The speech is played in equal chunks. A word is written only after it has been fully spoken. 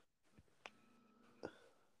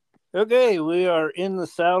Okay, we are in the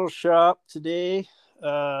saddle shop today.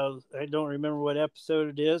 I don't remember what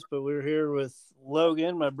episode it is, but we're here with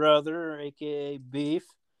Logan, my brother, aka Beef,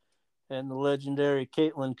 and the legendary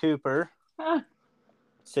Caitlin Cooper. Ah,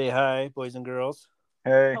 Say hi, boys and girls.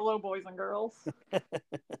 Hey. hello, boys and girls.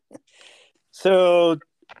 So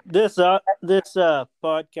this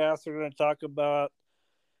podcast, we're going to talk about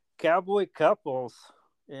cowboy couples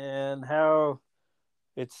and how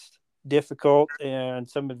it's difficult and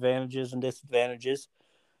some advantages and disadvantages.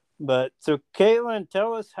 But so, Caitlin,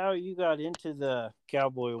 tell us how you got into the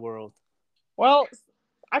cowboy world. Well,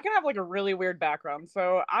 I can have like a really weird background.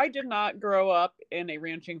 So I did not grow up in a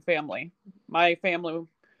ranching family. My family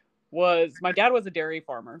my dad was a dairy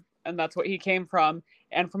farmer, and that's what he came from.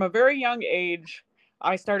 And from a very young age,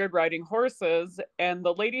 I started riding horses. And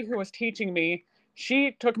the lady who was teaching me,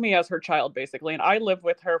 she took me as her child basically. And I lived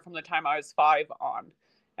with her from the time I was 5 on.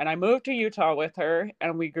 And I moved to Utah with her,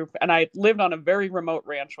 and I lived on a very remote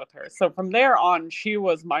ranch with her. So from there on, she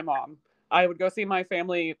was my mom. I would go see my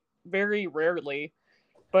family very rarely,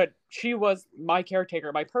 but she was my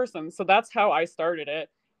caretaker, my person. So that's how I started it.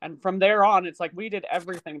 And from there on, it's like we did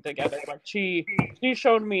everything together. Like she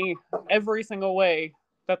showed me every single way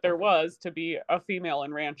that there was to be a female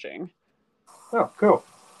in ranching. Oh, cool.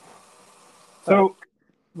 So,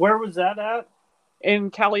 where was that at? In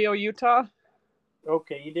Callio, Utah.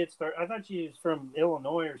 Okay, you did start. I thought you was from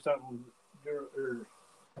Illinois or something.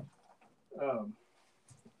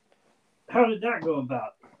 How did that go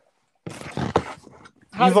about?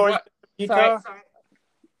 You've always Utah? Sorry.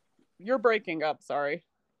 You're breaking up, sorry.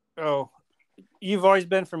 Oh, you've always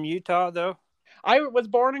been from Utah, though? I was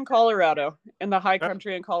born in Colorado, in the high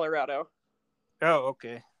country in Colorado. Oh,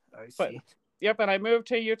 okay. I see. But, yep, and I moved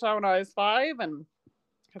to Utah when I was 5, and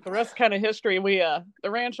the rest kind of history.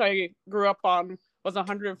 The ranch I grew up on was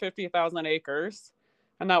 150,000 acres,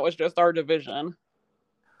 and that was just our division.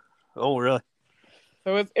 Oh, really?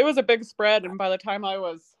 So it was a big spread, and by the time I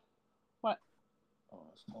was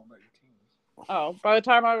by the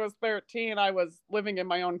time I was 13, I was living in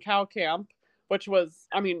my own cow camp, which was,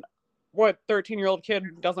 I mean, what 13-year-old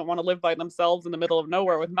kid doesn't want to live by themselves in the middle of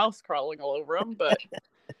nowhere with mouse crawling all over them? But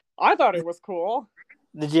I thought it was cool.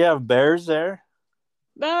 Did you have bears there?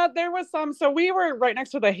 There was some. So we were right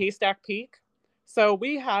next to the Haystack Peak. So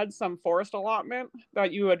we had some forest allotment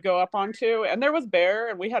that you would go up onto, and there was bear,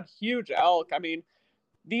 and we had huge elk. I mean,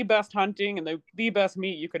 the best hunting and the best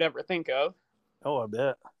meat you could ever think of. Oh, I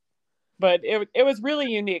bet. But it was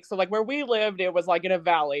really unique. So like where we lived, it was like in a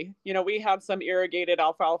valley. You know, we had some irrigated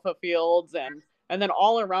alfalfa fields, and then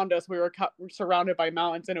all around us we were surrounded by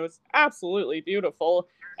mountains, and it was absolutely beautiful.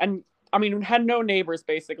 And I mean, we had no neighbors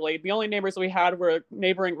basically. The only neighbors we had were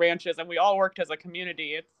neighboring ranches, and we all worked as a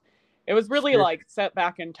community. It was really like set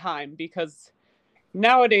back in time, because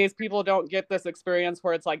nowadays people don't get this experience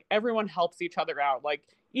where it's like everyone helps each other out. Like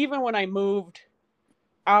even when I moved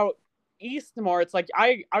out east more, it's like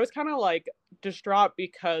I was kind of like distraught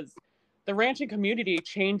because the ranching community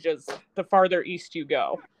changes the farther east you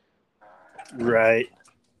go. Right.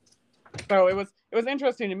 So it was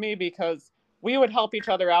interesting to me because we would help each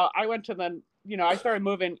other out. I went to I started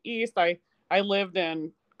moving east. I lived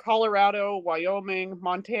in Colorado, Wyoming,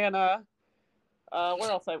 Montana.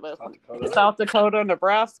 Where else I lived? South Dakota,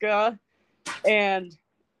 Nebraska. And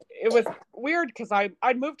it was weird because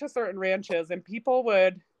I'd moved to certain ranches, and people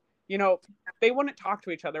would, they wouldn't talk to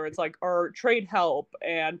each other. It's like, or trade help.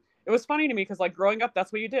 And it was funny to me because like growing up,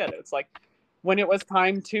 that's what you did. It's like when it was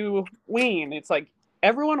time to wean, it's like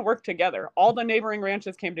everyone worked together. All the neighboring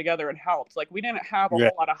ranches came together and helped. Like we didn't have a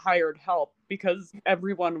whole lot of hired help because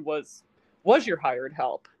everyone was your hired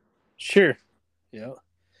help. Sure. Yeah.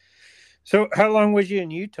 So how long was you in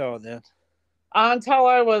Utah then? Until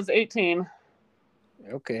I was 18.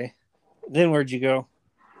 Okay. Then where'd you go?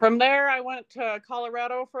 From there, I went to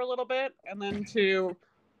Colorado for a little bit, and then to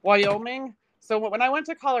Wyoming. So when I went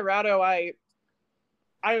to Colorado, I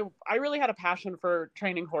really had a passion for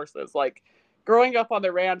training horses. Like growing up on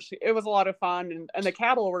the ranch, it was a lot of fun, and the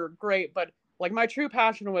cattle were great. But like my true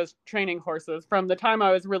passion was training horses. From the time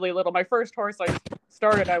I was really little, my first horse I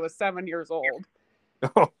started, I was 7 years old.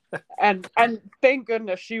 and thank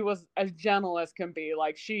goodness she was as gentle as can be.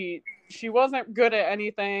 Like she wasn't good at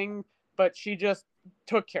anything, but she just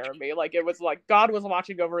took care of me. Like it was like God was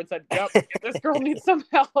watching over and said, "Yep, this girl needs some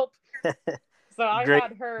help." So I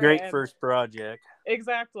had her. Great first project.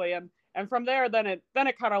 Exactly, and from there, then it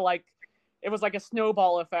kind of like it was like a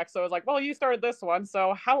snowball effect. So it was like, well, you started this one,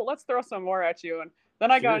 so let's throw some more at you. And then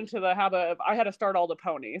I got into the habit of I had to start all the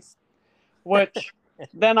ponies, which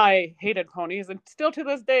then I hated ponies, and still to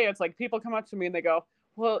this day, it's like people come up to me and they go,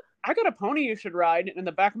 well, I got a pony you should ride. And in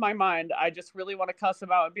the back of my mind, I just really want to cuss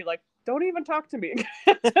him out and be like, don't even talk to me.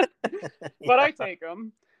 But I take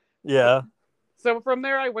him. Yeah. So from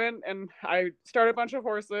there, I went and I started a bunch of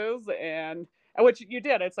horses, and which you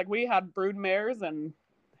did. It's like we had brood mares, and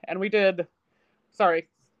we did. Sorry,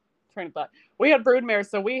 train of thought. We had brood mares,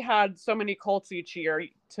 so we had so many colts each year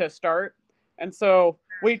to start, and so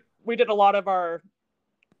we did a lot of our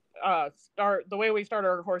start. The way we started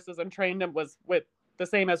our horses and trained them was with the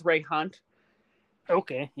same as Ray Hunt.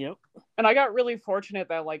 Okay. Yep. And I got really fortunate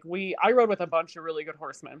that like I rode with a bunch of really good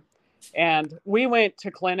horsemen, and we went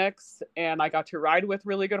to clinics, and I got to ride with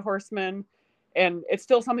really good horsemen, and it's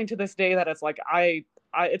still something to this day that it's like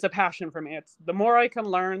it's a passion for me. It's the more I can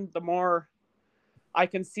learn, the more I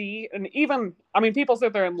can see. And even, I mean, people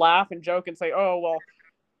sit there and laugh and joke and say, oh, well,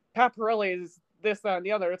 Pat Pirelli is this, that, and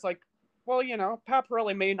the other. It's like, well, Pat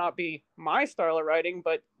Pirelli may not be my style of riding,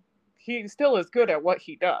 but he still is good at what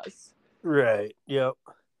he does. Right. Yep.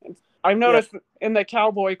 I've noticed in the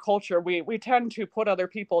cowboy culture, we tend to put other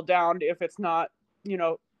people down if it's not,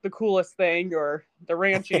 the coolest thing or the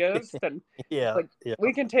ranchiest. And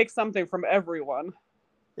we can take something from everyone.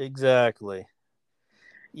 Exactly.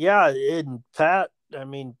 Yeah. And Pat, I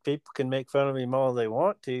mean, people can make fun of him all they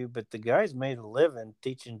want to, but the guy's made a living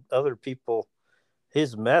teaching other people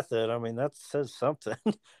his method. I mean, that says something.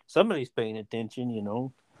 Somebody's paying attention.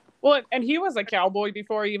 Well, and he was a cowboy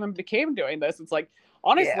before he even became doing this. It's like,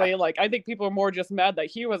 honestly, like, I think people are more just mad that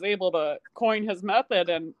he was able to coin his method,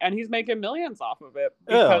 and he's making millions off of it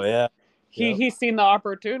because he's seen the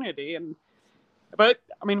opportunity. But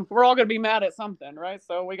I mean, we're all going to be mad at something, right?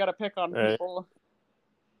 So we got to pick on people.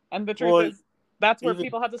 And the truth is, that's where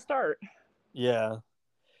people had to start. Yeah.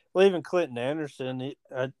 Well, even Clinton Anderson,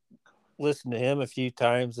 I listened to him a few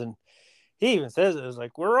times, and he even says it was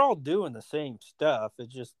like, we're all doing the same stuff.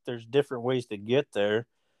 It's just there's different ways to get there.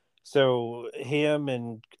 So him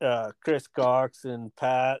and Chris Cox and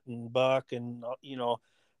Pat and Buck and,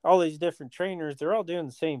 all these different trainers, they're all doing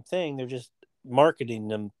the same thing. They're just marketing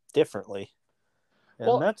them differently.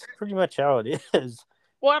 And that's pretty much how it is.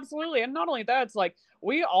 Well, absolutely. And not only that, it's like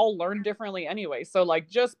we all learn differently anyway. So like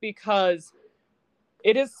just because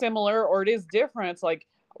it is similar or it is different, it's like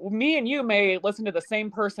me and you may listen to the same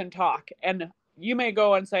person talk, and you may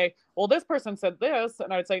go and say, well, this person said this.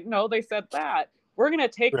 And I'd say, no, they said that. We're going to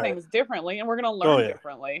take things differently, and we're going to learn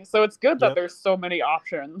differently. So it's good that there's so many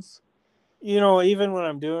options. Even when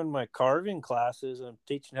I'm doing my carving classes, I'm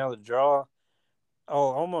teaching how to draw, I'll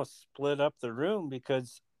almost split up the room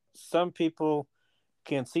because some people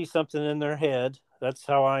can see something in their head. That's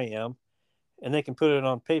how I am. And they can put it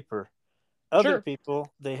on paper. Other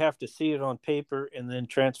people, they have to see it on paper and then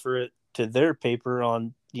transfer it to their paper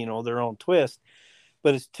on, their own twist.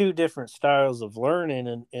 But it's two different styles of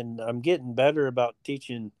learning, and I'm getting better about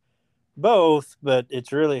teaching both, but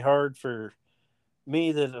it's really hard for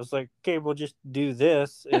me that I was like, okay, we'll just do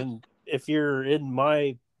this. And if you're in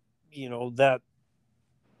my, that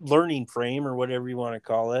learning frame or whatever you want to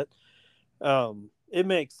call it, it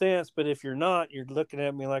makes sense. But if you're not, you're looking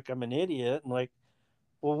at me like I'm an idiot and like,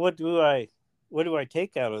 well, what do I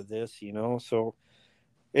take out of this? So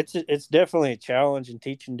it's definitely a challenge in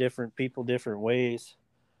teaching different people different ways.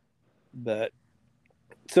 But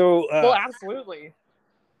so, well, absolutely.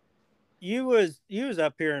 You was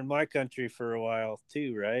up here in my country for a while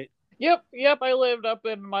too, right? Yep. I lived up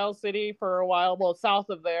in Miles City for a while, well, south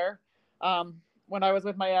of there, when I was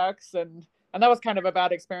with my ex, and that was kind of a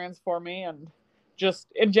bad experience for me. And just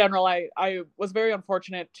in general, I was very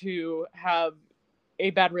unfortunate to have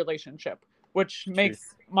a bad relationship, which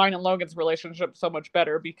makes mine and Logan's relationship so much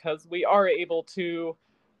better because we are able to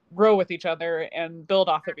grow with each other and build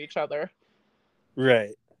off of each other.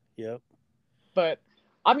 Right. Yep. But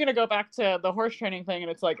I'm going to go back to the horse training thing,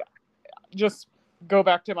 and it's like, just go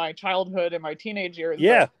back to my childhood and my teenage years.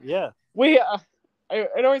 Yeah. Yeah.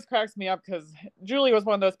 It always cracks me up because Julie was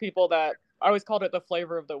one of those people that I always called it the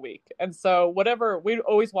flavor of the week. And so we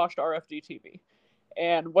always watched RFD TV,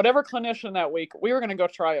 and whatever clinician that week, we were going to go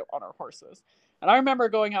try it on our horses. And I remember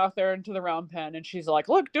going out there into the round pen, and she's like,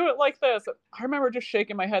 look, do it like this. I remember just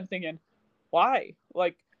shaking my head thinking, why?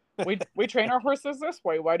 Like, we train our horses this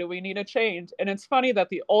way. Why do we need a change? And it's funny that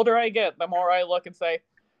the older I get, the more I look and say,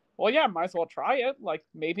 well, yeah, might as well try it. Like,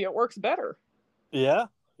 maybe it works better. Yeah.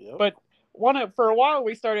 Yep. But for a while,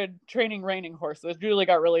 we started training reining horses. Julie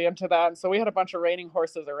got really into that. And so we had a bunch of reining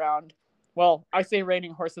horses around. Well, I say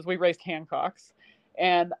reining horses. We raced Hancocks.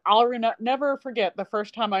 And I'll never forget the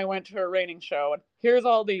first time I went to a reining show. And here's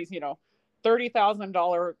all these,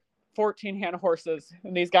 $30,000 14-hand horses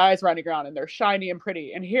and these guys running around and they're shiny and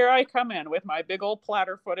pretty. And here I come in with my big old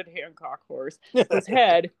platter-footed Hancock horse whose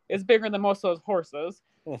head is bigger than most of those horses.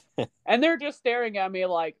 And they're just staring at me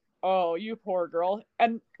like, oh, you poor girl.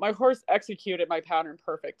 And my horse executed my pattern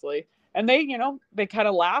perfectly. And they, they kind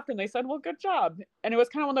of laughed and they said, well, good job. And it was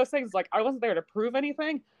kind of one of those things, like, I wasn't there to prove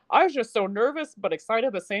anything. I was just so nervous but excited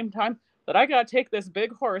at the same time that I got to take this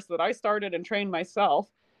big horse that I started and trained myself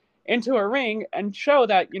into a ring and show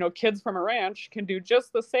that, kids from a ranch can do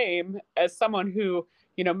just the same as someone who,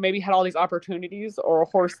 maybe had all these opportunities, or a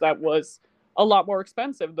horse that was a lot more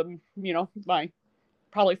expensive than, my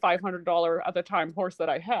probably $500 at the time horse that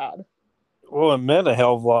I had. Well, it meant a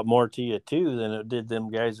hell of a lot more to you too than it did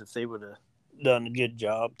them guys if they would have done a good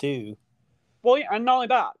job too. Well, yeah, and not only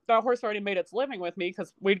that horse already made its living with me,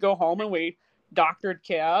 because we'd go home and we doctored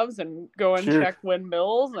calves and go and check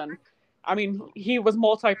windmills. And I mean, he was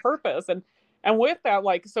multi-purpose. And with that,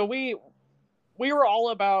 like, so we were all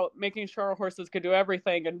about making sure our horses could do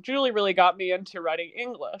everything. And Julie really got me into writing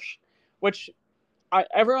English, which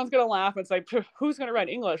everyone's going to laugh and say, who's going to write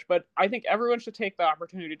English? But I think everyone should take the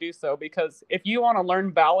opportunity to do so, because if you want to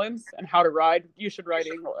learn balance and how to ride, you should write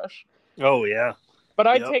English. Oh, yeah. But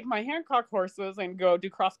I'd take my Hancock horses and go do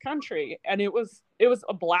cross country. And it was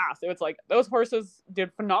a blast. It was like, those horses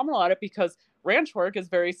did phenomenal at it, because ranch work is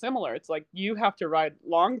very similar. It's like, you have to ride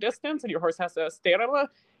long distance and your horse has to have stamina.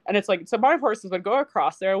 And it's like, so my horses would go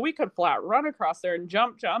across there. We could flat run across there and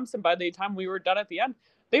jump jumps. And by the time we were done at the end,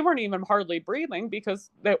 they weren't even hardly breathing, because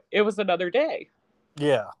it was another day.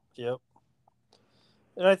 Yeah. Yep.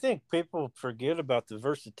 And I think people forget about the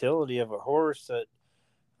versatility of a horse. That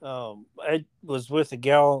I was with a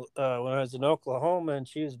gal when I was in Oklahoma, and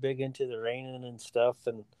she was big into the reining and stuff.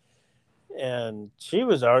 And she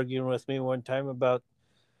was arguing with me one time about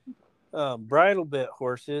bridle bit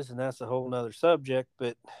horses, and that's a whole nother subject.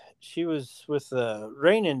 But she was with the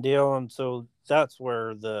reining deal, and so that's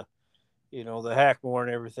where the Hackmore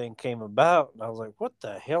and everything came about. And I was like, what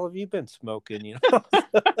the hell have you been smoking?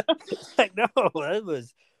 Like, no, it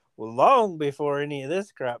was long before any of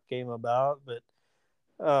this crap came about. But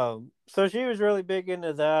so she was really big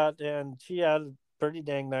into that, and she had a pretty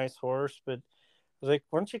dang nice horse. But I was like,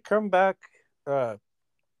 why don't you come back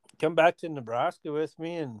to Nebraska with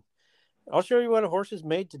me, and I'll show you what a horse is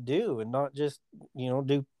made to do, and not just,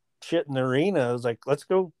 do shit in the arena. I was like, let's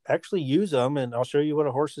go actually use them, and I'll show you what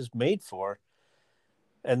a horse is made for.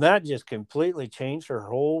 And that just completely changed her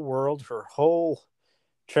whole world, her whole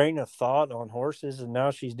train of thought on horses. And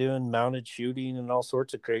now she's doing mounted shooting and all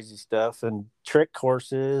sorts of crazy stuff, and trick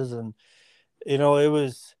horses. And it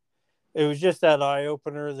was just that eye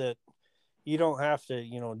opener that you don't have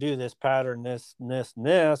to do this pattern, this and this and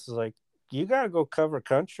this. It's like, you got to go cover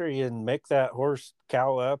country and make that horse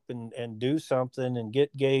cow up and do something, and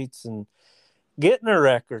get gaits and get in a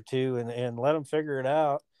wreck or two, and let them figure it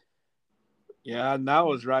out. Yeah, and that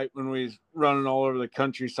was right when we was running all over the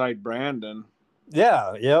countryside, Brandon.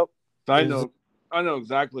 Yeah, yep. I know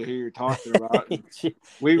exactly who you're talking about.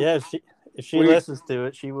 If she listens to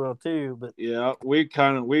it, she will too. But yeah, we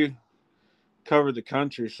covered the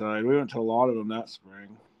countryside. We went to a lot of them that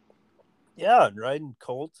spring. Yeah, and riding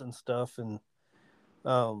colts and stuff. And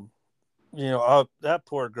that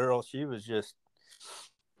poor girl, she was just,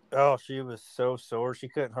 she was so sore. She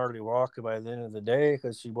couldn't hardly walk by the end of the day,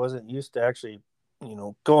 because she wasn't used to actually,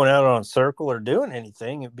 going out on a circle or doing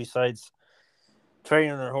anything besides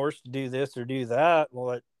training her horse to do this or do that.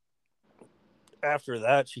 Well, after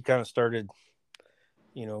that, she kind of started,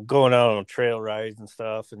 going out on trail rides and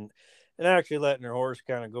stuff, and actually letting her horse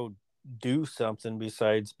kind of go do something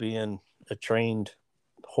besides being a trained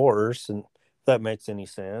horse, and if that makes any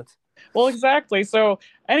sense. Well, exactly. So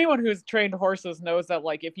anyone who's trained horses knows that,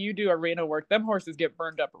 like, if you do arena work, them horses get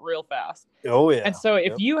burned up real fast. Oh, yeah. And so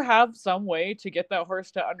if you have some way to get that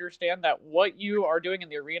horse to understand that what you are doing in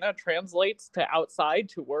the arena translates to outside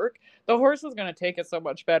to work, the horse is going to take it so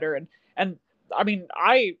much better. And I mean,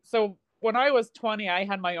 so when I was 20, I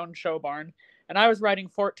had my own show barn, and I was riding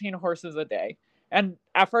 14 horses a day. And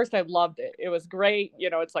at first I loved it. It was great.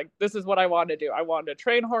 It's like, this is what I wanted to do. I wanted to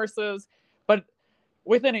train horses. But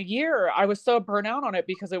within a year, I was so burnt out on it,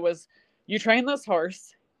 because it was, you train this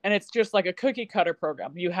horse and it's just like a cookie cutter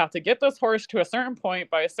program. You have to get this horse to a certain point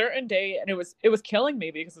by a certain day. And it was killing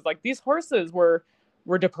me, because it's like, these horses were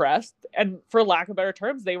depressed, and for lack of better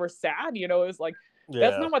terms, they were sad. It was like,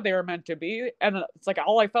 that's not what they were meant to be. And it's like,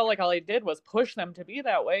 all I did was push them to be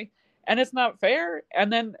that way. And it's not fair.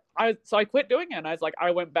 And then I quit doing it. And I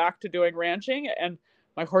went back to doing ranching, and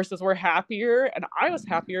my horses were happier, and I was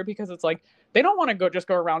happier, because it's like, they don't want to just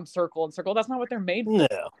go around circle and circle. That's not what they're made for.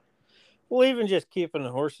 No. Well, even just keeping a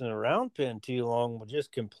horse in a round pen too long will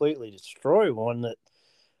just completely destroy one. That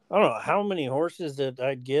I don't know how many horses that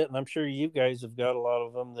I'd get, and I'm sure you guys have got a lot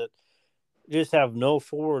of them that just have no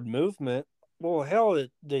forward movement. Well, hell,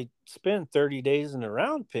 they spend 30 days in a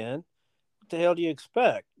round pen. What the hell do you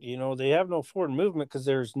expect? They have no forward movement because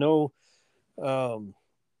there's no, um,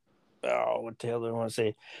 what the hell do I want to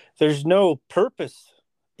say? There's no purpose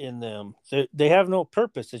in them. They have no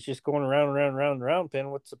purpose. It's just going around, around, around, around pen.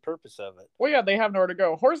 What's the purpose of it? Well, yeah, they have nowhere to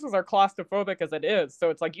go. Horses are claustrophobic as it is. So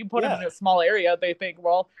it's like you put them in Yeah. a small area, they think,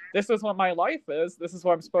 well, this is what my life is. This is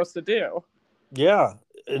what I'm supposed to do. Yeah.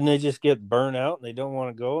 And they just get burnt out and they don't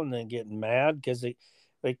want to go and they get mad because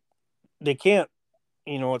they can't,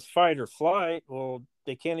 it's fight or flight. Well,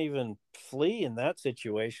 they can't even flee in that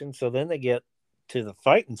situation. So then they get to the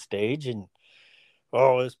fighting stage and,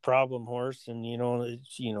 oh, this problem horse. And,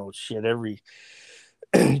 shit, every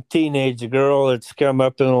teenage girl that's come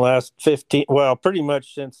up in the last 15, well, pretty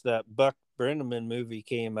much since that Buck Brenneman movie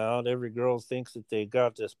came out, every girl thinks that they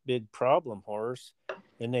got this big problem horse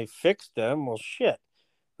and they fixed them. Well, shit.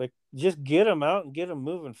 Like, just get them out and get them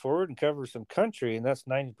moving forward and cover some country, and that's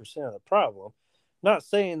 90% of the problem. Not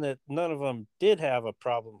saying that none of them did have a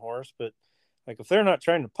problem horse, but like if they're not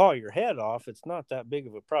trying to paw your head off, it's not that big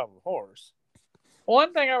of a problem horse.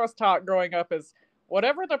 One thing I was taught growing up is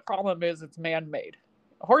whatever the problem is, it's man-made.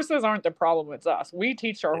 Horses aren't the problem, it's us. We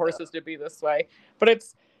teach our horses to be this way, but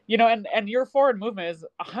it's, and your forward movement is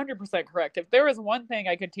 100% correct. If there is one thing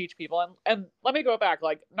I could teach people, and let me go back,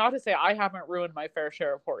 like, not to say I haven't ruined my fair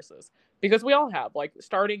share of horses, because we all have, like,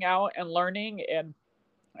 starting out and learning and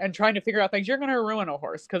trying to figure out things, you're going to ruin a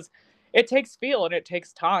horse because it takes feel and it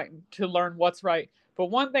takes time to learn what's right. But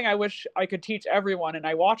one thing I wish I could teach everyone, and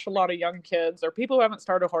I watch a lot of young kids or people who haven't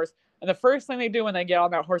started a horse, and the first thing they do when they get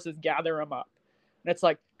on that horse is gather them up. And it's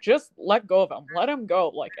like, just let go of them. Let them go.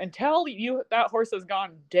 Like, until that horse has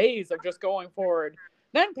gone days of just going forward,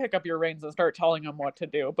 then pick up your reins and start telling them what to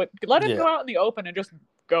do. But let him go out in the open and just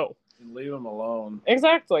go. And leave them alone.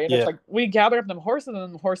 Exactly. And it's like, we gather up them horses and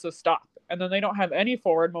then the horses stop. And then they don't have any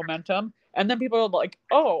forward momentum. And then people are like,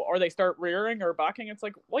 oh, or they start rearing or bucking. It's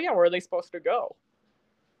like, well, yeah, where are they supposed to go?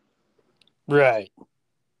 Right.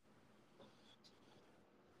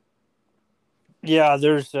 Yeah,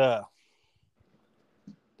 there's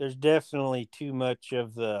definitely too much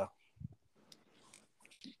of the,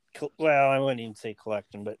 well, I wouldn't even say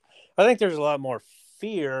collecting, but I think there's a lot more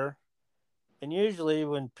fear. And usually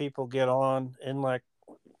when people get on, and like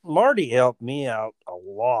Marty helped me out a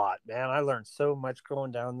lot, man. I learned so much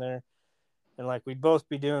going down there. And like we'd both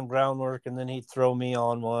be doing groundwork and then he'd throw me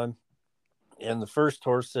on one. And the first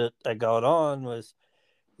horse that I got on was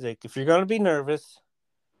like, if you're going to be nervous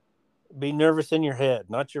in your head,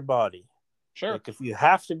 not your body. Sure. Like if you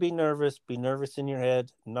have to be nervous in your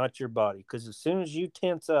head, not your body. Because as soon as you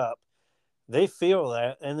tense up, they feel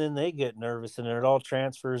that and then they get nervous and it all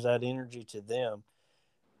transfers that energy to them.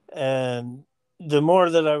 And the more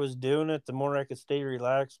that I was doing it, the more I could stay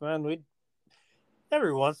relaxed, man. We'd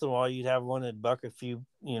every once in a while you'd have one that'd buck a few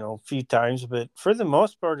times, but for the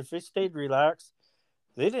most part, if they stayed relaxed,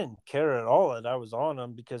 they didn't care at all that I was on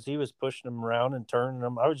them because he was pushing them around and turning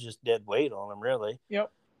them. I was just dead weight on them, really. Yep.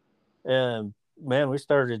 And man, we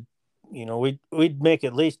started, we'd make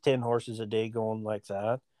at least 10 horses a day going like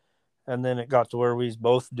that. And then it got to where we was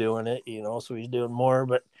both doing it, so we was doing more.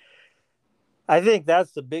 But I think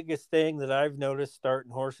that's the biggest thing that I've noticed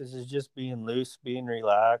starting horses is just being loose, being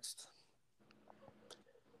relaxed.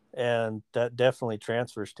 And that definitely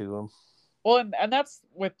transfers to them. Well, and that's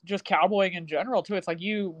with just cowboying in general too. It's like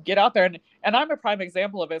you get out there and I'm a prime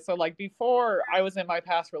example of it. So like before I was in my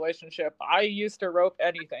past relationship, I used to rope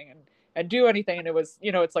anything and do anything. And it was,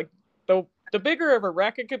 it's like the bigger of a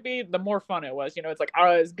wreck it could be, the more fun it was. It's like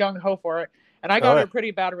I was gung ho for it. And I got in a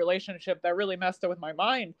pretty bad relationship that really messed up with my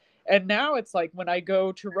mind. And now it's like when I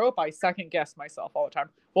go to rope, I second guess myself all the time.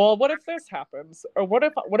 Well, what if this happens? Or what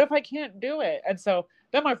if I can't do it? And so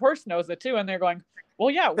then my horse knows it too. And they're going,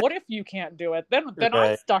 well, yeah, what if you can't do it? Then right.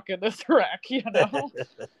 I'm stuck in this wreck, Do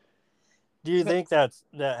you think that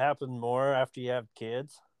happened more after you have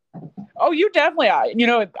kids? Oh, you definitely.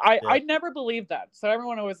 I never believed that. So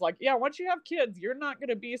everyone was like, yeah, once you have kids, you're not going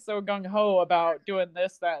to be so gung-ho about doing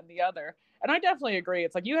this, that, and the other. And I definitely agree.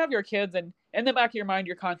 It's like you have your kids and in the back of your mind,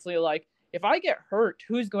 you're constantly like, if I get hurt,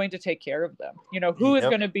 who's going to take care of them? Who is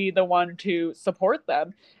going to be the one to support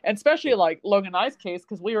them? And especially like Logan and I's case,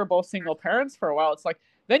 because we were both single parents for a while. It's like,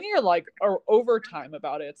 then you're like overtime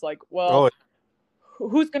about it. It's like, well,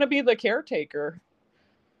 who's going to be the caretaker?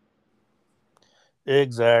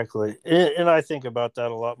 Exactly. And I think about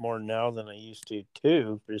that a lot more now than I used to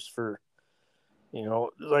too, just for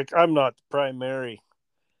Like I'm not the primary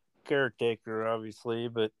caretaker, obviously,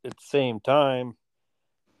 but at the same time,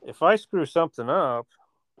 if I screw something up,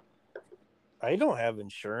 I don't have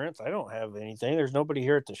insurance. I don't have anything. There's nobody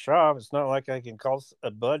here at the shop. It's not like I can call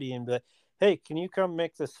a buddy and be like, "Hey, can you come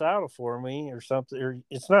make the saddle for me?" or something. Or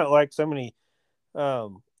it's not like somebody,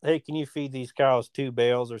 "Hey, can you feed these cows 2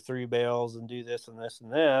 bales or 3 bales and do this and this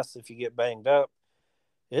and this?" If you get banged up,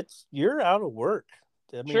 you're out of work.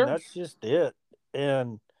 I mean, Sure. that's just it.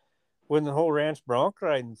 And when the whole ranch bronc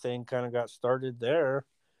riding thing kind of got started there,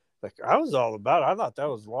 like I was all about it. I thought that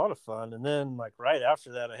was a lot of fun. And then like right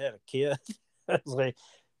after that, I had a kid. I was like,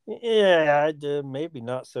 yeah, I did. Maybe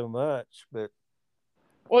not so much, but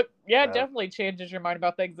Well, yeah, it definitely changes your mind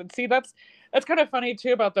about things. And see, that's kind of funny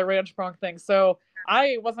too about the ranch bronc thing. So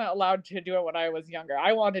I wasn't allowed to do it when I was younger.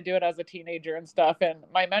 I wanted to do it as a teenager and stuff. And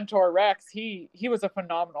my mentor Rex, he was a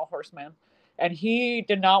phenomenal horseman, and he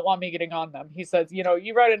did not want me getting on them. He says,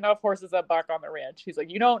 you ride enough horses that buck on the ranch. He's like,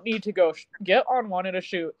 you don't need to go get on one in a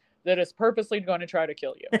shoot that is purposely going to try to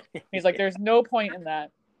kill you. He's like, there's no point in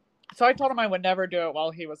that. So I told him I would never do it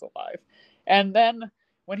while he was alive. And then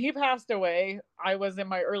when he passed away, I was in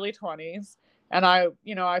my early 20s, and I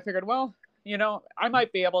figured, well, I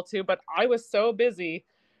might be able to, but I was so busy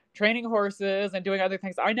training horses and doing other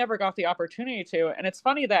things, I never got the opportunity to. And it's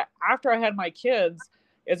funny that after I had my kids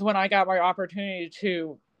is when I got my opportunity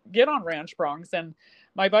to get on ranch broncs. And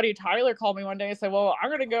my buddy Tyler called me one day and said, well, I'm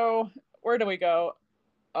going to go, where do we go?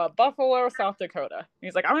 Buffalo, South Dakota.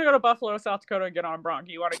 He's like, I'm going to go to Buffalo, South Dakota and get on bronc.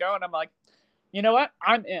 You want to go? And I'm like, you know what?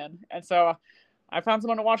 I'm in. And so I found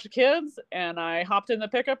someone to watch the kids, and I hopped in the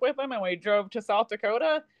pickup with them, and we drove to South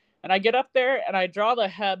Dakota. And I get up there, and I draw the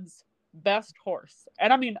Heb's best horse.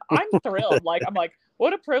 And I mean, I'm thrilled. Like, I'm like,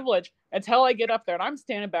 what a privilege. Until I get up there, and I'm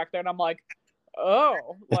standing back there, and I'm like,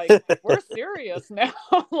 oh, like we're serious now.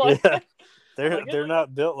 Like, yeah, they're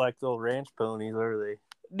not built like those ranch ponies, are they?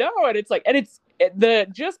 No, and it's the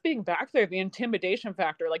just being back there, the intimidation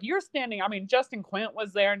factor. Like you're standing. I mean, Justin Quint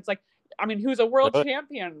was there, and it's like, I mean, who's a world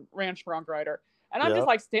champion ranch bronc rider. And I'm just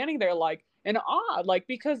like standing there like in awe, like,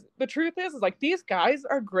 because the truth is like these guys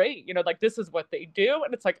are great, like this is what they do.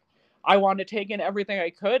 And it's like, I want to take in everything I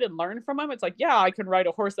could and learn from them. It's like, yeah, I can ride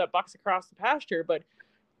a horse that bucks across the pasture, but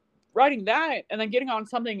riding that and then getting on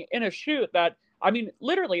something in a shoot that, I mean,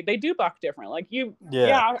 literally they do buck different. Like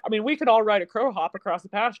I mean, we could all ride a crow hop across the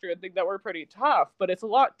pasture and think that we're pretty tough, but it's a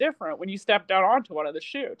lot different when you step down onto one of the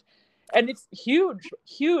shoot. And it's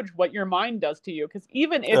huge what your mind does to you. Because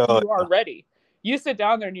even if you are ready, you sit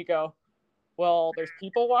down there and you go, well, there's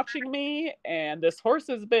people watching me, and this horse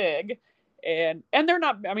is big, and they're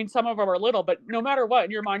not, I mean, some of them are little, but no matter what, in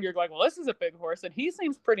your mind, you're like, well, this is a big horse, and he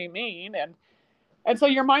seems pretty mean, and so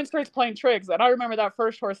your mind starts playing tricks. And I remember that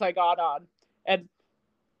first horse I got on, and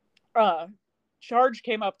Charge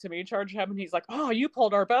came up to me, Charge Heaven, he's like, oh, you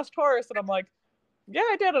pulled our best horse, and I'm like, yeah,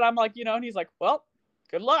 I did. And I'm like, and he's like, well,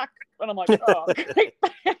 good luck. And I'm like, oh, great,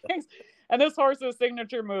 thanks. And this horse's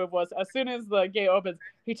signature move was, as soon as the gate opens,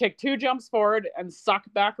 he take 2 jumps forward and suck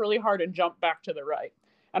back really hard and jump back to the right.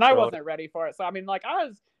 And I wasn't ready for it. So, I mean, like I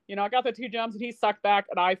was, I got the 2 jumps and he sucked back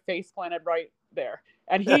and I face planted right there.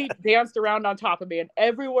 And he danced around on top of me, and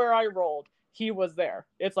everywhere I rolled, he was there.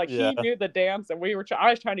 It's like he knew the dance, and I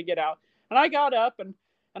was trying to get out. And I got up and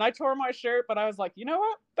I tore my shirt, but I was like, you know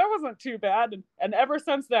what? That wasn't too bad. And ever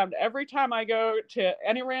since then, every time I go to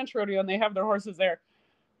any ranch rodeo and they have their horses there,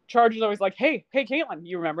 Charge is always like, hey, Caitlin,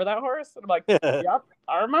 you remember that horse? And I'm like, yep,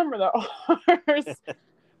 I remember that horse.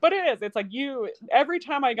 But it's like every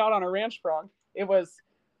time I got on a ranch bronc, it was,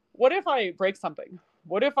 what if I break something?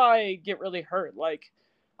 What if I get really hurt? Like,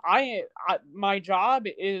 my job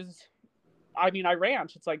is, I mean, I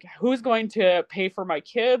ranch. It's like, who's going to pay for my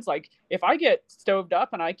kids? Like, if I get stoved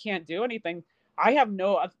up and I can't do anything, I have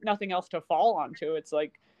nothing else to fall onto. It's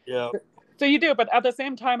like, so you do, but at the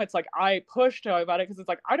same time, it's like I push Joey about it because it's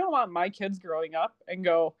like I don't want my kids growing up and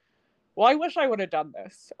go, well, I wish I would have done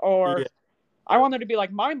this, or I want them to be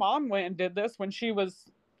like, my mom went and did this when she was,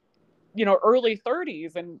 early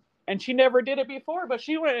 30s, and she never did it before, but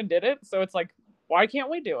she went and did it. So it's like, why can't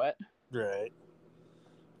we do it? Right.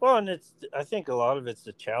 Well, and I think a lot of it's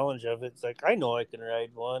the challenge of it. It's like, I know I can ride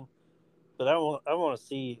one, but I want to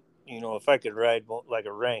see, if I could ride like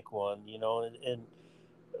a rank one, and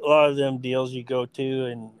a lot of them deals you go to,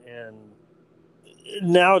 and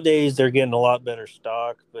nowadays they're getting a lot better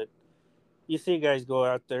stock, but you see guys go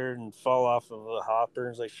out there and fall off of a hopper,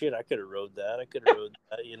 and it's like, shit, I could have rode that.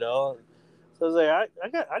 So I was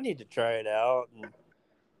like, I need to try it out. And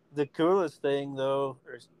the coolest thing though,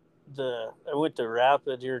 I went to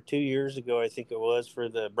Rapid here 2 years ago, I think it was, for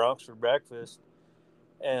the Broncs for Breakfast,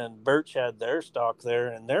 and Birch had their stock there,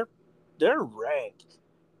 and they're ranked.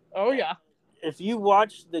 Oh yeah. If you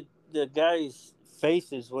watch the guys'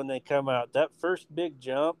 faces when they come out, that first big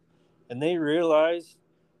jump, and they realize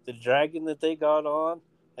the dragon that they got on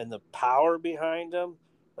and the power behind them,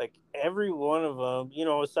 like every one of them,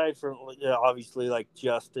 aside from obviously like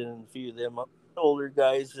Justin and a few of them older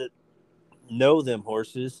guys that know them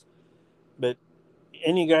horses, but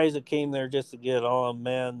any guys that came there just to get on,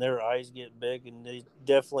 man, their eyes get big, and they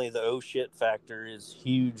definitely the oh shit factor is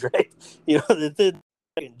huge, right? The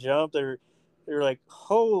second jump, they're like,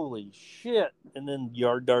 holy shit, and then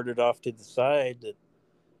yard darted off to the side.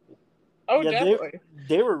 Oh, Yeah, definitely.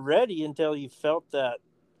 they were ready until you felt that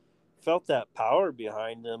power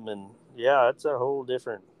behind them, and yeah, it's a whole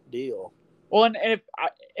different deal. Well, and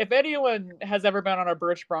if anyone has ever been on a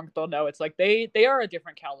Birch bronc, they'll know it's like they are a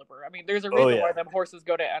different caliber. I mean, there's a reason why them horses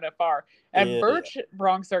go to NFR, and Birch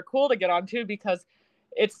broncs are cool to get on too because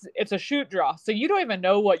it's a shoot draw, so you don't even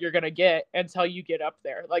know what you're gonna get until you get up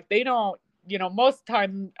there. Like they don't, most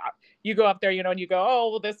time you go up there, and you go, oh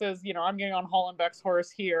well, this is, I'm getting on Hollenbeck's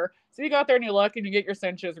horse here, so you go out there and you look and you get your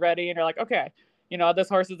cinches ready, and you're like, okay. This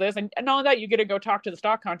horse is this. And not only that, you get to go talk to the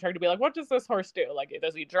stock contractor to be like, what does this horse do? Like,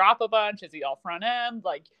 does he drop a bunch? Is he all front end?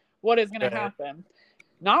 Like, what is going to happen?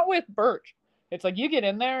 Not with Birch. It's like you get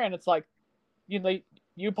in there and it's like,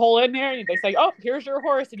 you pull in there and they say, oh, here's your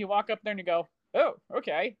horse. And you walk up there and you go, oh,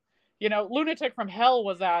 okay. Lunatic from Hell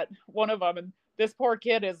was at one of them. And this poor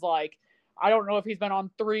kid is like, I don't know if he's been on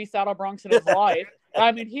 3 saddle broncs in his life.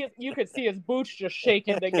 I mean, you could see his boots just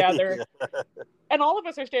shaking together. And all of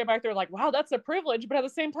us are standing back there like, wow, that's a privilege. But at the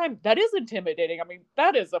same time, that is intimidating. I mean,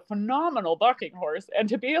 that is a phenomenal bucking horse. And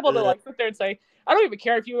to be able to like sit there and say, I don't even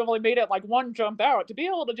care if you only made it like one jump out, to be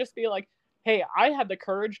able to just be like, hey, I had the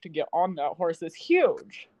courage to get on that horse is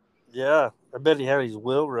huge. Yeah, I bet he had his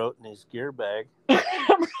will wrote in his gear bag.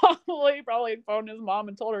 Probably phoned his mom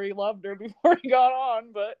and told her he loved her before he got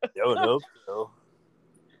on. But I would hope so.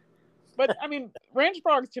 But I mean, ranch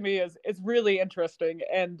broncs to me is really interesting,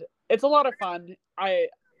 and it's a lot of fun. I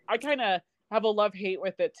kind of have a love-hate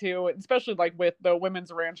with it too, especially like with the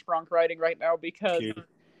women's ranch bronc riding right now because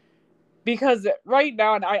right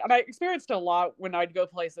now, and I experienced a lot when I'd go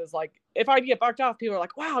places, like if I'd get bucked off, people are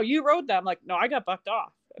like, wow, you rode that. I'm like, no, I got bucked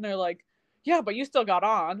off. And they're like, yeah, but you still got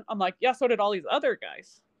on. I'm like, yeah, so did all these other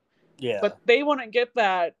guys. Yeah. But they wouldn't get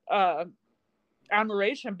that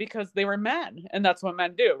admiration because they were men, and that's what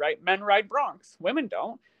men do, right? Men ride broncs, women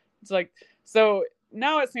don't. It's like, so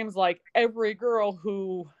now it seems like every girl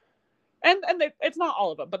who, and it's not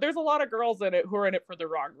all of them, but there's a lot of girls in it who are in it for the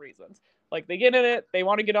wrong reasons. Like they get in it, they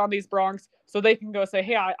want to get on these broncs so they can go say,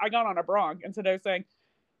 hey, I got on a bronc, instead of saying,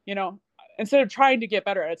 instead of trying to get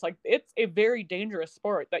better at it. It's like, it's a very dangerous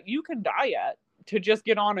sport that you can die at to just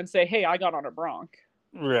get on and say, hey, I got on a bronc.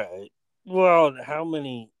 Right. Well, how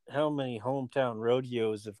many hometown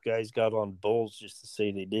rodeos have guys got on bulls just to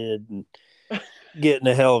say they did and get in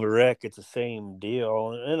a hell of a wreck? It's the same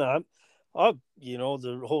deal. And I'm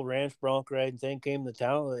the whole ranch bronc riding thing came to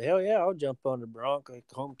town. Like, hell yeah, I'll jump on the bronc, like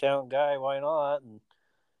hometown guy. Why not? And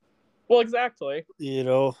well, exactly.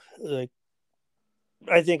 Like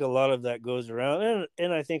I think a lot of that goes around,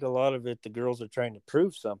 and I think a lot of it, the girls are trying to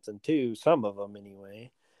prove something too. Some of them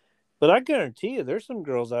anyway. But I guarantee you, there's some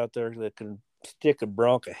girls out there that can stick a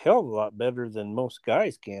bronc a hell of a lot better than most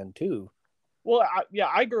guys can too. Well,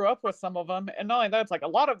 I grew up with some of them, and not only that, it's like a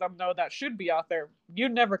lot of them know that should be out there.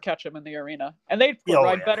 You'd never catch them in the arena, and they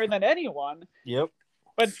ride better than anyone. Yep.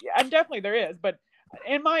 But and definitely there is. But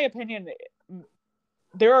in my opinion,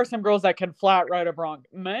 there are some girls that can flat ride a bronc.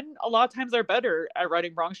 Men, a lot of times, are better at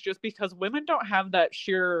riding broncs just because women don't have that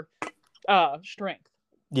sheer strength.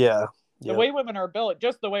 Yeah. The way women are built,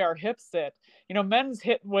 just the way our hips sit. The men's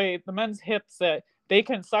hips sit, they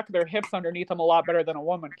can suck their hips underneath them a lot better than a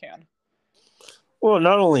woman can. Well,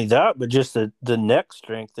 not only that, but just the neck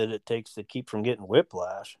strength that it takes to keep from getting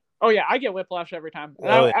whiplash. Oh, yeah, I get whiplash every time.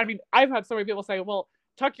 I mean, I've had so many people say, well,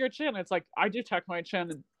 tuck your chin. It's like, I do tuck my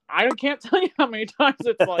chin, and I can't tell you how many times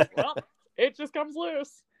it's like, well, it just comes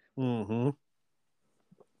loose. Mm-hmm.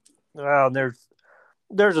 Well,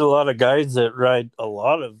 there's a lot of guys that ride a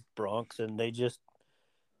lot of broncs, and they're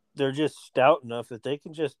just stout enough that they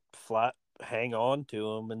can just flat hang on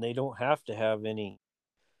to them, and they don't have to have any,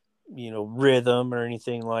 rhythm or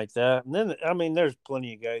anything like that. And then, I mean, there's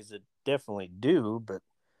plenty of guys that definitely do, but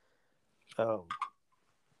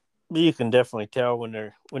you can definitely tell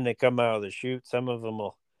when they come out of the chute. Some of them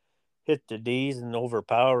will hit the D's and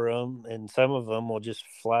overpower them, and some of them will just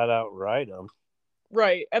flat out ride them.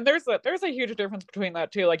 Right. And there's a huge difference between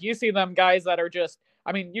that too. Like you see them guys that are just,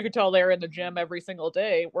 I mean, you could tell they're in the gym every single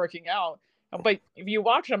day working out, But if you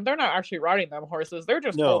watch them, they're not actually riding them horses. They're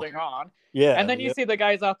just No. holding on. Yeah. And then you see the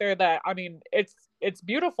guys out there that, I mean, it's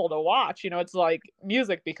beautiful to watch. It's like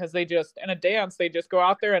music because they just, in a dance, they just go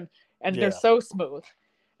out there and they're so smooth.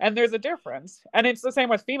 And there's a difference. And it's the same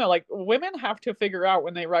with female. Like, women have to figure out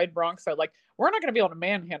when they ride broncs that, like, we're not going to be able to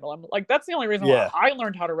manhandle them. Like, that's the only reason why I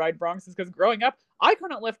learned how to ride broncs is because growing up, I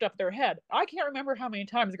couldn't lift up their head. I can't remember how many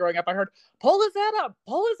times growing up I heard, pull his head up,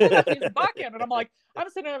 he's bucking. And I'm like, I'm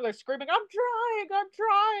sitting over there screaming, I'm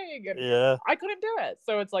trying. And I couldn't do it.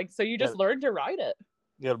 So it's like, so you just learn to ride it.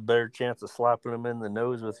 You got a better chance of slapping them in the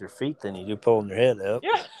nose with your feet than you do pulling their head up.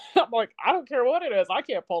 Yeah. I'm like, I don't care what it is. I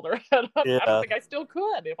can't pull their head up. I don't think I still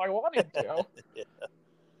could if I wanted to.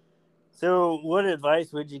 So what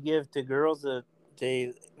advice would you give to girls that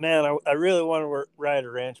I really want to ride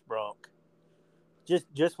a ranch bronc?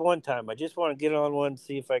 Just one time. I just want to get on one and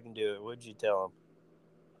see if I can do it. What'd you tell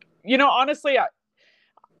them? Honestly,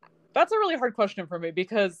 that's a really hard question for me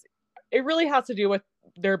because it really has to do with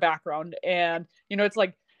their background. And, it's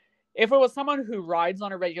like, if it was someone who rides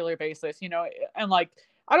on a regular basis, and like,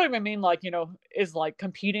 I don't even mean like, is like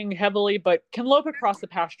competing heavily, but can lope across the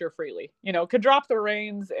pasture freely, could drop the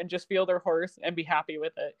reins and just feel their horse and be happy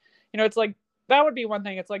with it. It's like, that would be one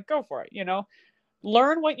thing. It's like, go for it,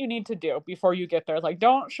 learn what you need to do before you get there. Like,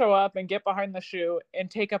 don't show up and get behind the shoe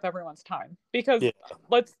and take up everyone's time because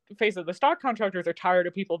let's face it, the stock contractors are tired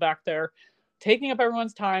of people back there taking up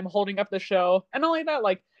everyone's time, holding up the show. And not only that,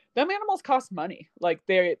 like, them animals cost money. Like,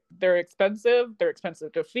 they're expensive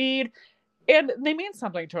to feed, and they mean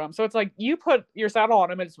something to them. So it's like, you put your saddle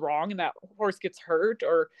on him and it's wrong and that horse gets hurt,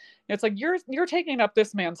 or it's like you're taking up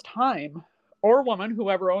this man's time or woman,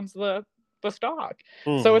 whoever owns the stock.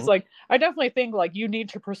 Mm-hmm. So it's like, I definitely think like you need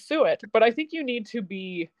to pursue it, but I think you need to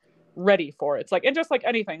be ready for it. It's like, and just like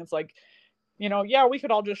anything, it's like, we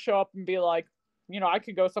could all just show up and be like, I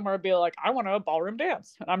could go somewhere and be like, I want a ballroom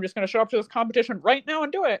dance and I'm just going to show up to this competition right now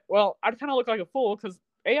and do it. Well, I'd kind of look like a fool because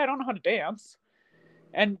A, I don't know how to dance,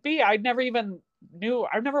 and B, I've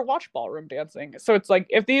never watched ballroom dancing. So it's like,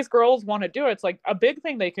 if these girls want to do it, it's like a big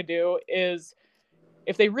thing they could do is,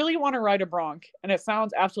 if they really want to ride a bronc, and it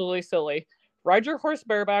sounds absolutely silly, ride your horse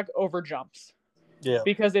bareback over jumps. Yeah.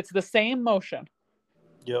 Because it's the same motion.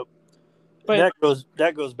 Yep. But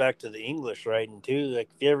that goes back to the English riding too. Like,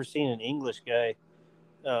 if you ever seen an English guy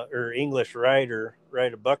or English rider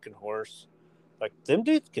ride a bucking horse, like, them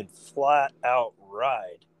dudes can flat out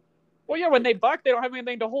ride. Well, yeah, when they buck, they don't have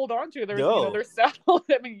anything to hold on to. There's their saddle.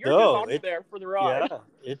 I mean, you're just on there for the ride. Yeah,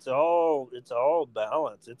 it's all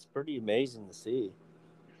balance. It's pretty amazing to see.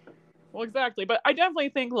 Well, exactly. But I definitely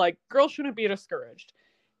think, like, girls shouldn't be discouraged.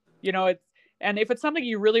 And if it's something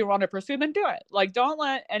you really want to pursue, then do it. Like, don't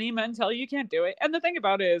let any men tell you can't do it. And the thing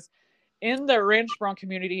about it is, in the ranch bronc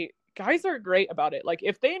community, guys are great about it. Like,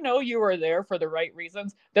 if they know you are there for the right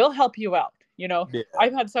reasons, they'll help you out. Yeah.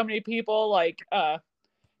 I've had so many people like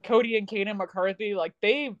Cody and Kaden McCarthy, like,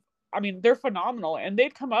 they're phenomenal. And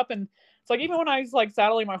they'd come up, and it's like, even when I was like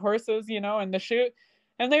saddling my horses, in the chute,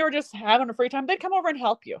 and they were just having a free time, they'd come over and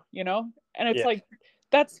help you, and it's like,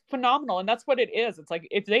 that's phenomenal. And that's what it is. It's like,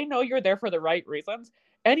 if they know you're there for the right reasons,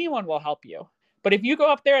 anyone will help you. But if you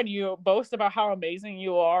go up there and you boast about how amazing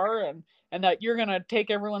you are and that you're going to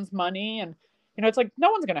take everyone's money, and, it's like,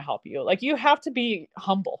 no one's going to help you. Like, you have to be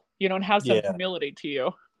humble, and have some humility to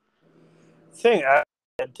you. Thing I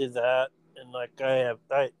add to that, and like, I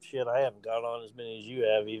haven't got on as many as you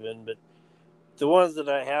have even, but the ones that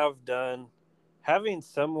I have done, having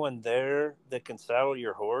someone there that can saddle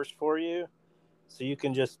your horse for you, so you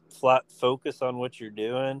can just flat focus on what you're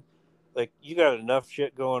doing. Like, you got enough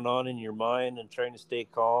shit going on in your mind and trying to stay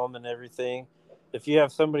calm and everything. If you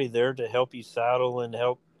have somebody there to help you saddle and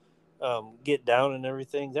help get down and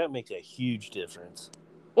everything, that makes a huge difference.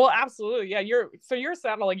 Well, absolutely. Yeah. You're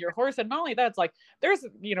saddling your horse. And not only that, it's like, there's,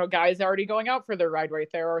 guys already going out for their ride right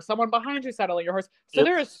there, or someone behind you saddling your horse. So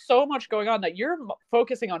there is so much going on that you're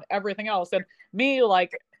focusing on everything else. And me,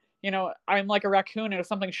 like, I'm like a raccoon, and if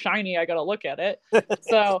something's shiny, I got to look at it.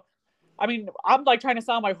 So, I mean, I'm like trying to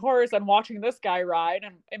saddle my horse and watching this guy ride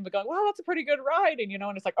and going, wow, that's a pretty good ride. And,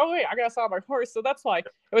 and it's like, oh, wait, I got to saddle my horse. So that's why it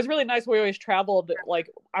was really nice. We always traveled, like,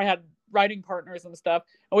 I had riding partners and stuff,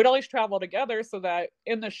 and we'd always travel together so that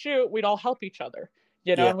in the chute, we'd all help each other,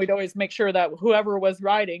 and we'd always make sure that whoever was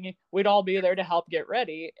riding, we'd all be there to help get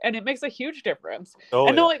ready. And it makes a huge difference.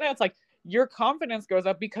 And not like that, it's like, your confidence goes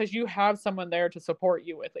up because you have someone there to support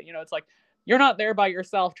you with it. It's like, you're not there by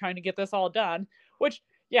yourself trying to get this all done, which,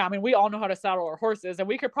 yeah, I mean, we all know how to saddle our horses, and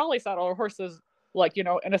we could probably saddle our horses, like, in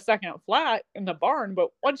a second flat in the barn. But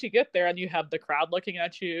once you get there and you have the crowd looking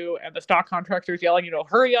at you and the stock contractors yelling,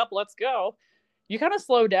 hurry up, let's go, you kind of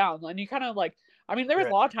slow down and you kind of like, I mean, there was a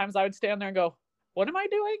lot of times I would stand there and go, what am I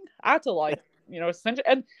doing? I have to like,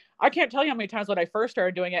 and I can't tell you how many times when I first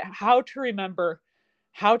started doing it, how to remember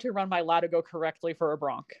how to run my Latigo correctly for a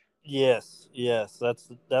bronc. Yes. That's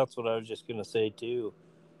what I was just going to say too.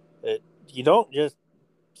 You don't just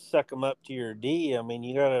suck them up to your D. I mean,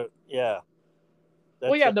 you gotta,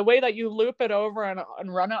 the way that you loop it over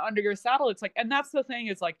and run it under your saddle, it's like, and that's the thing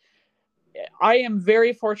is like, I am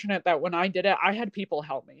very fortunate that when I did it, I had people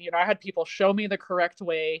help me. I had people show me the correct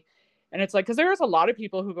way. And it's like, because there's a lot of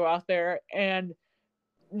people who go out there and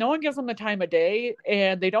no one gives them the time of day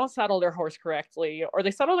and they don't saddle their horse correctly, or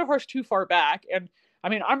they saddle their horse too far back. And I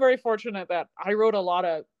mean, I'm very fortunate that I rode a lot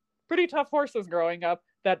of pretty tough horses growing up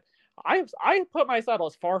that I put my saddle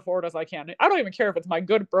as far forward as I can. I don't even care if it's my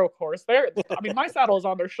good broke horse. My saddle is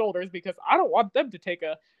on their shoulders because I don't want them to take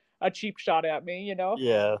a cheap shot at me,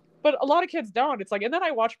 Yeah. But a lot of kids don't. It's like, and then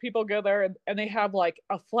I watch people go there and they have like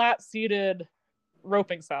a flat seated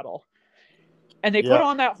roping saddle. And they put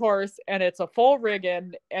on that horse and it's a full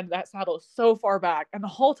rigging and that saddle is so far back. And the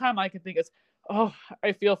whole time I can think is, oh,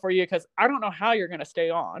 I feel for you because I don't know how you're going to stay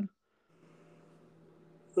on.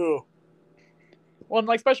 Oh. Well,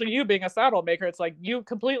 like, especially you being a saddle maker, it's like you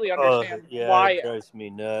completely understand why. It drives me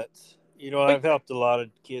nuts. I've helped a lot of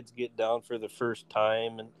kids get down for the first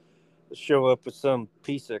time and show up with some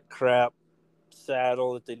piece of crap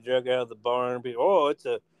saddle that they drug out of the barn. It's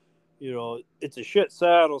a shit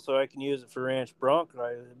saddle, so I can use it for ranch bronc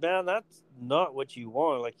riding. Man, that's not what you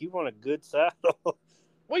want. Like, you want a good saddle.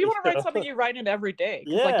 Well, you want to ride something you ride in every day.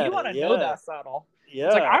 Yeah, like, you want to know that saddle. Yeah.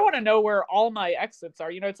 It's like, I want to know where all my exits are.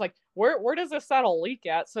 It's like, where does this saddle leak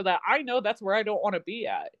at so that I know that's where I don't want to be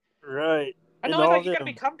at. Right. I know like you got to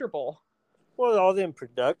be comfortable. Well, all them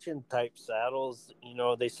production type saddles,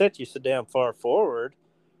 they set you so damn far forward.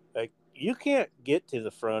 Like, you can't get to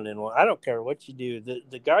the front end one. I don't care what you do.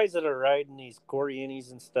 The guys that are riding these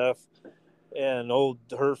Corrienis and stuff and old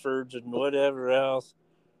Herefords and whatever else,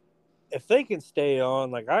 if they can stay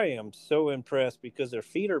on, like, I am so impressed because their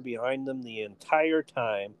feet are behind them the entire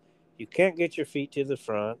time. You can't get your feet to the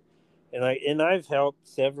front. And I've helped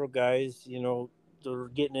several guys, that are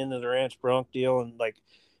getting into the ranch bronc deal and like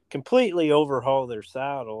completely overhaul their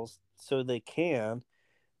saddles so they can.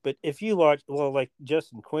 But if you watch, like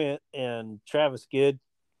Justin Quint and Travis Good,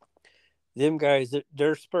 them guys,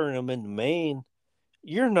 they're spurring them into Maine.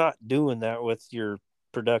 You're not doing that with your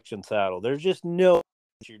production saddle. There's just no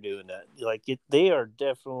you're doing that. Like, they are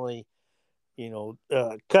definitely,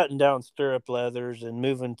 cutting down stirrup leathers and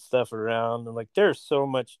moving stuff around. And like, there's so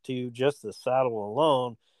much to just the saddle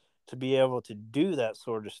alone to be able to do that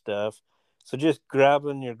sort of stuff. So just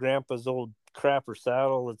grabbing your grandpa's old crapper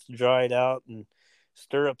saddle that's dried out and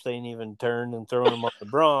stirrups ain't even turned and throwing them on the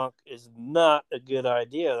bronc is not a good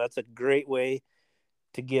idea. That's a great way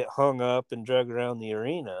to get hung up and drug around the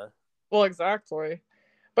arena. Well, exactly.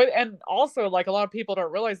 But, and also, like, a lot of people don't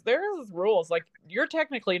realize there's rules. Like, you're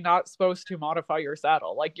technically not supposed to modify your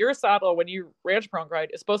saddle. Like, your saddle, when you ranch bronc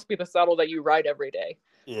ride, is supposed to be the saddle that you ride every day.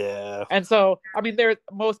 Yeah. And so, I mean,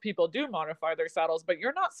 most people do modify their saddles, but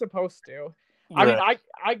you're not supposed to. Right. I mean,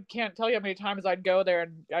 I can't tell you how many times I'd go there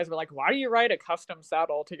and guys were like, why do you ride a custom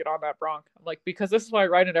saddle to get on that bronc? I'm like, because this is why I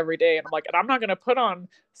ride it every day. And I'm like, and I'm not going to put on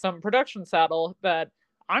some production saddle that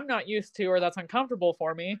I'm not used to or that's uncomfortable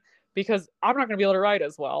for me, because I'm not going to be able to ride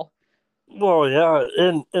as well. Well, yeah,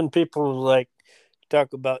 and people like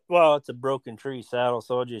talk about, well, it's a broken tree saddle,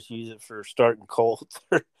 so I'll just use it for starting colts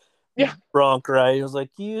or bronc ride. I was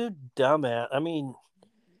like, you dumbass. I mean,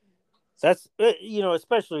 that's,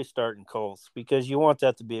 especially starting colts, because you want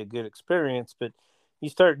that to be a good experience, but you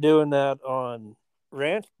start doing that on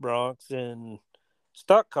ranch broncs and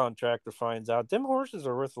stock contractor finds out them horses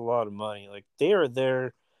are worth a lot of money. Like, they are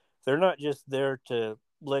there. They're not just there to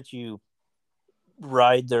let you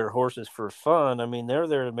ride their horses for fun. I mean, they're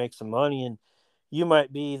there to make some money, and you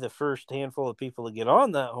might be the first handful of people to get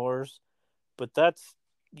on that horse, but that's,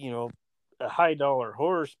 a high dollar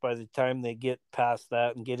horse by the time they get past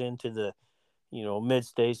that and get into the, mid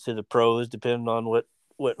stage to the pros, depending on what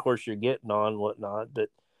horse you're getting on, whatnot. But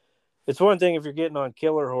it's one thing if you're getting on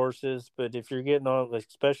killer horses, but if you're getting on,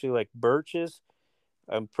 especially like Birches,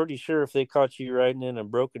 I'm pretty sure if they caught you riding in a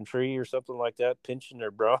broken tree or something like that, pinching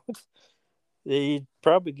their broncs, they'd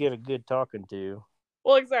probably get a good talking to.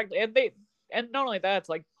 Well, exactly. And not only that, it's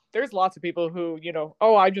like, there's lots of people who,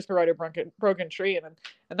 I just ride a broken tree.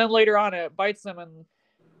 And then later on it bites them and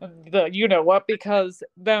the, because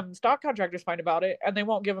them stock contractors find about it and they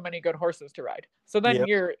won't give them any good horses to ride. So then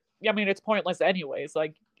it's pointless anyways.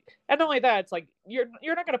 Like, And not only that, it's like you're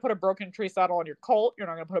not going to put a broken tree saddle on your colt. You're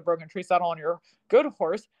not going to put a broken tree saddle on your good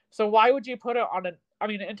horse. So why would you put it on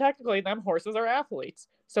and technically them horses are athletes.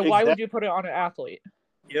 So why would you put it on an athlete?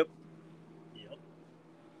 Yep.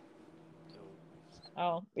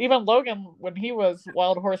 Oh, even Logan, when he was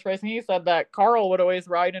wild horse racing, he said that Carl would always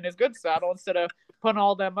ride in his good saddle instead of putting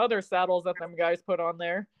all them other saddles that them guys put on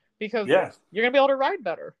there because you're going to be able to ride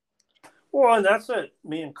better. Well, and that's it.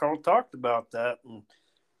 Me and Carl talked about that. And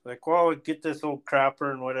like, well, we get this old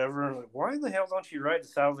crapper and whatever. And like, why in the hell don't you ride the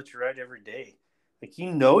saddle that you ride every day? Like,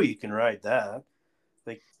 you can ride that.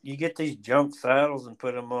 Like, you get these junk saddles and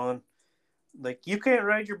put them on. Like, you can't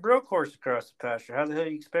ride your broke horse across the pasture. How the hell do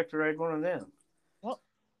you expect to ride one of them? Well,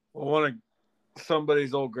 one of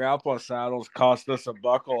somebody's old grandpa saddles cost us a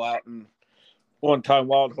buckle out in one time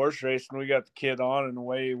wild horse racing. We got the kid on, and the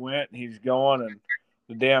way he went, he's going, and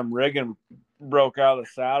the damn rigging broke out of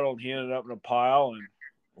the saddle, and he ended up in a pile, and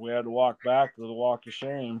we had to walk back with a walk of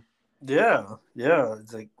shame. Yeah.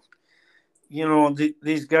 It's like,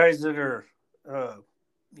 these guys that are,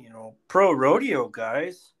 pro rodeo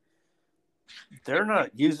guys, they're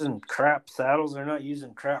not using crap saddles. They're not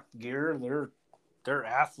using crap gear. They're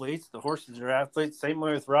athletes. The horses are athletes. Same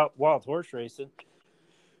way with wild horse racing.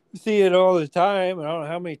 You see it all the time. I don't know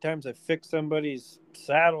how many times I fixed somebody's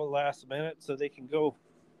saddle last minute so they can go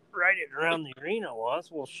ride it around the arena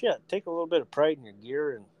once. Well, shit, take a little bit of pride in your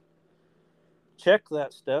gear and check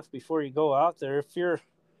that stuff before you go out there. If you're,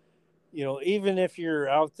 even if you're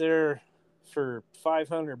out there for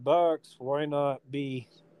 $500, why not be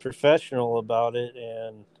professional about it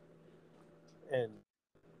and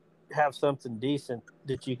have something decent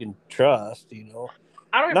that you can trust,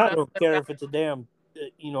 I don't care if it's a damn,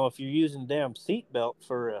 if you're using damn seatbelt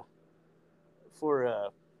for a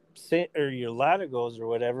or your Latigos or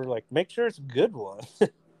whatever, like make sure it's a good one.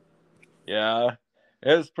 Yeah,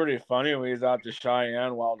 it was pretty funny. We was out to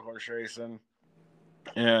Cheyenne wild horse racing,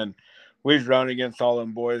 and we was running against all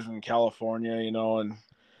them boys in California, and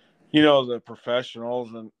the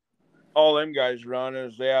professionals, and all them guys run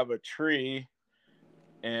is they have a tree,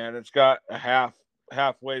 and it's got a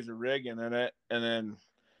halfways of rigging in it, and then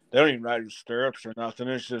they don't even ride with stirrups or nothing.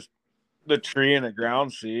 It's just the tree and a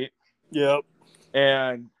ground seat. Yep.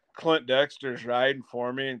 And Clint Dexter's riding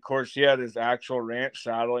for me, and of course he had his actual ranch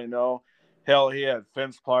saddle. Hell, he had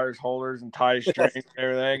fence pliers, holders, and tie strings and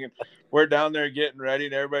everything. And we're down there getting ready,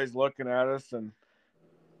 and everybody's looking at us. And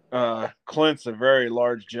Clint's a very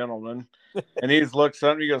large gentleman, and he just looks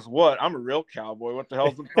at me. He goes, "What? I'm a real cowboy. What the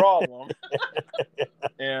hell's the problem?"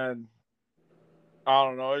 And I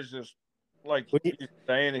don't know. It's just like you're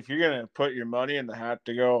saying, if you're gonna put your money in the hat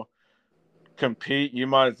to go compete, you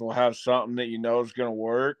might as well have something that is going to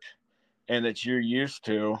work and that you're used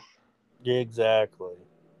to. Exactly.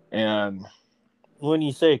 And when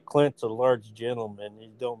you say Clint's a large gentleman,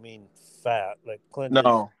 you don't mean fat. Like Clint is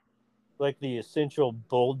like the essential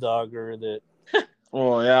bulldogger that.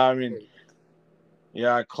 Well,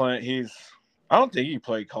 yeah, Clint. I don't think he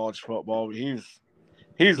played college football, but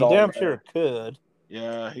he's all damn sure could.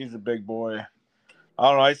 Yeah, he's a big boy. I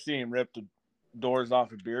don't know. I see him rip the doors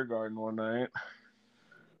off a beer garden one night.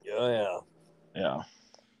 Oh, yeah.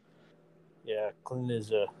 Yeah, Clint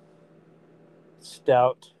is a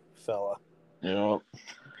stout fella. Yep.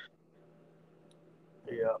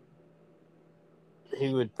 Yeah.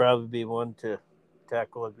 He would probably be one to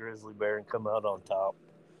tackle a grizzly bear and come out on top.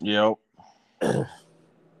 Yep.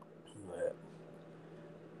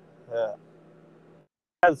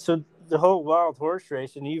 So the whole wild horse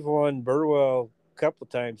racing, you've won Burwell a couple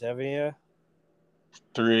times, haven't you?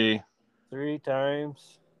 3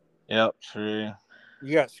 times. Yep, 3.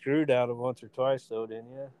 You got screwed out of once or twice, though,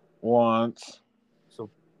 didn't you? Once. So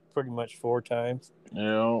pretty much 4 times.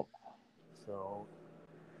 Yep.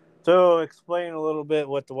 So explain a little bit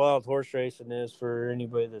what the wild horse racing is for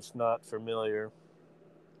anybody that's not familiar.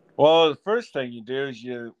 Well, the first thing you do is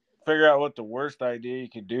you figure out what the worst idea you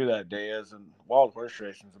could do that day is, and wild horse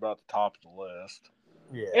racing is about the top of the list.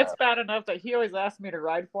 Yeah. It's bad enough that he always asked me to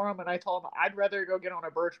ride for him, and I told him I'd rather go get on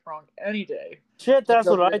a birch bronc any day. Shit, that's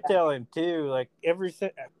what I tell him too. Like by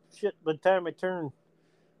the time I turn,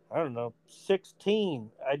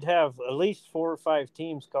 16, I'd have at least 4 or 5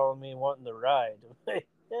 teams calling me wanting to ride.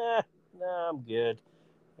 I'm good.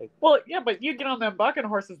 Well, yeah, but you get on them bucking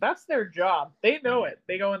horses. That's their job. They know it.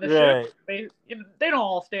 They go in the ship. They don't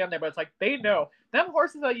all stand there, but it's like they know them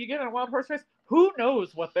horses that you get in a wild horse race. Who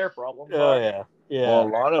knows what their problems are? Yeah. Well, a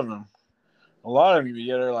lot of them you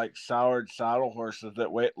get are like soured saddle horses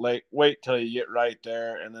that wait till you get right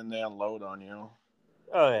there and then they unload on you.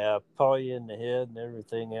 Oh yeah, paw you in the head and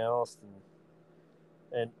everything else.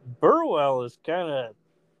 And Burwell is kind of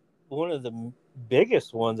one of the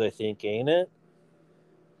biggest ones, I think, ain't it?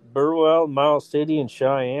 Burwell, Miles City, and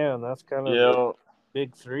Cheyenne. That's kind of the Yeah,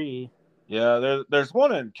 big three. yeah. There's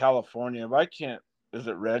one in California, but I can't. Is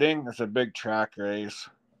it Reading? It's a big track race.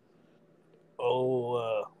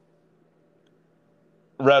 Oh,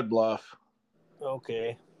 Red Bluff.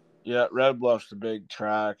 okay. Yeah, Red Bluff's the big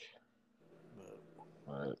track.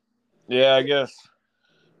 But, yeah, I guess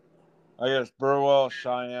Burwell,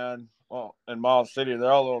 Cheyenne, well, and Miles City,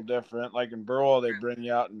 they're all a little different. Like in Burwell, they bring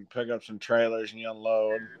you out and pick up some trailers and you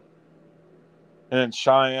unload. And in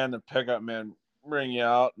Cheyenne, the pickup men bring you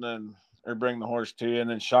out and then or bring the horse to you, and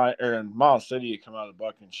then in Miles City, you come out of the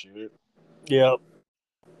buck and shoot. Yep.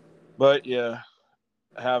 But you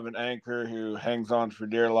have an anchor who hangs on for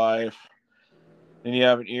dear life. Then you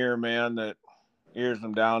have an ear man that ears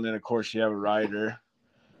them down. Then, of course, you have a rider.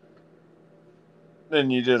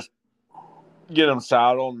 Then you just get them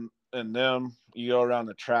saddled, and then you go around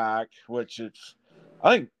the track, which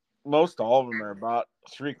I think most all of them are about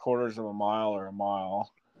 3/4 of a mile or a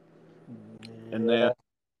mile. Yeah. And then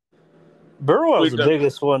Burwell's the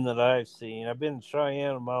biggest one that I've seen. I've been in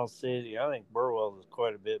Cheyenne and Miles City. I think Burwell's is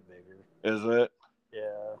quite a bit bigger. Is it?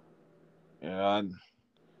 Yeah. Yeah. And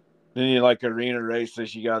then you like arena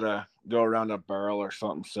races, you gotta go around a barrel or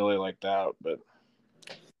something silly like that. But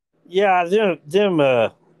yeah,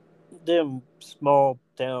 them small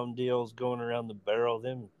town deals going around the barrel,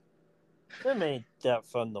 them ain't that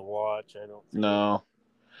fun to watch. I don't think.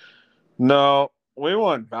 No. We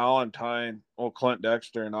won Valentine. Well, Clint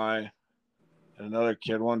Dexter and I and another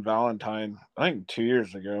kid won Valentine, I think 2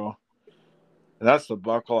 years ago. And that's the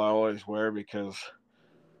buckle I always wear because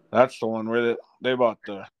that's the one where they brought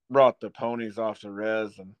the ponies off the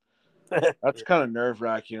res, and that's kind of nerve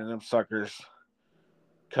wracking. And them suckers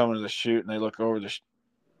coming to the chute and they look over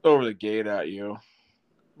the gate at you.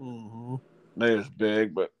 Mm-hmm. They was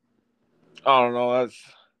big, but I don't know.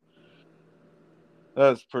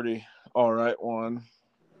 That's pretty all right one.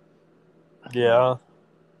 Yeah.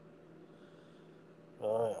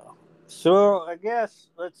 Oh, yeah. So I guess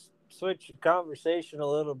let's switch the conversation a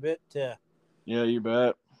little bit to Yeah, you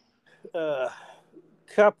bet.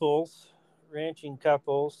 Couples, ranching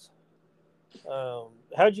couples.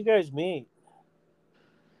 How'd you guys meet?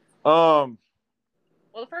 Well,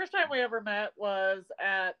 the first time we ever met was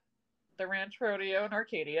at the Ranch Rodeo in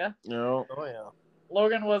Arcadia. No. Oh yeah.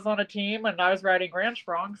 Logan was on a team, and I was riding Ranch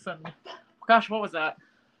Broncs, and gosh, what was that?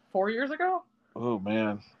 4 years ago? Oh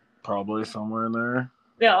man, probably somewhere in there.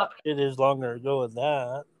 Yeah, it is longer ago than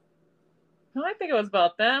that. I think it was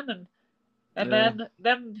about then, and Yeah.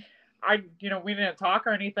 then I, we didn't talk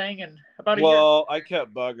or anything, and about a year. Well, I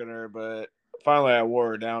kept bugging her, but finally I wore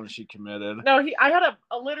her down and she committed. No, I had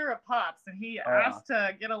a litter of pups, and he asked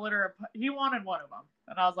to get a litter of. He wanted one of them,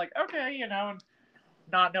 and I was like, okay, and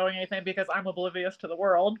not knowing anything because I'm oblivious to the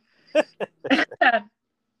world. And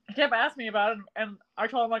he kept asking me about it, and I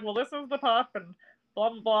told him like, well, this is the pup, and blah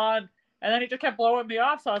blah blah, and then he just kept blowing me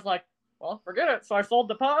off. So I was like, well, forget it. So I sold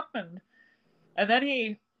the pup, and then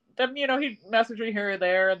he messaged me here or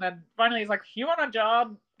there, and then finally he's like, you want a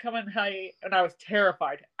job? Come and hey. And I was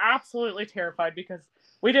terrified, absolutely terrified, because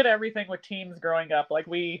we did everything with teams growing up. Like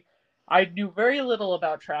I knew very little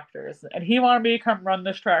about tractors, and he wanted me to come run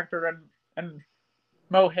this tractor and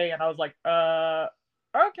mow hay, and I was like,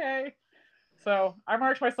 okay. So I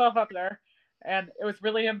marched myself up there, and it was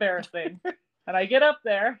really embarrassing. And I get up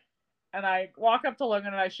there, and I walk up to Logan,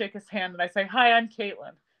 and I shake his hand, and I say, hi, I'm Caitlin.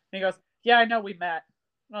 And he goes, yeah, I know, we met.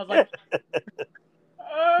 And I was like,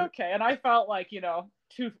 okay. And I felt like,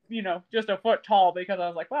 just a foot tall, because I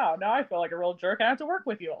was like, wow, now I feel like a real jerk. I have to work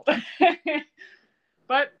with you all day.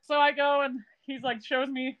 But so I go, and he's like, shows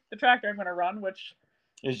me the tractor I'm going to run, which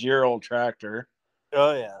is your old tractor.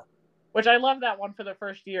 Oh yeah. Which I love that one for the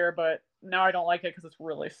first year, but now I don't like it because it's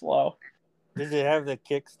really slow. Does it have the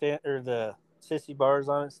kickstand or the sissy bars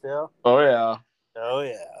on it still? Oh yeah. Oh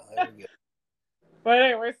yeah. There we go. But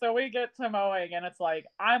anyway, so we get to mowing, and it's like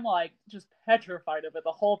I'm like just petrified of it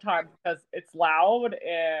the whole time because it's loud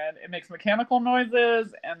and it makes mechanical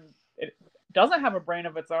noises and it doesn't have a brain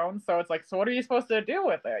of its own. So it's like, so what are you supposed to do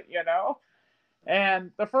with it,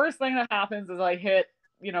 And the first thing that happens is I hit,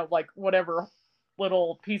 like whatever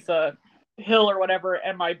little piece of hill or whatever,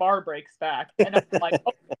 and my bar breaks back. And I'm like,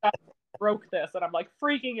 oh my God, I broke this. And I'm like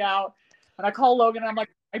freaking out. And I call Logan, and I'm like,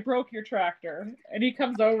 I broke your tractor. And he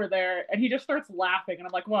comes over there, and he just starts laughing. And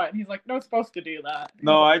I'm like, what? And he's like, no, it's supposed to do that.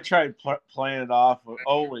 No, I tried playing it off.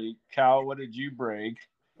 Holy cow, what did you break?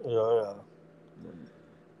 Yeah.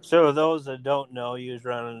 So those that don't know, he was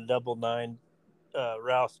running a 99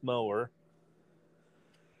 Rouse mower.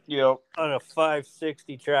 Yep. On a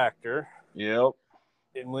 560 tractor. Yep.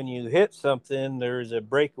 and when you hit something, there's a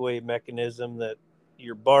breakaway mechanism that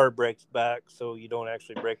your bar breaks back, so you don't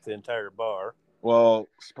actually break the entire bar. Well,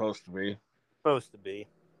 supposed to be. Supposed to be.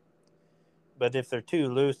 But if they're too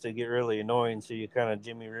loose, they get really annoying, so you kind of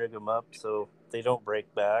jimmy rig them up so they don't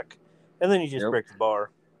break back. And then you just break the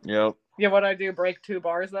bar. Yep. Yeah, what I do, break 2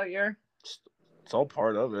 bars that year? It's all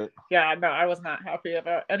part of it. Yeah, no, I was not happy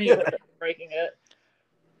about any of it breaking it.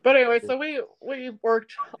 But anyway, so we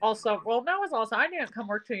worked also. Well, that was also I didn't come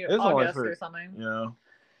work to you August or something. Yeah.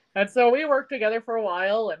 And so we worked together for a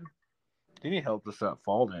while, and didn't you help us that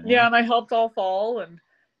fall, didn't you? Yeah, and I helped all fall,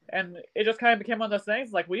 and it just kind of became one of those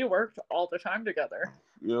things. Like we worked all the time together.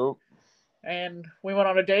 Yep. And we went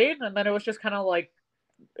on a date, and then it was just kind of like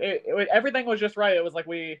everything was just right. It was like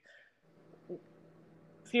we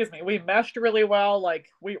meshed really well. Like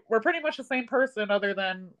we're pretty much the same person, other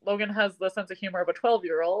than Logan has the sense of humor of a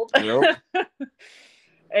 12-year-old. Yep.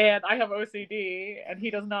 And I have OCD, and he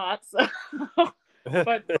does not. So,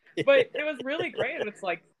 but it was really great. It's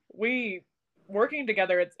like we working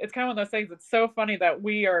together. It's kind of one of those things. It's so funny that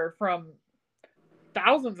we are from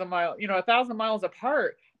thousands of miles, 1,000 miles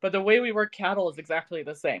apart, but the way we work cattle is exactly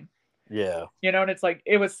the same. Yeah. And it's like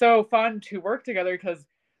it was so fun to work together because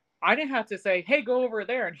I didn't have to say, hey, go over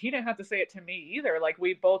there. And he didn't have to say it to me either. Like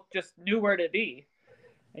we both just knew where to be.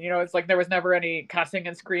 And, it's like there was never any cussing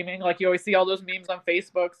and screaming. Like you always see all those memes on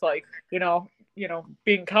Facebook, like,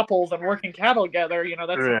 being couples and working cattle together,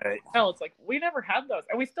 that's right. Hell. It's like we never had those.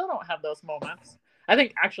 And we still don't have those moments. I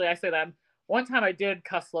think actually I say that one time I did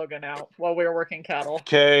cuss Logan out while we were working cattle.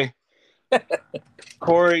 Okay.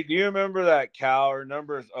 Corey, do you remember that cow? Her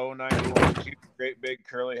number is 091. She's a great big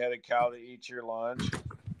curly headed cow that eats your lunch.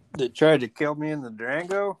 That tried to kill me in the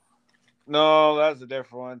Durango? No, that's a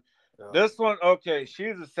different one. Oh. This one, okay,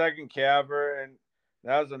 she's a second calver, and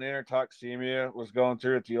that was an intertoxemia was going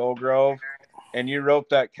through at the Old Grove, and you roped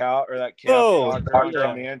that cow or that calf on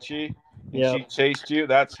Comanche, and she chased you.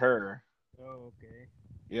 That's her. Oh, okay.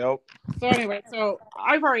 Yep. So anyway,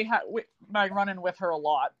 I've already had my run-in with her a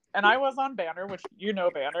lot, and I was on Banner, which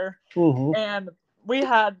Banner, and we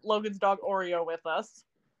had Logan's dog Oreo with us.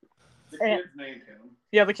 The kids named him.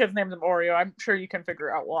 Yeah, the kids named him Oreo. I'm sure you can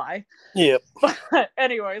figure out why. Yep. But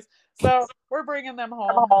anyways, so we're bringing them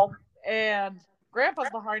home, and Grandpa's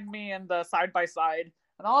behind me in the side-by-side,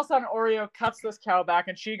 and all of a sudden Oreo cuts this cow back,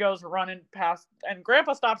 and she goes running past, and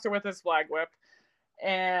Grandpa stops her with his flag whip,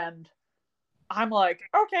 and I'm like,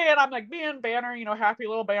 okay, and I'm like, me and Banner, happy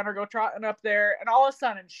little Banner, go trotting up there, and all of a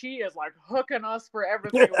sudden she is like hooking us for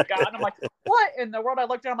everything we got, and I'm like, what in the world? I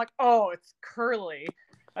looked at, I'm like, oh, it's Curly.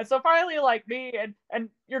 And so finally, like me and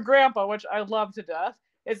your grandpa, which I love to death,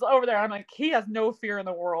 is over there. I'm like, he has no fear in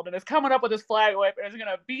the world and is coming up with his flag whip and is going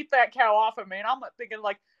to beat that cow off of me. And I'm thinking,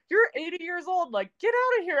 like, you're 80 years old. Like, get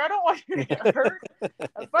out of here. I don't want you to get hurt.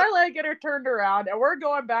 And finally, I get her turned around and we're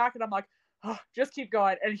going back. And I'm like, oh, just keep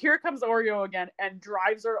going. And here comes Oreo again and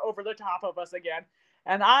drives her over the top of us again.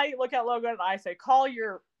 And I look at Logan and I say, call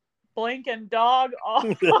your blinking dog off.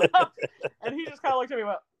 And he just kind of looked at me and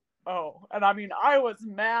went, oh. And I mean, I was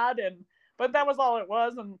mad, but that was all it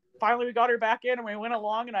was. And finally we got her back in and we went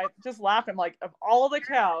along, and I just laughed. I'm like, of all the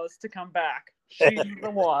cows to come back, she's the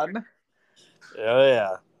one. Oh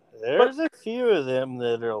yeah, there's a few of them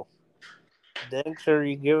that'll dang sure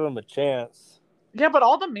you give them a chance. Yeah, but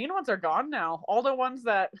all the mean ones are gone now. All the ones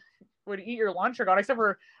that would eat your lunch are gone, except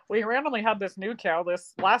for we randomly had this new cow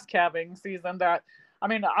this last calving season that, I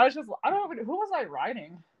mean, I don't know, who was I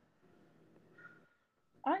riding?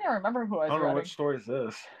 I can't remember who I was riding. I don't know, which story is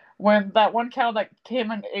this? When that one cow that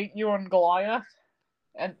came and ate you and Goliath,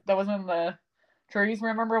 and that was in the trees,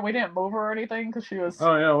 remember? We didn't move her or anything because she was...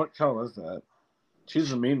 Oh, yeah, what cow was that?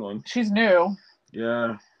 She's a mean one. She's new.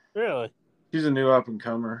 Yeah. Really? She's a new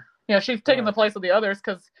up-and-comer. Yeah, she's taking the place of the others,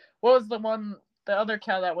 because what was the other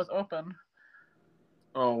cow that was open?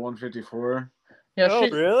 Oh, 154. Yeah,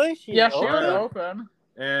 really? She was open.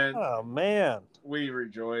 And oh, man. We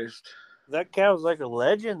rejoiced. That cow's like a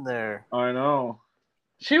legend there. I know.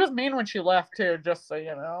 She was mean when she left, too, just so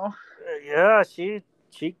you know. Yeah, she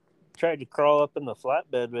tried to crawl up in the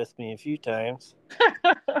flatbed with me a few times.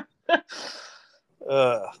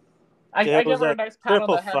 I give her a nice pat on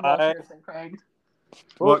the head while she was in Craig.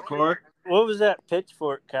 What, Corey? What was that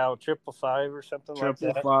pitchfork cow? 555 or something like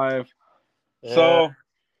that? 555. Yeah. So,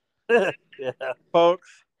 yeah, folks,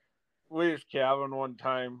 we was calving one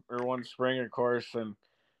time, or one spring, of course, and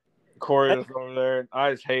Corey was over there, and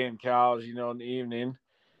I was haying cows, in the evening,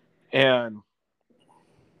 and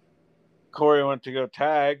Corey went to go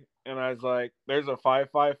tag, and I was like, there's a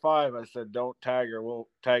 555. I said, don't tag her. We'll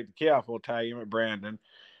tag the calf. We'll tag him at Brandon.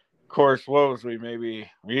 course, what was we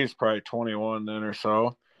was probably 21 then or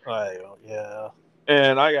so. Yeah.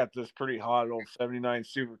 And I got this pretty hot old 79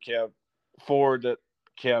 Super Cab Ford that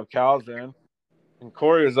Cab cows in. And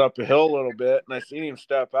Corey was up a hill a little bit, and I seen him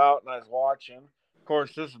step out, and I was watching. Of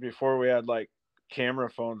course, this is before we had like camera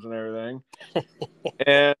phones and everything.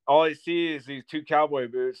 And all I see is these two cowboy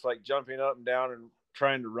boots like jumping up and down and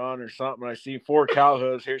trying to run or something. I see 4 cow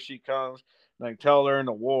hooves. Here she comes, and I can tell they're in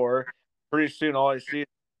the war. Pretty soon, all I see is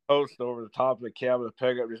a post over the top of the cab of the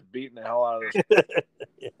pickup just beating the hell out of this.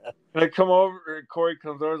 Yeah. And I come over, and Corey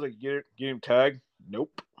comes over, like, get him tagged.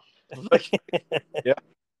 Nope. Like, yeah.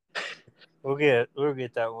 We'll get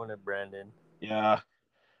that one at Brandon. Yeah.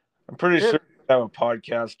 I'm pretty sure we have a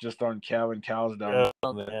podcast just on calving cows down.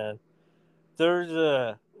 Oh man. There's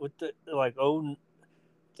with the like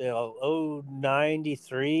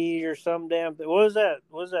 93 or some damn thing. What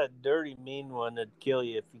was that dirty mean one that'd kill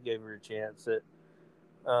you if you gave her a chance?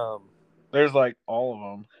 There's like all of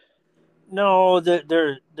them. No,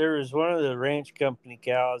 there was one of the ranch company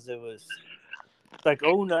cows that was like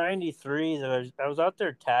 93 that I was out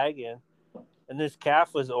there tagging, and this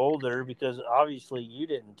calf was older because obviously you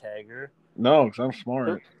didn't tag her. No, because I'm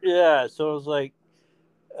smart. Yeah, so it was like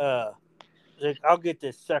I'll get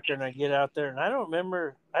this sucker, and I get out there, and I don't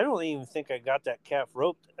even think I got that calf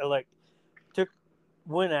roped. I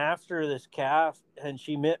went after this calf, and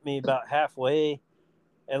she met me about halfway,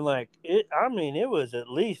 and it was at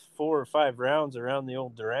least 4 or 5 rounds around the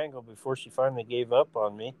old Durango before she finally gave up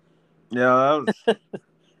on me. Yeah, that was.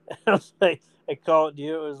 I was like, I called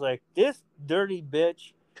you. It was like, this dirty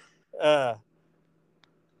bitch.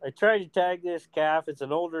 I tried to tag this calf. It's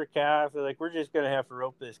an older calf. They're like, we're just going to have to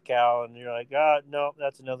rope this cow. And you're like, no,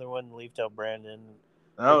 that's another one. Leave tell Brandon.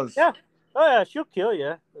 That was. Yeah. Oh, yeah, she'll kill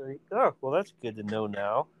you. Like, oh, well, that's good to know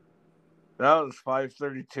now. That was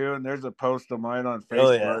 532, and there's a post of mine on Facebook.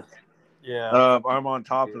 Oh, yeah. Yeah. I'm on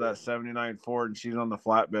top of that 79 Ford, and she's on the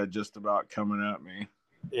flatbed just about coming at me.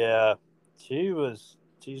 Yeah.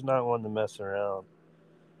 She's not one to mess around.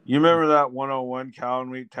 You remember that 101 cow and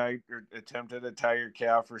we tagged or attempted to tag your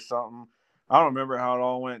calf or something? I don't remember how it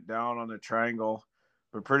all went down on the triangle,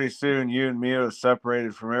 but pretty soon you and Mia was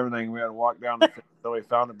separated from everything. We had to walk down the fence, so we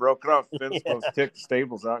found a broken up fence. Yeah. Let's kick the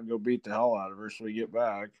stables out and go beat the hell out of her so we get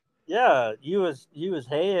back. Yeah, you was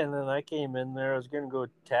haying, and I came in there. I was gonna go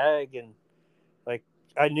tag, and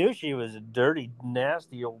I knew she was a dirty,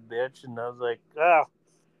 nasty old bitch, and I was like,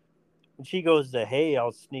 When she goes to hay,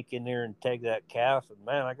 I'll sneak in there and tag that calf. And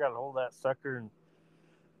man, I got a hold of that sucker,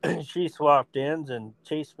 and she swapped ends and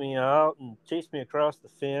chased me out and chased me across the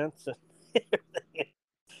fence.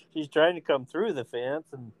 She's trying to come through the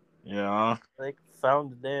fence, and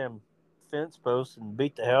found the damn fence post and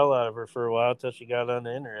beat the hell out of her for a while until she got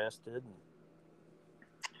uninterested.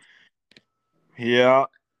 Yeah,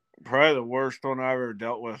 probably the worst one I ever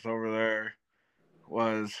dealt with over there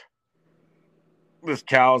was this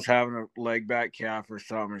cow's having a leg back calf or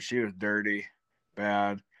something, and she was dirty,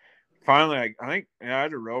 bad. Finally, I think I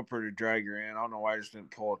had to rope her to drag her in. I don't know why I just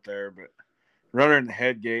didn't pull it there, but run her in the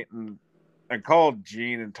head gate, and I called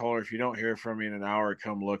Jean and told her, if you don't hear from me in an hour,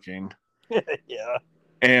 come looking. Yeah.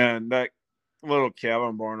 And that little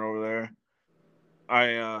cabin born over there,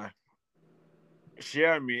 she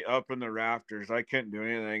had me up in the rafters. I couldn't do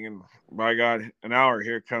anything, and by God, an hour,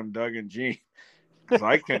 here come Doug and Jean. Because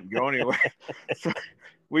I couldn't go anywhere. So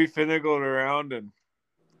we finagled around, and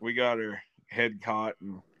we got her head caught,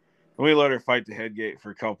 and we let her fight the head gate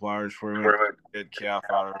for a couple hours before we went head calf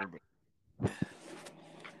out of her. But...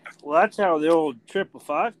 Well, that's how the old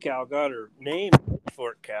 555 cow got her name,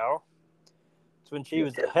 Pitchfork cow. It's when she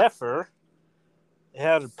was a heifer. They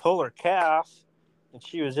had to pull her calf, and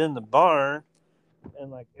she was in the barn.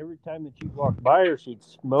 And every time that she'd walk by her, she'd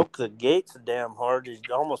smoke the gates damn hard.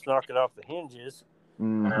 She'd almost knock it off the hinges.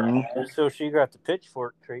 Mm-hmm. And so she got the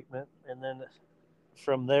pitchfork treatment, and then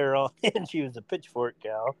from there on in, she was a pitchfork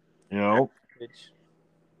cow. Yep.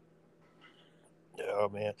 Oh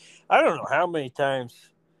man, I don't know how many times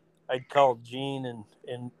I'd call Jean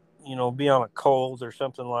and be on a cold or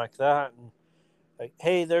something like that, and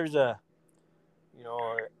hey, there's a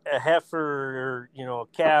heifer or a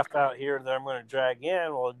calf out here that I'm going to drag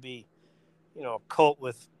in. Well, it'd be a colt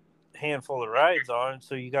with handful of rides on,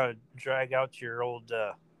 so you got to drag out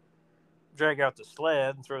the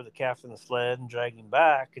sled and throw the calf in the sled and drag him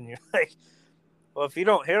back, and you're like, well, if you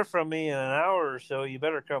don't hear from me in an hour or so, you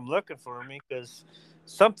better come looking for me because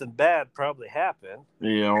something bad probably happened.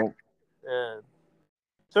 Yeah.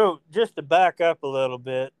 So just to back up a little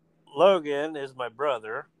bit, Logan is my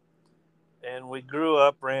brother, and we grew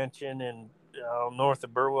up ranching in north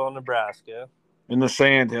of Burwell, Nebraska. In the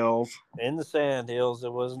Sandhills. In the Sandhills.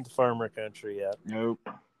 It wasn't the farmer country yet. Nope.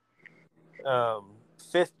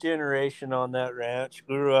 Fifth generation on that ranch.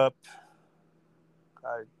 Grew up.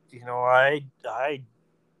 I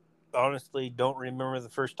honestly don't remember the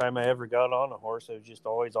first time I ever got on a horse. I was just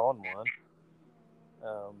always on one.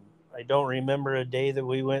 I don't remember a day that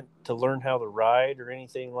we went to learn how to ride or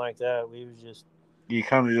anything like that. We was just. You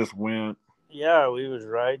kind of just went. Yeah, we was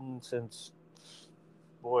riding since.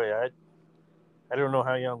 Boy, I don't know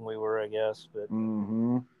how young we were. I guess, but it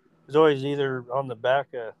was always either on the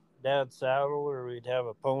back of Dad's saddle, or we'd have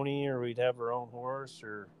a pony, or we'd have our own horse,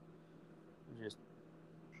 or just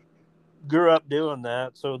grew up doing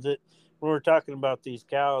that. So that when we're talking about these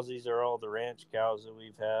cows, these are all the ranch cows that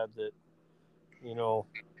we've had that,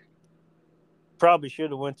 probably should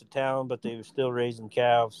have went to town, but they were still raising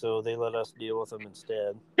calves, so they let us deal with them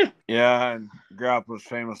instead. Yeah, and Grandpa's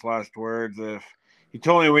famous last words, if he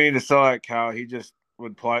told me we need to sell that cow, he just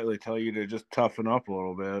would politely tell you to just toughen up a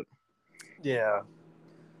little bit. Yeah.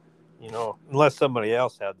 Unless somebody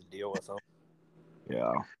else had to deal with them.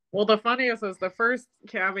 Yeah. Well, the funniest is the first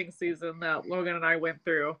calving season that Logan and I went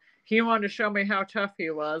through. He wanted to show me how tough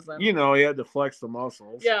he was. And, he had to flex the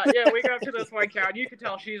muscles. Yeah, we got up to this one cow, and you could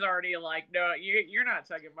tell she's already like, no, you're not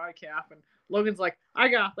tugging my calf. And Logan's like, I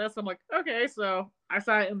got this. I'm like, okay. So I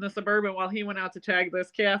sat in the Suburban while he went out to tag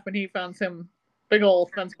this calf, and he found some big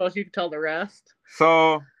old fence post. You could tell the rest.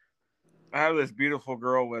 So I have this beautiful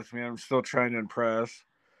girl with me. I'm still trying to impress.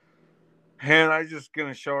 And I'm just going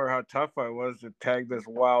to show her how tough I was to tag this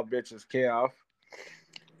wild bitch's calf.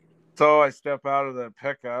 So I step out of the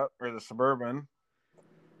pickup or the Suburban,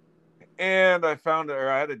 and I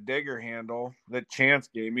had a digger handle that Chance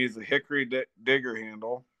gave me. It's a hickory digger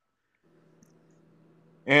handle.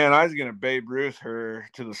 And I was going to Babe Ruth her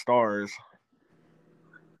to the stars.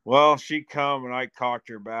 Well, she come and I cocked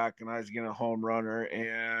her back, and I was going to home run her,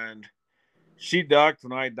 and she ducked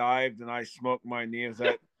and I dived and I smoked my knee as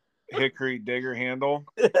that hickory digger handle.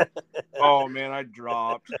 Oh man, I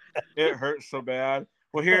dropped. It hurt so bad.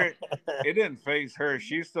 Well, here, it didn't phase her.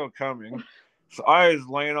 She's still coming. So I was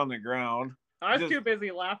laying on the ground. I was too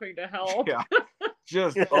busy laughing to help. Yeah,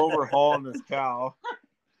 just overhauling this cow.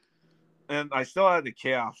 And I still had the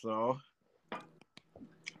calf, though.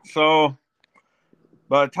 So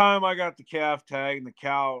by the time I got the calf tagged and the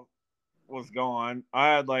cow was gone, I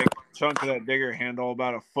had like a chunk of that digger handle,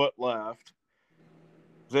 about a foot left.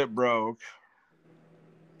 It broke.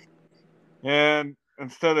 And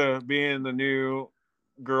instead of being the new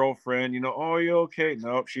girlfriend, oh, you okay?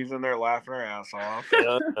 Nope, she's in there laughing her ass off.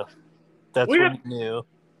 Yeah, that's what you knew.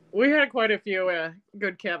 We had quite a few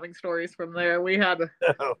good calving stories from there. We had.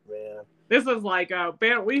 Oh man, this is like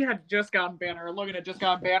we had just gotten Banner. Logan had just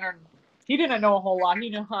gotten Banner. And he didn't know a whole lot. He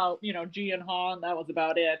knew how G and Ha, and that was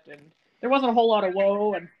about it. And there wasn't a whole lot of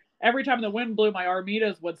whoa. And every time the wind blew, my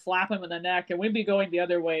Armidas would slap him in the neck, and we'd be going the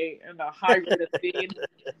other way in a high rate of speed.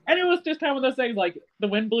 And it was just kind of one of those things, like the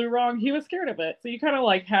wind blew wrong. He was scared of it. So you kind of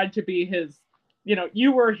like had to be his,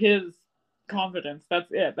 you were his confidence.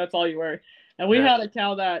 That's it. That's all you were. And we had a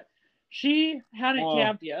cow that she hadn't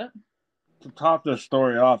calved yet. To top this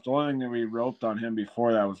story off, the only thing that we roped on him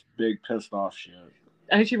before that was big pissed off shit.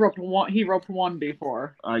 I think he roped one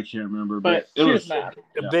before. I can't remember, but it was mad.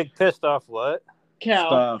 A big pissed off what? Cow.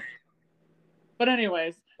 Stuff. But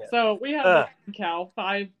anyways, so we had a cow,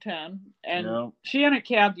 5'10", and she hadn't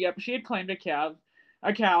calved yet, but she had claimed a calf,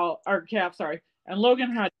 and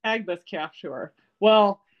Logan had tagged this calf to her.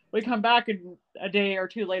 Well, we come back a day or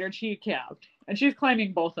two later, and she calved, and she's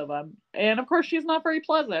claiming both of them. And of course, she's not very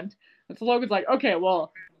pleasant. And so Logan's like, okay,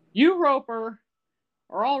 well, you rope her,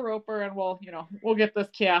 or I'll rope her, and we'll get this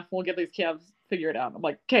calf, we'll get these calves figured out. I'm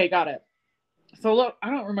like, okay, got it. So look, I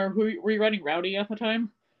don't remember were you riding Rowdy at the time?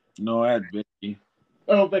 No, I had Vicky.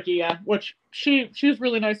 Oh, Vicky, yeah. Which she was a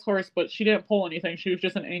really nice horse, but she didn't pull anything. She was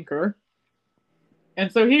just an anchor.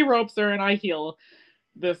 And so he ropes her, and I heel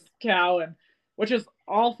this cow, and which is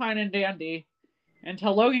all fine and dandy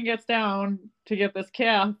until Logan gets down to get this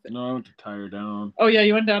calf. No, I went to tie her down. Oh yeah,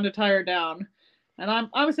 you went down to tie her down. And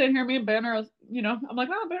I'm sitting here, me and Banner, I'm like,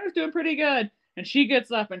 oh, Banner's doing pretty good. And she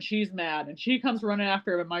gets up and she's mad, and she comes running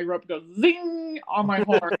after him, and my rope goes zing on my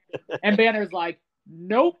horn. And Banner's like,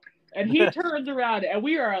 nope. And he turns around, and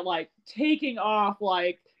we are like taking off,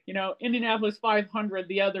 like, Indianapolis 500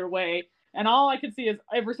 the other way. And all I can see is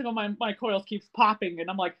every single my coils keeps popping,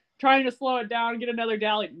 and I'm like trying to slow it down, get another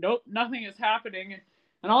dally. Nope, nothing is happening.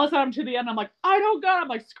 And all of a sudden to the end, I'm like, I don't got it. I'm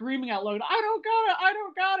like screaming out loud, I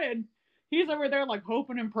don't got it. And he's over there like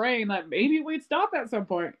hoping and praying that maybe we'd stop at some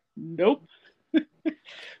point. Nope.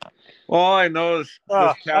 Well, I know this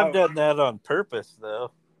cow. I've done that on purpose,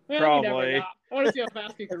 though. Well, Probably. You never know. I want to see how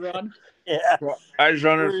fast he can run. Yeah. I was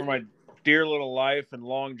running for my dear little life and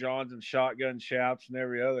long johns and shotgun chaps and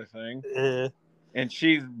every other thing. And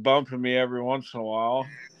she's bumping me every once in a while.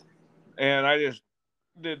 And I just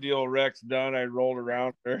did the old Rex done. I rolled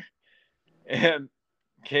around her. And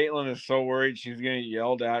Caitlin is so worried she's going to get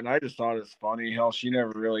yelled at. And I just thought it's funny. Hell, she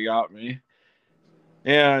never really got me.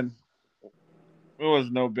 And it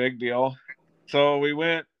was no big deal. So you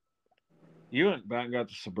went back and got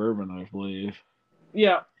the Suburban, I believe.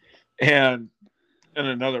 Yeah. And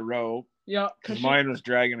another rope. Yeah. Because mine was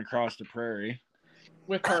dragging across the prairie.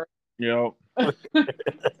 With her. Yep.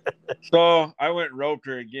 So I went and roped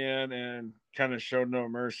her again and kind of showed no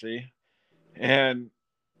mercy. And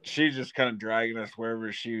she's just kind of dragging us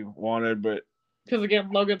wherever she wanted. But because, again,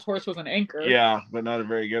 Logan's horse was an anchor. Yeah, but not a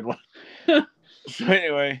very good one. So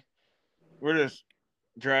anyway, we're just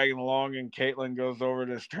dragging along, and Caitlin goes over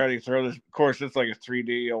to try to throw this. Of course, it's like a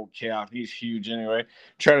 3D-old calf. He's huge anyway.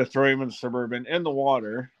 Try to throw him in the Suburban in the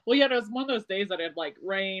water. Well, yeah, it was one of those days that had like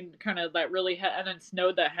rained kind of that really and then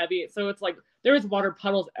snowed that heavy. So it's like there was water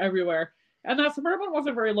puddles everywhere. And that Suburban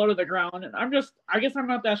wasn't very low to the ground. And I guess I'm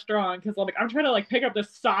not that strong because like I'm trying to like pick up this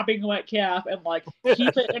sopping wet calf and like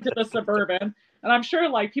keep it into the Suburban. And I'm sure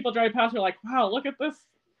like people driving past are like, wow, look at this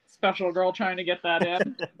special girl trying to get that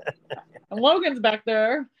in. And Logan's back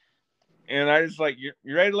there. And I was like, you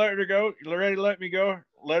ready to let her go? You ready to let me go?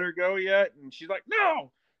 Let her go yet? And she's like,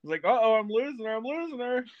 no. I was like, uh-oh, I'm losing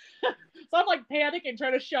her. So I'm like panicking,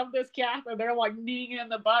 trying to shove this calf, and they're like kneeing in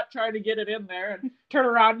the butt, trying to get it in there and turn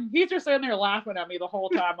around. He's just sitting there laughing at me the whole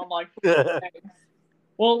time. I'm like, thanks.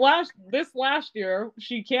 Well, this last year,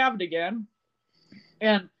 she calved again.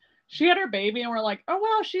 And she had her baby, and we're like, oh,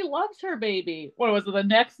 wow, she loves her baby. What was it, the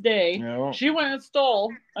next day? No. She went and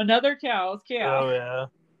stole another cow's calf. Oh, yeah.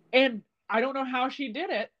 And I don't know how she did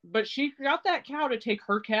it, but she got that cow to take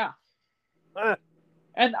her calf.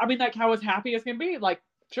 And, I mean, that cow was happy as can be. Like,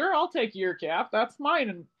 sure, I'll take your calf. That's mine.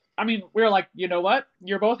 And, I mean, we were like, you know what?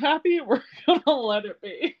 You're both happy? We're going to let it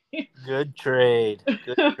be. Good trade.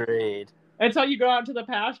 Good trade. Until you go out to the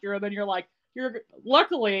pasture, and then you're like,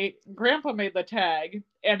 luckily, Grandpa made the tag,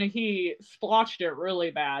 and he splotched it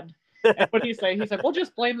really bad. And what did he say? He said, we'll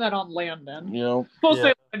just blame that on Landon. Yep. We'll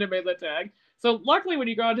say Landon made the tag. So luckily, when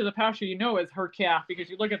you go out to the pasture, you know it's her calf, because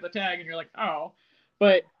you look at the tag, and you're like, oh.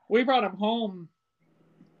 But we brought him home,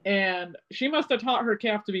 and she must have taught her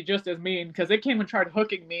calf to be just as mean, because it came and tried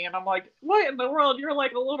hooking me, and I'm like, what in the world? You're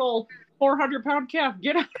like a little 400-pound calf.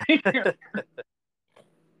 Get out of here.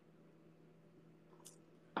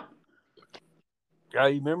 Yeah,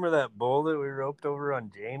 you remember that bull that we roped over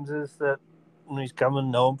on James's that when he's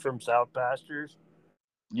coming home from South Pastures?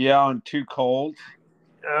 Yeah, on 2 colds.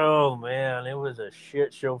 Oh, man, it was a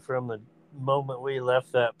shit show from the moment we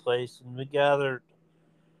left that place. And we gathered...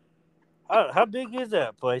 How big is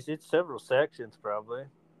that place? It's several sections, probably.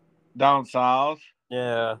 Down south?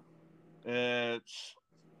 Yeah. It's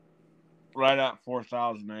right at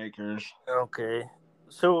 4,000 acres. Okay.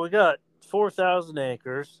 So we got 4,000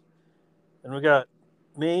 acres, and we got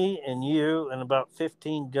me and you and about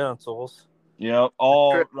 15 gunsels. Yep,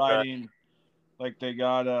 all riding like they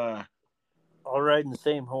got all riding the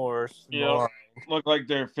same horse. Yeah, look like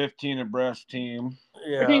they're 15 abreast team.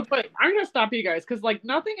 Yeah. Okay, but I'm gonna stop you guys because like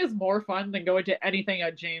nothing is more fun than going to anything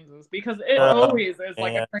at James's because it always is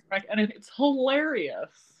like a train wreck and it's hilarious.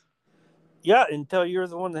 Yeah, until you're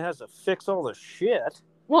the one that has to fix all the shit.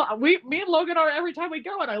 Well, me and Logan are every time we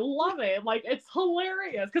go, and I love it. Like it's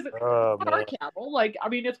hilarious because it's our cattle. Like I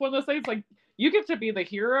mean, it's one of those things. Like you get to be the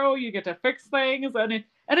hero, you get to fix things, and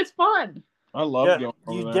it's fun. I love going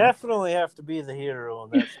over you there. Definitely have to be the hero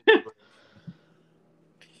in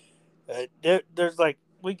that. There's like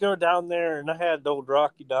we go down there, and I had the old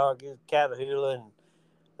Rocky Dog, his Catahoula, and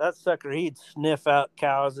that sucker he'd sniff out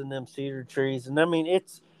cows in them cedar trees, and I mean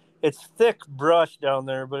it's thick brush down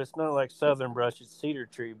there, but it's not like southern brush. It's cedar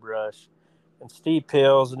tree brush and steep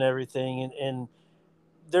hills and everything. And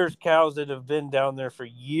there's cows that have been down there for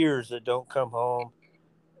years that don't come home.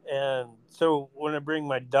 And so when I bring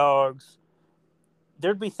my dogs,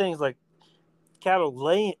 there'd be things like cattle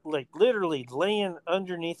literally laying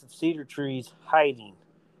underneath of cedar trees, hiding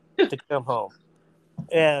to come home.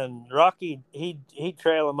 And Rocky, he'd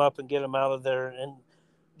trail them up and get them out of there. And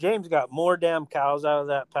James got more damn cows out of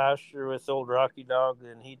that pasture with old Rocky Dog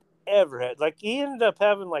than he'd ever had. Like, he ended up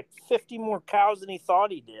having like 50 more cows than he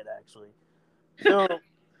thought he did, actually. So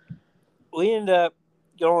we ended up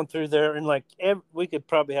going through there, and like we could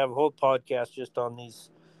probably have a whole podcast just on these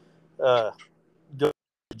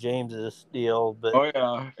James's deal. But oh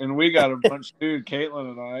yeah, and we got a bunch too,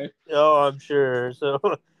 Caitlin and I. Oh, I'm sure. So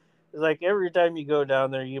like every time you go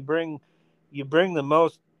down there, you bring the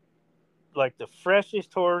most, like the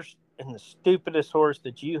freshest horse and the stupidest horse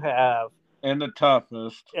that you have, And the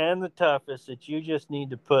toughest. and the toughest that you just need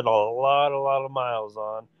to put a lot of miles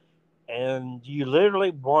on, and you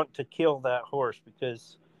literally want to kill that horse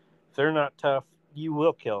because if they're not tough, you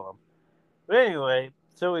will kill them. But anyway,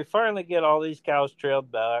 so we finally get all these cows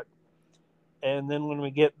trailed back, and then when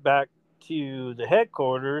we get back to the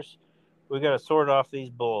headquarters, we got to sort off these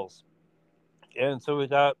bulls, and so we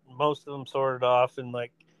got most of them sorted off, and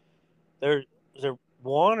like there is there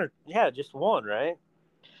one or just one, right?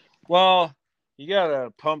 Well, you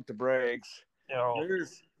gotta pump the brakes. You know,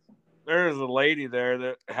 There's a lady there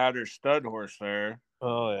that had her stud horse there,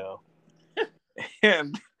 oh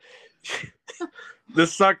and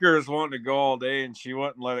this sucker is wanting to go all day, and she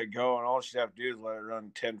wouldn't let it go, and all she'd have to do is let it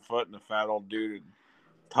run 10 foot, and the fat old dude would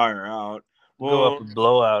tire her out. go up a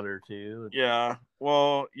blowout or two. Yeah.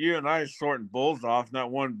 Well, you and I sorting bulls off, and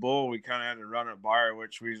that one bull, we kind of had to run it by her,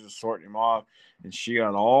 which we just sorting him off, and she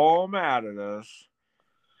got all mad at us.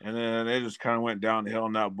 And then it just kind of went downhill,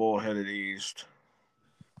 and that bull headed east.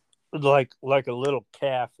 Like a little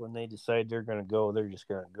calf when they decide they're gonna go, they're just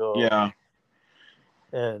gonna go. Yeah.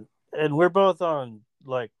 And we're both on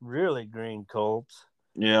like really green colts.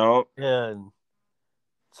 Yeah. And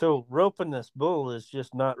so roping this bull is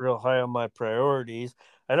just not real high on my priorities.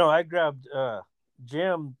 I know I grabbed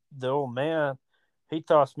Jim, the old man. He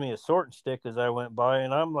tossed me a sorting stick as I went by,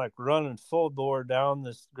 and I'm like running full bore down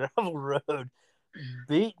this gravel road,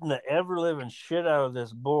 beating the ever living shit out of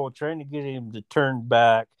this bull, trying to get him to turn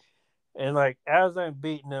back. And like as I'm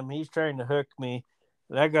beating him, he's trying to hook me,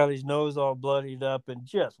 and I got his nose all bloodied up and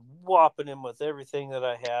just whopping him with everything that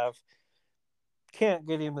I have. Can't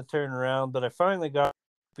get him to turn around, but I finally got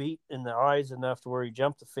beat in the eyes enough to where he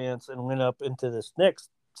jumped the fence and went up into this next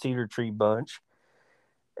cedar tree bunch.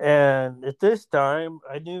 And at this time,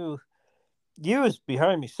 I knew you was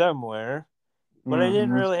behind me somewhere, but I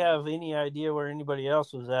didn't really have any idea where anybody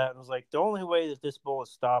else was at. And it was like the only way that this bull is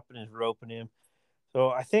stopping is roping him. So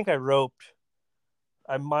I think I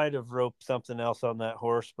might have roped something else on that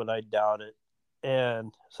horse, but I doubt it.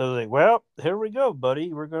 And so they're like, well, here we go,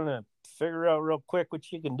 buddy. We're going to figure out real quick what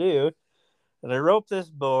you can do. And I rope this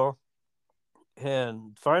bull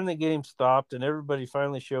and finally get him stopped, and everybody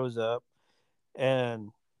finally shows up. And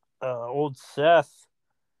old Seth,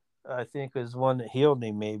 I think, is one that healed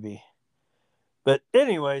him maybe. But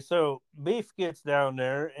anyway, so Beef gets down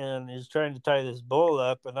there and is trying to tie this bull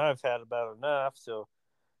up, and I've had about enough. So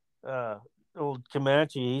old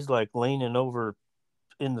Comanche, he's like leaning over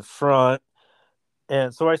in the front.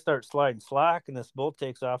 And so I start sliding slack, and this bull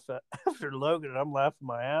takes off after Logan, and I'm laughing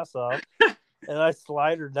my ass off. And I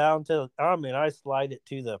slide her down I slide it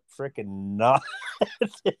to the freaking knot.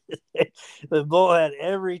 The bull had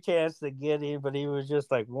every chance to get him, but he was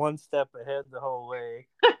just like one step ahead the whole way.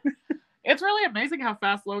 It's really amazing how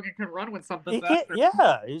fast Logan can run with something.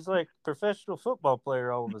 Yeah, he's like a professional football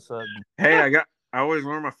player all of a sudden. Hey, I always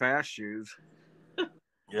wear my fast shoes.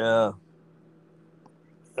 Yeah.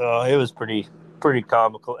 Oh, it was pretty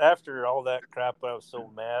comical. After all that crap, I was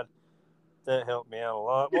so mad. That helped me out a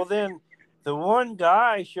lot. Well, then the one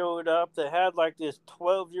guy showed up that had like this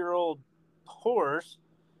 12-year-old horse,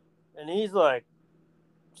 and he's like,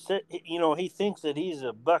 he thinks that he's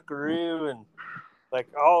a buckaroo and like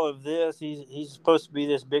all of this. He's supposed to be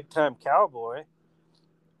this big time cowboy.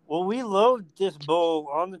 Well, we load this bull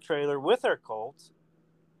on the trailer with our colts,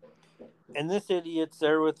 and this idiot's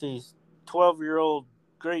there with these 12-year-old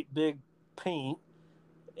great big paint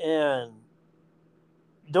and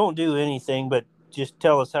don't do anything but just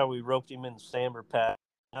tell us how we roped him in the samber pack.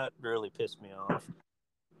 That really pissed me off.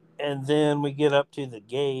 And then we get up to the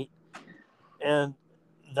gate, and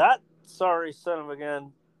that sorry son of a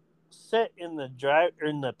gun sat in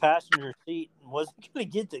the passenger seat and wasn't going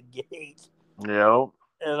to get the gate. Yep.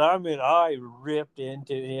 And I ripped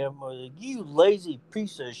into him. I was like, you lazy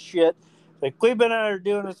piece of shit. Like, we've been out here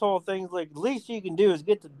doing this whole thing. Like, the least you can do is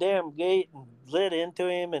get the damn gate and lit into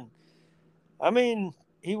him. And I mean,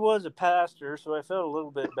 he was a pastor, so I felt a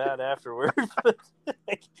little bit bad afterwards. But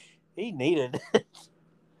like, he needed it.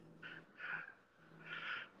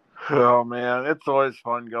 Oh man, it's always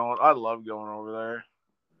fun going. I love going over there.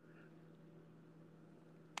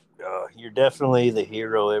 You're definitely the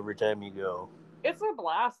hero every time you go. It's a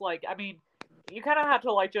blast. Like, I mean, you kind of have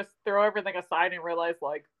to like just throw everything aside and realize,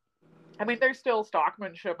 like, I mean, there's still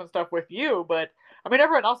stockmanship and stuff with you, but I mean,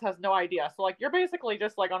 everyone else has no idea. So like, you're basically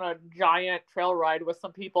just like on a giant trail ride with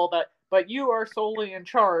some people but you are solely in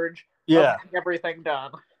charge. Yeah. Of getting everything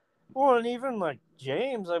done. Well, and even like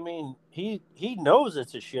James, I mean, he knows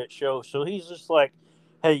it's a shit show, so he's just like,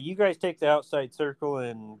 Hey, you guys take the outside circle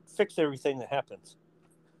and fix everything that happens.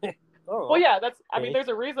 Oh, Well, yeah, that's. I mean, okay. there's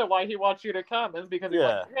a reason why he wants you to come is because he's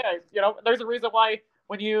Yeah. like, hey, there's a reason why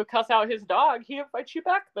when you cuss out his dog, he invites you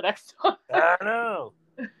back the next time. I know.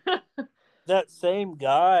 That same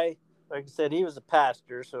guy, like I said, he was a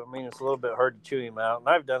pastor, so I mean it's a little bit hard to chew him out. And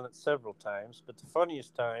I've done it several times, but the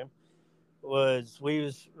funniest time was we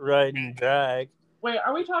was riding drag. Wait,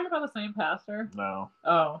 are we talking about the same pastor? No.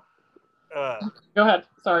 Oh, Uh, go ahead.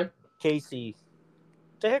 Sorry. Casey,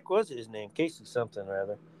 what the heck was his name? Casey something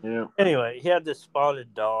rather. Yeah. Anyway, he had this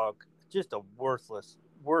spotted dog, just a worthless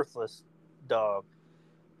dog.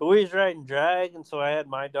 But we was riding drag, and so I had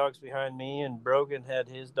my dogs behind me, and Brogan had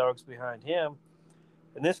his dogs behind him.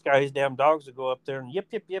 And this guy, his damn dogs would go up there and yip,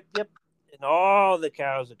 yip, yip, yip, and all the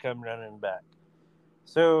cows would come running back.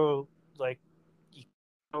 So, like, you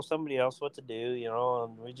tell somebody else what to do,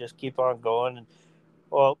 and we just keep on going. And,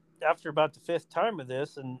 well, after about the fifth time of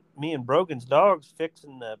this, and me and Brogan's dogs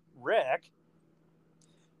fixing the wreck,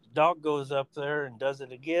 the dog goes up there and does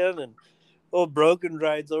it again, and old Brogan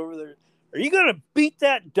rides over there. Are you going to beat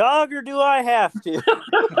that dog, or do I have to?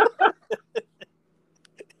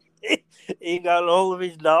 He got a hold of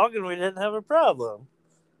his dog, and we didn't have a problem.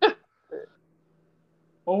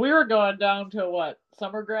 Well, we were going down to what?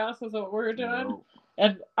 Summergrass is what we were doing? No.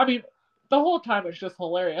 And, I mean, the whole time it's just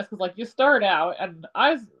hilarious because, like, you start out, and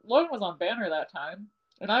Logan was on Banner that time,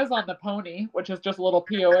 and I was on the pony, which is just a little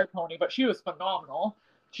POA pony, but she was phenomenal.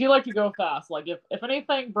 She liked to go fast. Like, if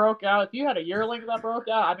anything broke out, if you had a yearling that broke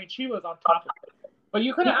out, I mean, she was on top of it. But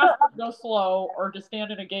you couldn't ask her to go slow or to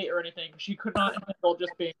stand in a gate or anything. She could not handle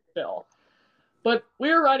just being still. But we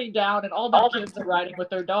were riding down, and all the kids are riding with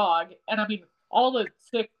their dog, and I mean, all the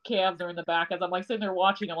sick calves are in the back. As I'm like sitting there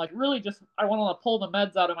watching, I'm like, really just I want to pull the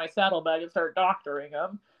meds out of my saddlebag and start doctoring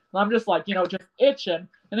them. And I'm just like, just itching.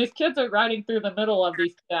 And these kids are riding through the middle of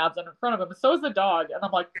these calves and in front of them, and so is the dog. And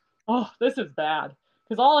I'm like, oh, this is bad.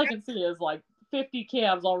 Because all I can see is like 50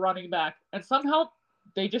 calves all running back. And somehow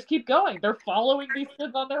they just keep going. They're following these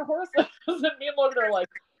kids on their horses. And me and Logan are like,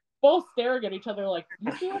 both staring at each other like,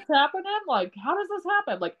 you see what's happening? Like, how does this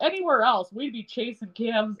happen? Like, anywhere else, we'd be chasing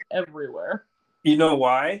calves everywhere. You know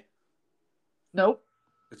why? Nope.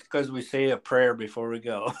 It's because we say a prayer before we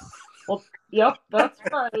go. Well, yep, that's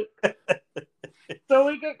right. So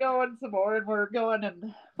we get going some more, and we're going,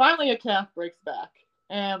 and finally a calf breaks back.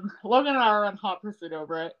 And Logan and I are in hot pursuit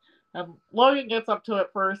over it. And Logan gets up to it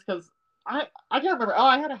first because I can't remember. Oh,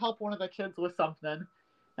 I had to help one of the kids with something.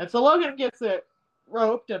 And so Logan gets it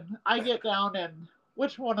roped, and I get down, and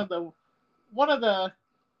which one of the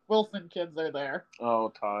Wilson kids are there? Oh,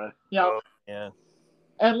 Ty. Yep. Oh, yeah.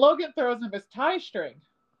 And Logan throws him his tie string.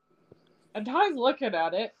 And Ty's looking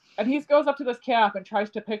at it, and he goes up to this calf and tries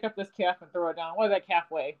to pick up this calf and throw it down. What does that calf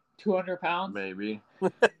weigh? 200 pounds? Maybe.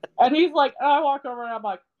 And he's like, oh, I walk over, and I'm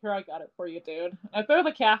like, here, I got it for you, dude. And I throw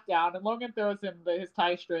the calf down, and Logan throws him his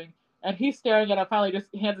tie string, and he's staring at it. Finally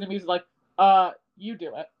just hands him, he's like, you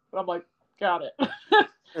do it. And I'm like, got it.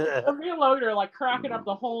 And me and Logan are like cracking up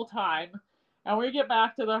the whole time. And we get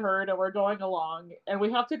back to the herd, and we're going along, and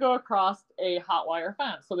we have to go across a hot wire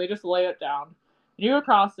fence. So they just lay it down. You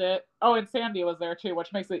across it. Oh, and Sandy was there too,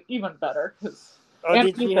 which makes it even better.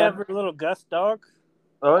 Did she have her little Gus dog?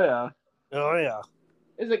 Oh, yeah. Oh, yeah.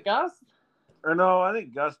 Is it Gus? Or no, I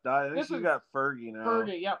think Gus died. I think This she's is got Fergie now.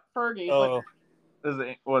 Fergie, yep, Fergie. Oh,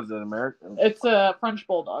 Was it American? It's a French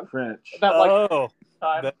bulldog. French. That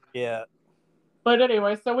but, yeah. But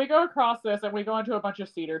anyway, so we go across this, and we go into a bunch of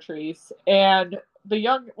cedar trees, and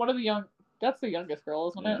that's the youngest girl,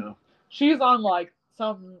 isn't it? She's on like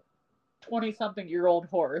some 20-something-year-old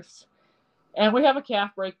horse. And we have a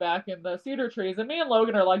calf break back in the cedar trees, and me and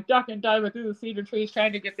Logan are like ducking, diving through the cedar trees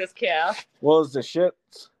trying to get this calf. Well, it's the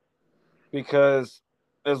shits because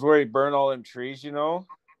it's where he burned all them trees, And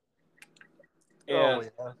Yeah.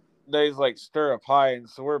 they's like stir up high, and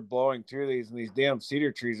so we're blowing through these, and these damn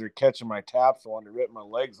cedar trees are catching my taps, wanting to rip my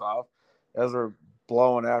legs off as we're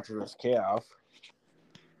blowing after this calf.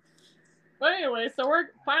 But anyway, so we're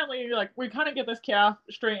finally like we kind of get this calf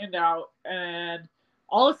straightened out, and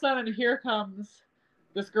all of a sudden here comes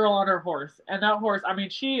this girl on her horse, and that horse, I mean,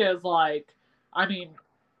 she is like,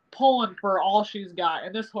 pulling for all she's got,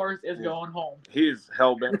 and this horse is going home. He's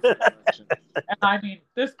hell-bent. And I mean,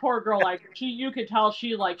 this poor girl, like, you could tell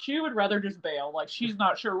she would rather just bail. Like, she's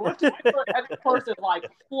not sure what to do, and the horse is like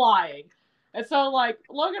flying. And so, like,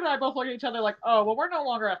 Logan and I both look at each other like, oh, well, we're no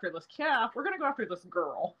longer after this calf. We're going to go after this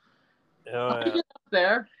girl. Oh, yeah. Get up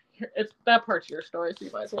there. It's that part's your story, so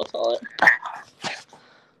you might as well tell it.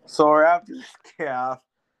 So we're after this calf,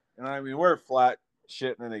 and I mean, we're flat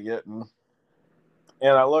shitting and getting.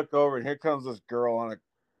 And I look over, and here comes this girl on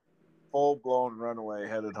full-blown runaway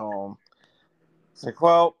headed home. It's like,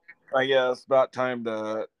 well, I guess about time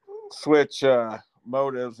to switch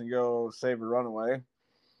motives and go save a runaway.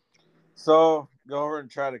 So go over and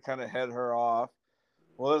try to kind of head her off.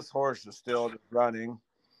 Well, this horse is still just running.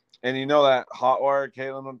 And you know that hot wire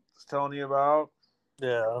Caitlin was telling you about?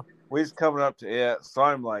 Yeah. We's coming up to it. So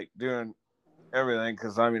I'm like doing everything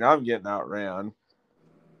because, I mean, I'm getting outran.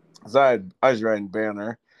 Because I was riding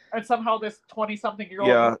Banner. And somehow this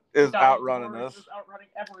 20-something-year-old is outrunning us. Is outrunning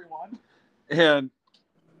everyone. And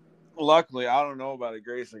luckily, I don't know about the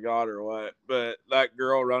grace of God or what, but that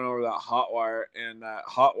girl run over that hot wire, and that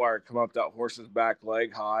hot wire come up that horse's back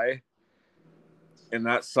leg high, and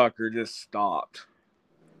that sucker just stopped.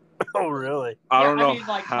 Oh, really? I don't know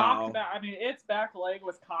like, how. Cocked back, its back leg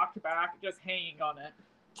was cocked back, just hanging on it.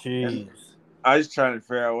 Jeez. And I was trying to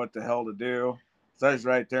figure out what the hell to do. So I was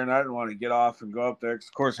right there, and I didn't want to get off and go up there. Cause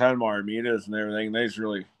of course, had my Armitas and everything. And they's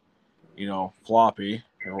really, floppy.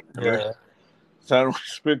 Yeah. So I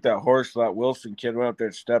spooked that horse. So that Wilson kid went up there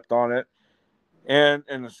and stepped on it. And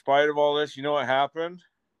in spite of all this, you know what happened?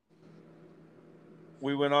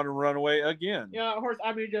 We went on a runaway again. Yeah, horse.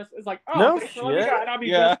 I mean, just it's like, oh, No thanks for shit. letting me go. And I mean,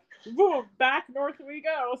 Yeah. just boom, back north we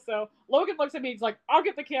go. So Logan looks at me. He's like, "I'll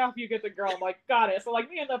get the calf, you get the girl." I'm like, "Got it." So like,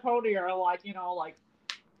 me and the pony are like,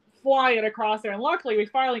 flying across there. And luckily, we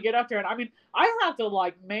finally get up there. And I mean, I have to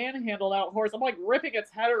like manhandle that horse. I'm like ripping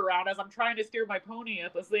its head around as I'm trying to steer my pony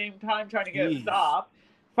at the same time, trying to get it stopped.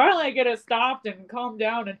 Finally, I get it stopped and calmed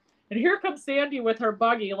down. And here comes Sandy with her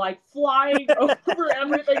buggy, like flying over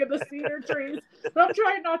everything in the cedar trees. But I'm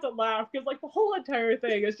trying not to laugh because like the whole entire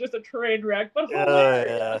thing is just a train wreck, but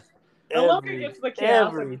hilarious. And Logan gets the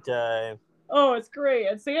calf. Every time. Oh, it's great.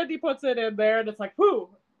 And Sandy puts it in there, and it's like, whoo.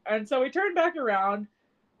 And so we turn back around,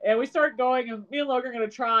 and we start going, and me and Logan are going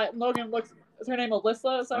to try it. And Logan looks, is her name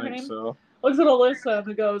Alyssa? Is that her name? So. Looks at Alyssa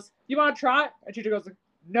and goes, "You want to try it?" And she goes,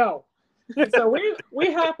 "No." And so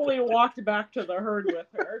we happily walked back to the herd with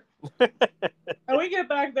her. And we get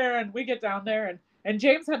back there, and we get down there, and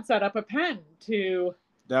James had set up a pen to...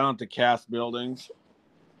 Down to cast buildings.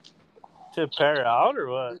 To pair out or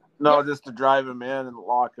what? No, just to drive them in and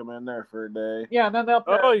lock them in there for a day. Yeah, and then they'll...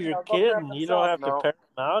 Oh, you're kidding. You don't have to pair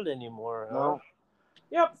them out anymore. Huh? No.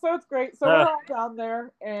 Yep, so it's great. So we're all down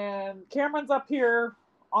there, and Cameron's up here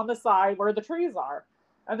on the side where the trees are.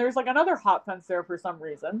 And there's like another hot fence there for some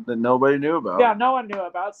reason. That nobody knew about. Yeah, no one knew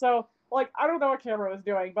about. So, like, I don't know what Cameron was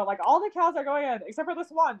doing, but like all the cows are going in, except for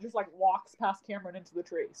this one, just like walks past Cameron into the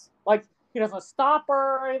trees. Like, he doesn't stop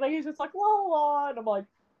her or anything. He's just like, la la. And I'm like,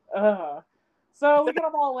 ugh. So we get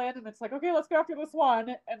them all in, and it's like, okay, let's go after this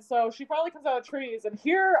one. And so she finally comes out of the trees, and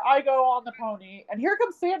here I go on the pony, and here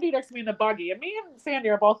comes Sandy next to me in the buggy, and me and Sandy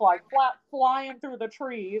are both like flying through the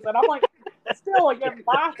trees, and I'm like still again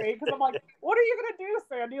laughing because I'm like, what are you gonna do,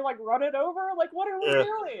 Sandy? Like run it over? Like what are we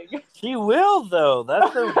doing? She will though.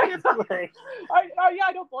 That's the way.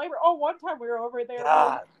 I don't blame her. Oh, one time we were over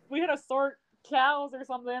there, we had to sort cows or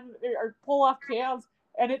something, or pull off calves.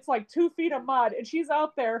 And it's like 2 feet of mud, and she's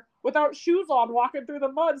out there without shoes on, walking through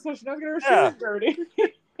the mud, so she doesn't get her shoes dirty.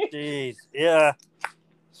 Jeez, yeah.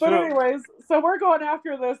 But anyways, so we're going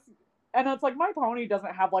after this, and it's like my pony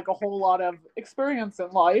doesn't have like a whole lot of experience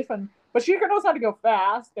in life, but she knows how to go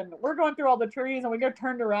fast, and we're going through all the trees, and we get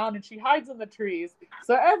turned around, and she hides in the trees.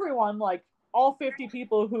 So everyone, like all 50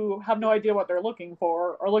 people who have no idea what they're looking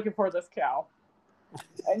for, are looking for this cow.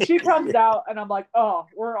 And she comes out, and I'm like, oh,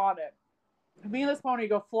 we're on it. Me and this pony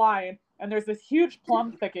go flying, and there's this huge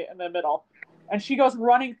plum thicket in the middle, and she goes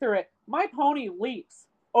running through it. My pony leaps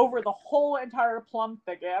over the whole entire plum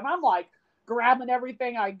thicket, and I'm like grabbing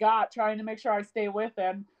everything I got, trying to make sure I stay with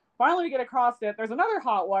it. Finally, we get across it. There's another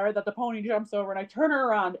hot wire that the pony jumps over, and I turn her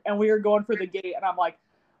around, and we are going for the gate, and I'm like,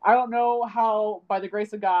 I don't know how, by the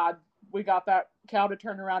grace of God, we got that cow to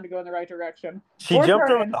turn around to go in the right direction. She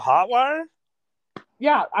jumped over the hot wire?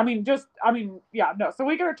 Yeah, no. So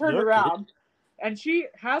we get her turned around. And she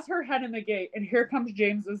has her head in the gate, and here comes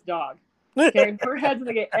James's dog. Okay, her head's in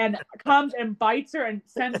the gate, and comes and bites her and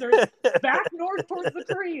sends her back north towards the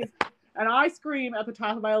trees. And I scream at the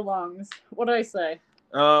top of my lungs. What did I say?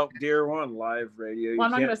 Oh, dear one, live radio. Well,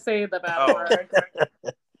 I'm not going to say the bad word.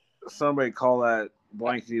 Somebody call that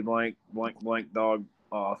blankety blank dog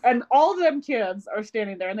off. And all of them kids are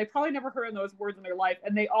standing there, and they probably never heard those words in their life,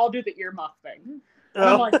 and they all do the earmuff thing. And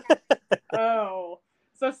I'm like, oh.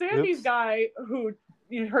 So Sandy's guy, who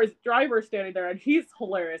her driver's standing there, and he's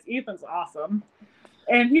hilarious. Ethan's awesome,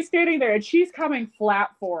 and he's standing there, and she's coming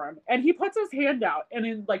flat for him, and he puts his hand out, and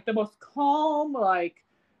in like the most calm, like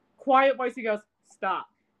quiet voice, he goes,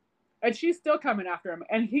 "Stop," and she's still coming after him,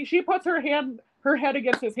 and she puts her head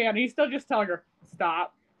against his hand, and he's still just telling her,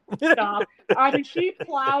 "Stop," stop. I mean, she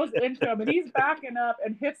plows into him, and he's backing up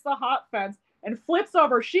and hits the hot fence and flips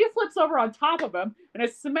over. She flips over on top of him and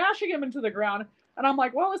is smashing him into the ground. And I'm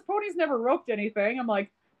like, well, this pony's never roped anything. I'm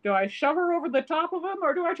like, do I shove her over the top of him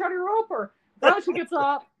or do I try to rope her? Finally, she gets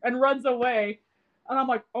up and runs away. And I'm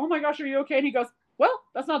like, oh my gosh, are you okay? And he goes, well,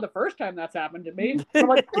 that's not the first time that's happened to me. I'm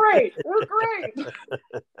like, great, we're great.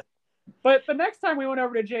 But the next time we went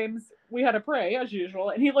over to James, we had a pray as usual.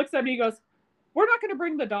 And he looks at me, he goes, we're not going to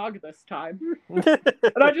bring the dog this time.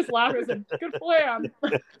 And I just laughed and said, good plan.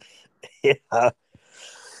 Yeah.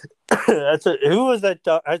 Who was that?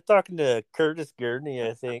 I was talking to Curtis Gurney,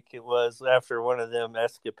 I think it was, after one of them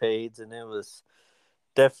escapades, and it was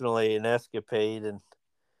definitely an escapade,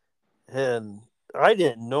 and I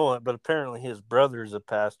didn't know it, but apparently his brother's a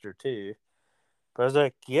pastor too. But I was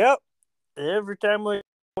like, yep, every time we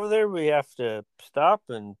go over there, we have to stop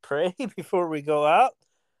and pray before we go out.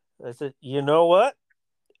 I said, you know what?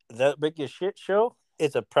 That big a shit show,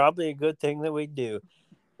 it's probably a good thing that we do.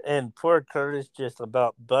 And poor Curtis just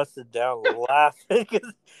about busted down laughing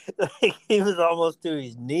because he was almost to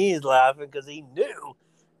his knees laughing because he knew,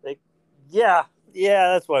 like, yeah,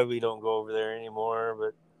 that's why we don't go over there anymore.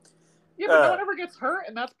 But yeah, but no one ever gets hurt,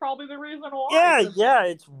 and that's probably the reason why. Yeah,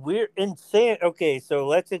 it's weird. Insane. Okay, so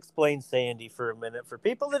let's explain Sandy for a minute. For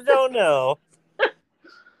people that don't know,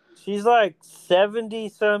 she's like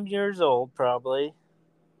 70-some years old, probably.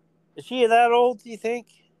 Is she that old, do you think?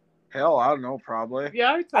 Hell, I don't know, probably.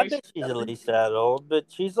 Yeah, I think she's at least that old, but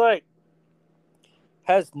she's like,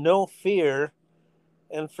 has no fear,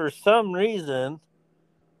 and for some reason,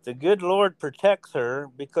 the good Lord protects her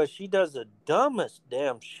because she does the dumbest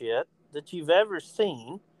damn shit that you've ever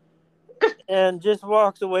seen, and just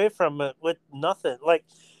walks away from it with nothing. Like,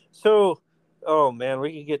 so, oh man,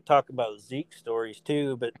 we could talk about Zeke stories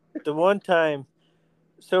too, but the one time,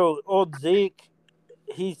 so old Zeke,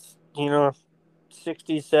 he's,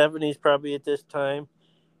 60s, 70s probably at this time.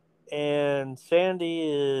 And Sandy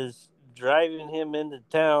is driving him into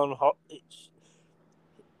town.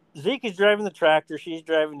 Zeke is driving the tractor. She's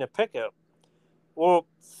driving the pickup. Well,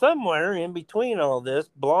 somewhere in between all this,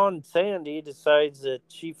 blonde Sandy decides that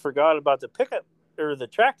she forgot about the pickup or the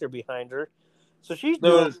tractor behind her. So she's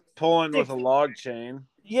pulling with a log chain.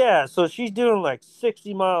 Yeah, so she's doing like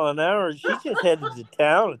 60 mile an hour. She's just headed to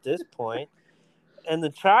town at this point. And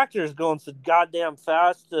the tractor is going so goddamn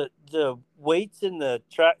fast. The weights in the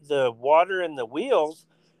water in the wheels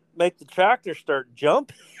make the tractor start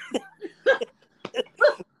jumping.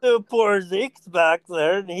 So poor Zeke's back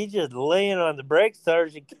there, and he's just laying on the brakes as hard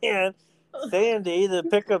as he can. Sandy, the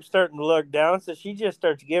pickup's starting to look down, so she just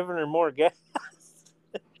starts giving her more gas.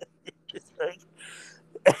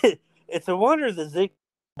 It's a wonder that Zeke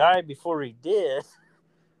died before he did,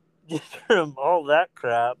 just from all that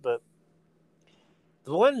crap. But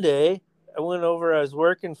one day, I went over, I was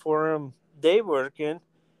working for him, day working,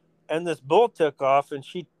 and this bull took off, and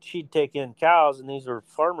she'd take in cows, and these were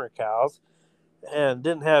farmer cows, and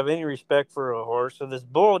didn't have any respect for a horse. So this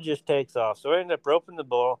bull just takes off. So I ended up roping the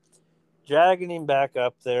bull, dragging him back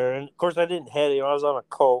up there. And, of course, I didn't head him. I was on a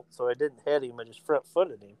colt, so I didn't head him. I just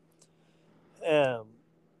front-footed him. And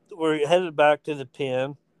we're headed back to the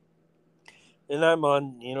pen. And I'm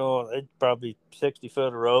on, probably 60 foot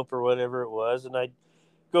of rope or whatever it was. And I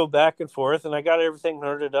go back and forth, and I got everything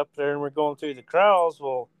herded up there, and we're going through the corrals.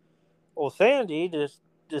 Well, Sandy just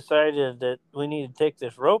decided that we need to take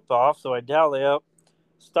this rope off, so I dally up,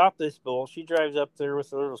 stop this bull. She drives up there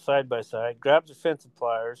with a little side-by-side, grabs a fence of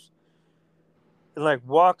pliers, and like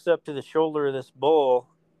walks up to the shoulder of this bull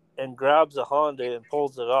and grabs a Honda and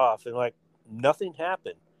pulls it off, and like nothing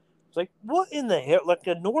happened. It's like, what in the hell? Like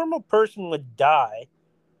a normal person would die,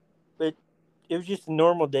 but it was just a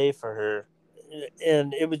normal day for her,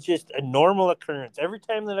 and it was just a normal occurrence. Every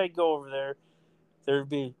time that I go over there, there'd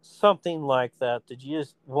be something like that you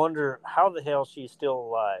just wonder how the hell she's still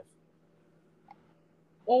alive.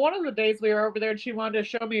 Well, one of the days we were over there, and she wanted to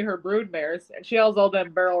show me her brood mares, and she has all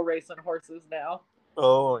them barrel racing horses now.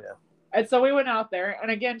 Oh, yeah. And so we went out there,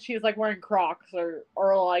 and again, she's like wearing Crocs or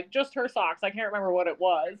like just her socks. I can't remember what it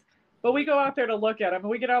was. But we go out there to look at them, and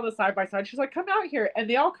we get out of the side-by-side. She's like, come out here. And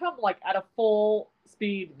they all come like at a full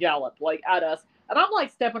speed gallop, like at us. And I'm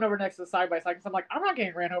like stepping over next to the side-by-side because I'm like, I'm not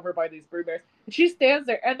getting ran over by these brood bears. And she stands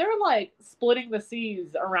there, and they're like splitting the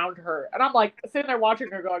seas around her. And I'm like sitting there watching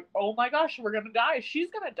her going, oh my gosh, we're going to die. She's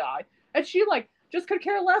going to die. And she like just could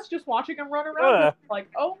care less just watching them run around. Like,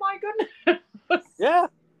 oh my goodness. Yeah.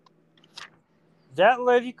 That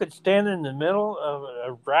lady could stand in the middle of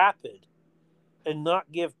a rapid and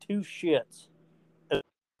not give two shits.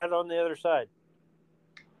 And on the other side.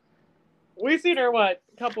 We seen her, a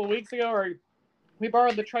couple of weeks ago or we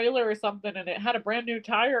borrowed the trailer or something, and it had a brand new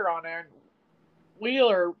tire on it, wheel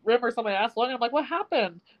or rim or something. I asked Logan, I'm like, what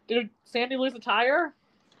happened? Did Sandy lose a tire?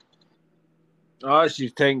 Oh,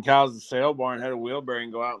 she's taking cows to the sale barn, had a wheel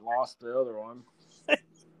bearing go out and lost the other one.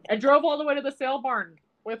 And drove all the way to the sale barn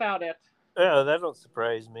without it. Yeah, that don't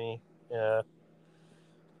surprise me. Yeah.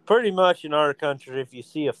 Pretty much in our country, if you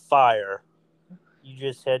see a fire, you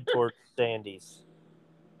just head towards Sandy's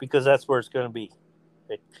because that's where it's going to be.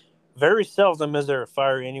 Very seldom is there a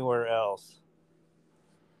fire anywhere else.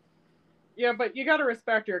 Yeah, but you got to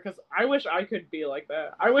respect her because I wish I could be like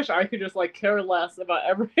that. I wish I could just like care less about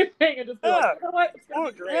everything and just be like, you know what? It's going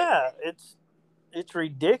to be great. Yeah, it's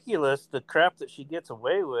ridiculous the crap that she gets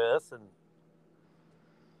away with, and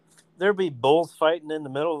there'll be bulls fighting in the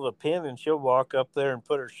middle of a pen, and she'll walk up there and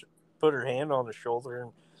put her hand on the shoulder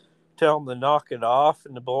and tell them to knock it off,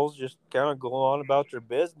 and the bulls just kind of go on about their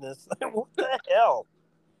business. What the hell?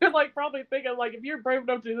 And like probably thinking like, if you're brave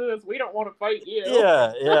enough to do this, we don't want to fight you.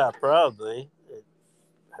 Yeah, probably.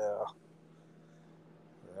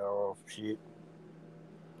 Oh shoot.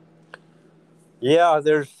 Yeah,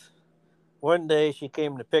 there's one day she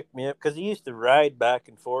came to pick me up because he used to ride back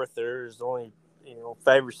and forth. There's only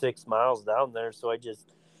 5 or 6 miles down there, so I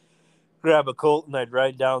just grab a colt and I'd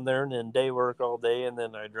ride down there and then day work all day, and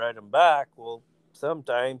then I'd ride him back. Well,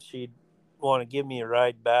 sometimes she'd want to give me a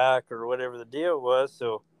ride back or whatever the deal was.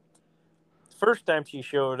 So the first time she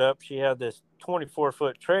showed up, she had this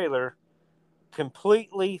 24-foot trailer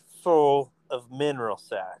completely full of mineral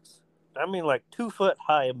sacks. I mean, like 2 foot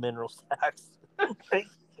high mineral sacks. Like,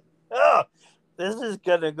 oh, this is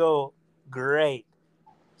gonna go great.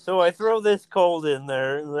 So I throw this colt in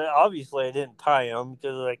there. Obviously, I didn't tie them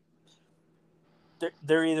because like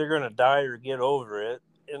they're either gonna die or get over it.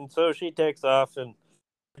 And so she takes off, and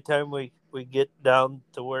every time we get down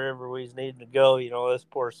to wherever we need to go, this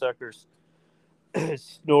poor sucker's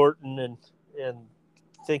snorting and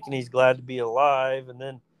thinking he's glad to be alive. And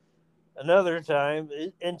then another time,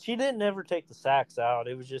 and she didn't ever take the sacks out.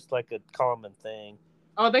 It was just like a common thing.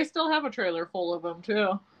 Oh, they still have a trailer full of them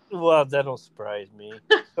too. Well, that don't surprise me.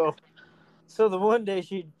 So the one day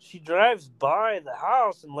she drives by the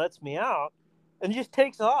house and lets me out and just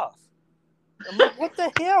takes off. I'm like, what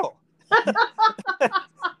the hell?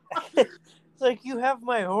 It's like, you have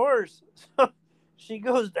my horse. So she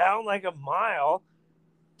goes down like a mile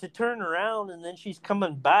to turn around, and then she's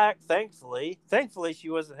coming back, thankfully. Thankfully, she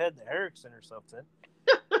wasn't heading to Erickson or something.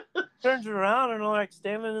 Turns around, and I'm like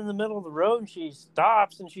standing in the middle of the road, and she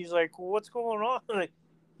stops, and she's like, well, what's going on? I'm like,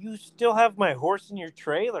 you still have my horse in your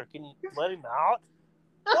trailer. Can you let him out?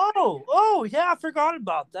 Oh, yeah, I forgot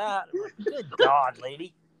about that. I'm like, good God,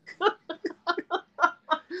 lady.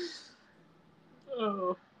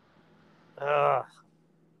 Oh.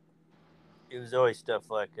 It was always stuff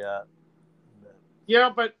like that. Yeah,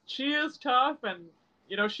 but she is tough, and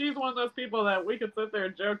she's one of those people that we could sit there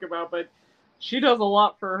and joke about, but she does a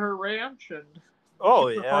lot for her ranch, and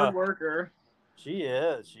she's a hard worker. She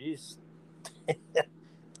is. She's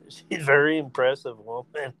a very impressive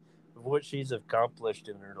woman of what she's accomplished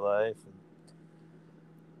in her life.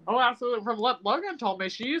 Oh, absolutely. From what Logan told me,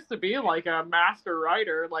 she used to be like a master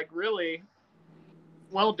rider, like really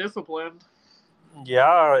well disciplined.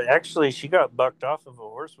 Yeah, actually, she got bucked off of a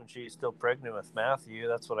horse when she was still pregnant with Matthew.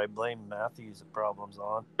 That's what I blame Matthew's problems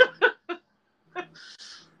on.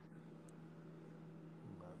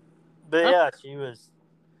 But yeah,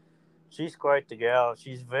 she's quite the gal.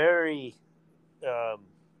 She's very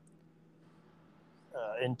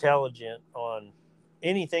intelligent on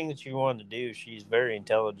anything that you want to do. She's very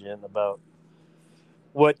intelligent about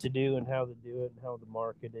what to do and how to do it and how to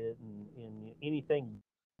market it and anything.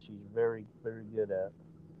 She's very, very good at.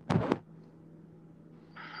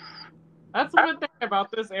 That's the good thing about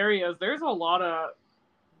this area is there's a lot of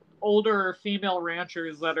older female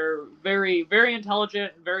ranchers that are very, very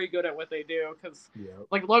intelligent and very good at what they do. Because,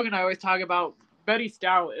 like Logan and I always talk about, Betty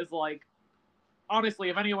Stout is like, honestly,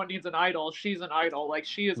 if anyone needs an idol, she's an idol. Like,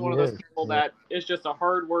 she is one of those people that is just a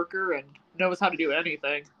hard worker and knows how to do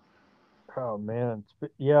anything. Oh, man.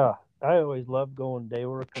 Yeah, I always love going day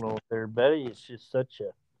working over there. Betty is just such a,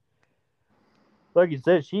 like you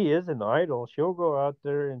said, she is an idol. She'll go out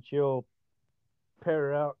there and she'll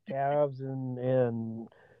pair out calves and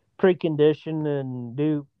precondition and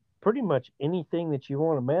do pretty much anything that you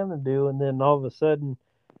want a man to do. And then all of a sudden,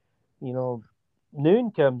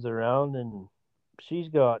 noon comes around and she's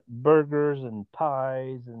got burgers and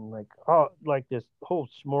pies and like this whole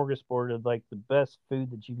smorgasbord of like the best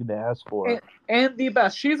food that you could ask for. And the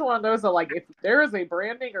best. She's one of those that like if there is a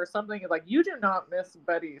branding or something, like you do not miss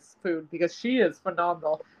Betty's food because she is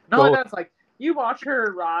phenomenal. Not only that, it's like you watch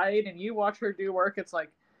her ride and you watch her do work, it's like,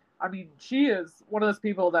 I mean, she is one of those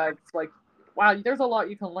people that's like, wow, there's a lot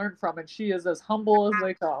you can learn from, and she is as humble as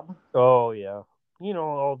they come. Oh yeah,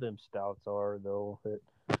 all them stouts are though.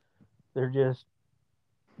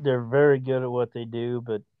 They're very good at what they do,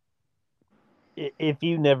 but if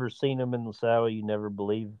you never seen them in the saddle, you never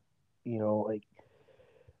believe. Like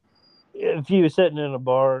if you was sitting in a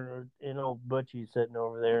bar, or Butchie's sitting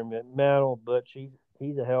over there, and man, old Butch,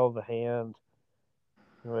 he's a hell of a hand.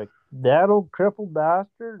 You're like, that old crippled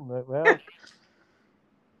bastard. I'm like, well,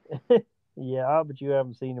 yeah, but you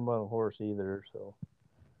haven't seen him on a horse either, so.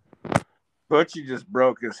 Butchie just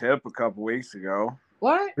broke his hip a couple weeks ago.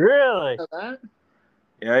 What? Really?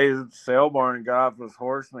 Yeah, he was at the sale barn and got off his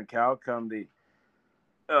horse, and the cow come to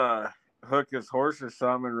hook his horse or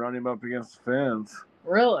something and run him up against the fence.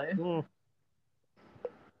 Really?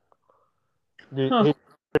 His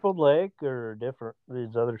crippled leg or different?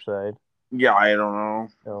 His other side? Yeah, I don't know.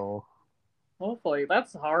 No. Hopefully,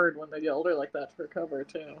 that's hard when they get older like that to recover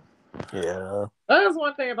too. Yeah. That is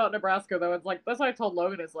one thing about Nebraska, though. It's like that's what I told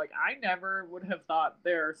Logan. Is like I never would have thought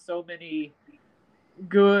there are so many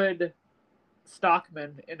good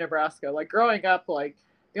stockmen in Nebraska. Like growing up, like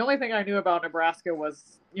the only thing I knew about Nebraska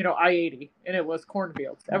was I-80, and it was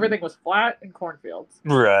cornfields. Everything was flat and cornfields.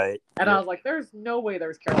 Right. And I was like, there's no way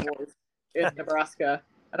there's cowboys in Nebraska.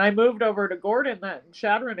 And I moved over to Gordon, that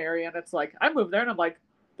Chadron area, and it's like I moved there, and I'm like,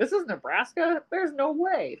 this is Nebraska? There's no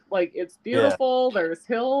way. Like, it's beautiful. Yeah. There's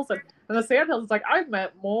hills. And the sandhills, it's like, I've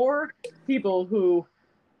met more people who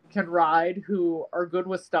can ride, who are good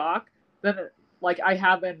with stock, than, like, I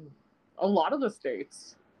have in a lot of the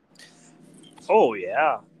states. Oh,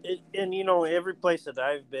 yeah. And every place that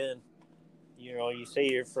I've been, you say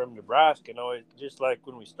you're from Nebraska, it's just like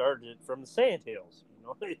when we started it, from the Sandhills.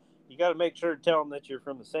 You got to make sure to tell them that you're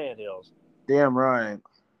from the Sandhills. Damn right.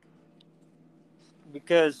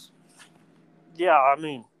 Because, yeah, I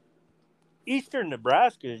mean, eastern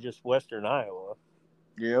Nebraska is just western Iowa.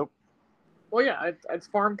 Yep. Well, yeah, it's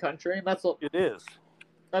farm country, and that's what it is.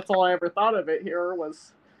 That's all I ever thought of it here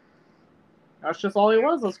was. That's just all it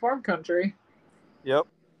was farm country. Yep.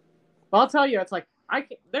 But I'll tell you, it's like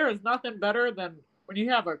there is nothing better than when you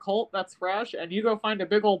have a colt that's fresh and you go find a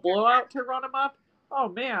big old blowout to run them up. Oh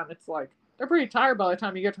man, it's like they're pretty tired by the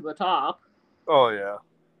time you get to the top. Oh yeah.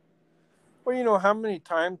 Well, how many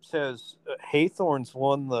times has Haythorns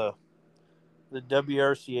won the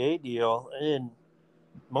WRCA deal? And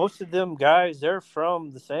most of them guys, they're from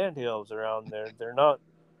the Sandhills around there. They're not,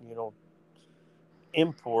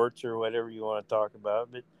 imports or whatever you want to talk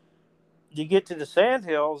about. But you get to the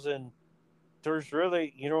Sandhills, and there's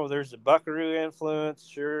really, there's the Buckaroo influence,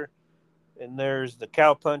 sure, and there's the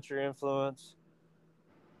Cowpuncher influence.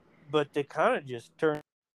 But they kind of just turn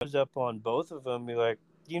up on both of them. Be like,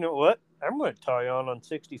 you know what? I'm going to tie on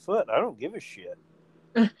 60 foot. I don't give a shit.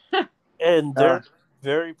 And they're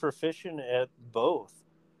very proficient at both.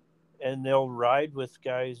 And they'll ride with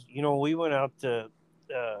guys. We went out to,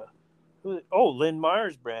 Lynn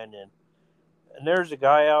Myers, Brandon. And there's a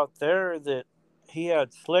guy out there that he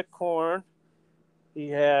had slick horn. He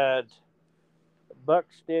had a buck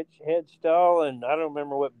stitch head stall, and I don't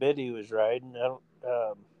remember what bit he was riding.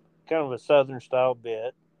 Kind of a southern style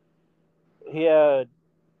bit. He had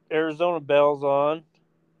Arizona bells on,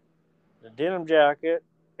 a denim jacket,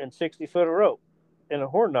 and 60 foot of rope, and a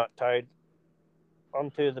horn knot tied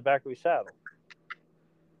onto the back of his saddle.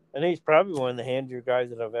 And he's probably one of the handier guys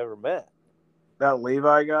that I've ever met. That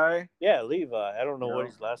Levi guy? Yeah, Levi. I don't know what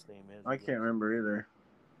his last name is. I can't remember either.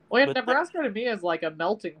 Well, Nebraska to me is like a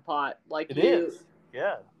melting pot. Like it is.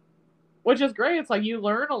 Yeah. Which is great. It's like you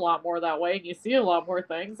learn a lot more that way, and you see a lot more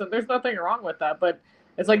things, and there's nothing wrong with that. But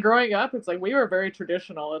it's like growing up, it's like we were very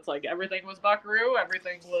traditional. It's like everything was buckaroo,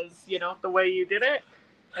 everything was, the way you did it.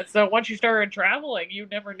 And so once you started traveling, you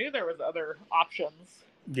never knew there was other options.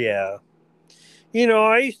 Yeah.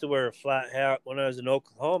 I used to wear a flat hat when I was in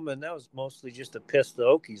Oklahoma, and that was mostly just to piss the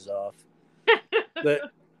Okies off.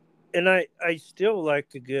 And I still like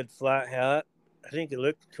a good flat hat. I think it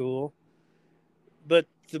looked cool. But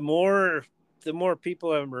the more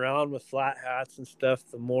people I'm around with flat hats and stuff,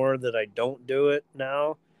 the more that I don't do it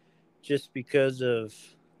now, just because of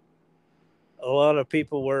a lot of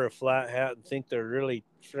people wear a flat hat and think they're really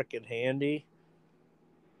freaking handy,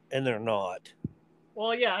 and they're not.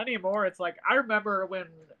 Well, yeah, anymore. It's like I remember when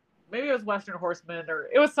maybe it was Western Horseman, or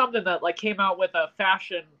it was something that like came out with a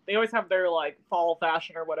fashion. They always have their like fall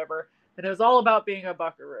fashion or whatever, and it was all about being a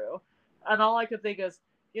buckaroo. And all I could think is,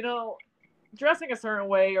 dressing a certain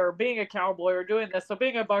way or being a cowboy or doing this. So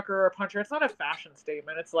being a bucker or a puncher, it's not a fashion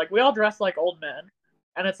statement. It's like we all dress like old men.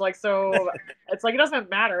 And it's like, so it's like, it doesn't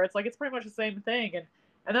matter. It's like, it's pretty much the same thing.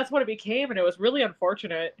 And that's what it became. And it was really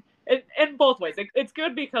unfortunate in both ways. It's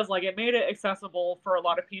good because like it made it accessible for a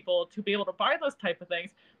lot of people to be able to buy those type of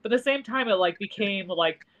things. But at the same time, it like became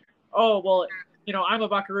like, oh, well, I'm a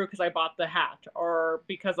buckaroo because I bought the hat or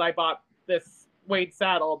because I bought this Wade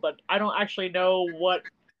saddle, but I don't actually know what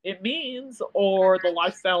it means or the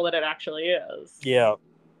lifestyle that it actually is. Yeah.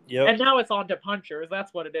 Yep. And now it's on to punchers.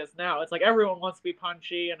 That's what it is now. It's like everyone wants to be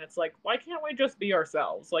punchy, and it's like, why can't we just be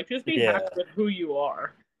ourselves? Like, just be happy with who you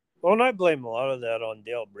are. Well, and I blame a lot of that on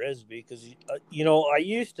Dale Brisby because, I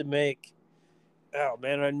used to make,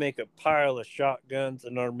 I'd make a pile of shotguns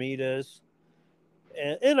and Armidas.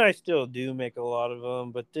 And I still do make a lot of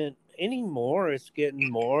them. But then anymore, it's getting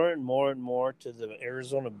more and more and more to the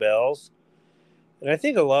Arizona Bells. And I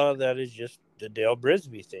think a lot of that is just the Dale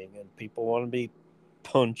Brisby thing. And people want to be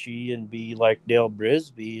punchy and be like Dale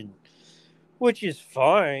Brisby, which is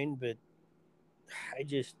fine. But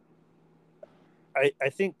I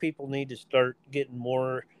think people need to start getting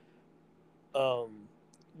more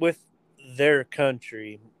with their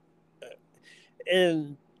country.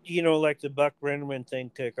 And, like the Buck Renneman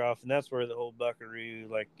thing took off, and that's where the whole buckaroo,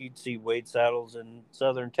 like you'd see Wade saddles in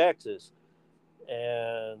southern Texas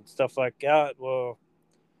and stuff like that. Well,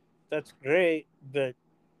 that's great, but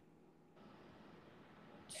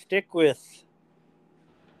stick with,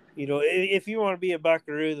 if you want to be a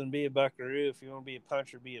buckaroo, then be a buckaroo. If you want to be a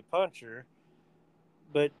puncher, be a puncher.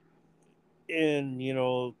 But even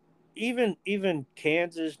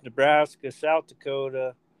Kansas, Nebraska, South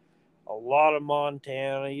Dakota, a lot of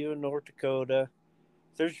Montana, even North Dakota,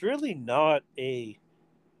 there's really not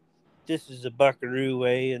this is the buckaroo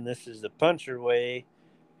way and this is the puncher way.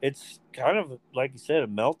 It's kind of, like you said, a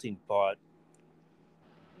melting pot.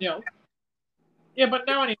 Yeah, but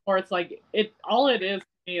now anymore, it's like all it is to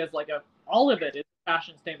me is like all of it is a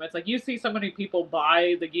fashion statement. It's like you see so many people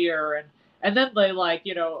buy the gear and then they like,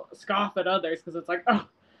 scoff at others because it's like, oh,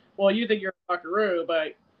 well, you think you're a buckaroo,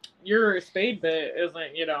 but your spade bit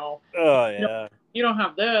isn't, Oh, yeah. You don't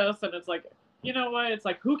have this. And it's like, you know what? It's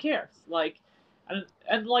like, who cares? Like,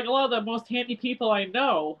 and like a lot of the most handy people I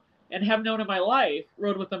know and have known in my life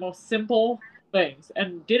rode with the most simple things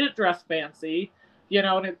and didn't dress fancy,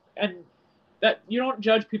 and that you don't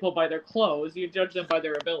judge people by their clothes, you judge them by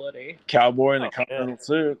their ability. Cowboy in a continental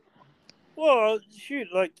suit. Well, shoot,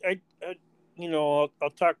 like I'll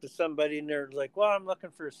talk to somebody and they're like, well, I'm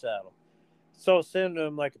looking for a saddle. So I'll send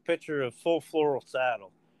them like a picture of full floral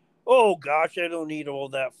saddle. Oh gosh, I don't need all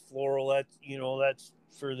that floral. That's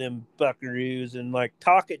for them buckaroos, and like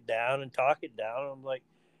talk it down. I'm like,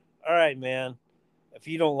 all right, man. If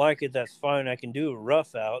you don't like it, that's fine. I can do a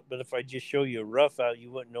rough out, but if I just show you a rough out, you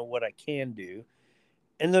wouldn't know what I can do.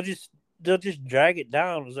 And they'll just drag it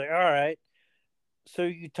down. It's like, all right, so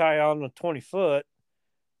you tie on a 20-foot.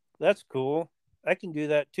 That's cool. I can do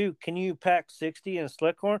that too. Can you pack 60 in a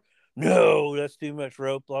slickhorn? No, that's too much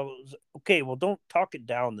rope. Blah, blah, blah. Okay, well, don't talk it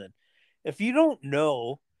down then. If you don't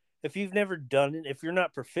know, if you've never done it, if you're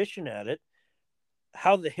not proficient at it,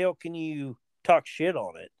 how the hell can you talk shit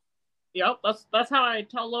on it? Yep, that's how I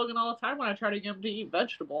tell Logan all the time when I try to get him to eat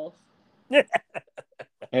vegetables.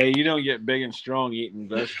 Hey, you don't get big and strong eating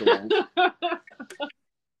vegetables.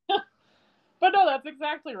 But no, that's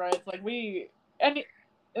exactly right. It's like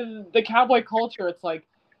in the cowboy culture, it's like,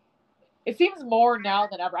 it seems more now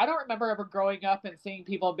than ever. I don't remember ever growing up and seeing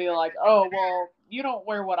people be like, oh, well, you don't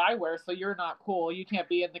wear what I wear, so you're not cool. You can't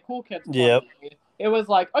be in the cool kids club. Yep. It was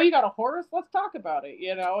like, oh, you got a horse? Let's talk about it.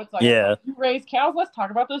 It's like, yeah. You raise cows? Let's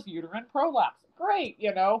talk about those uterine prolapse. Great.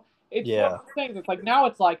 It's one of those things. It's like, now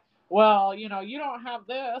it's like, well, you don't have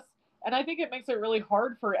this. And I think it makes it really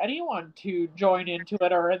hard for anyone to join into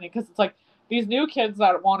it or anything, because it's like these new kids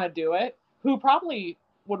that want to do it, who probably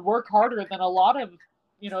would work harder than a lot of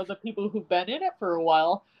the people who've been in it for a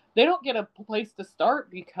while, they don't get a place to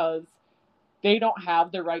start because they don't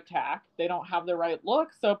have the right tack. They don't have the right look.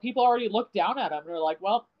 So people already look down at them. They're like,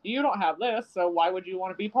 well, you don't have this, so why would you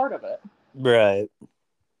want to be part of it? Right.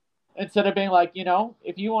 Instead of being like,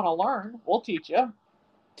 if you want to learn, we'll teach you.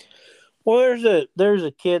 Well, there's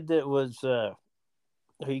a kid that was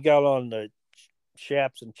he got on the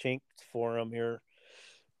Shaps and Chinks forum here,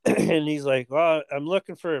 and he's like, well, I'm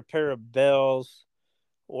looking for a pair of bells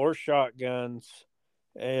or shotguns,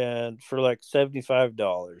 and for like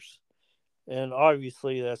 $75. And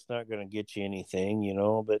obviously that's not going to get you anything,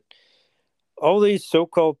 but all these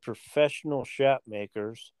so-called professional shop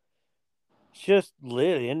makers just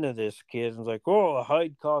lit into this kid and was like, oh, a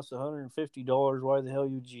hide costs $150. Why the hell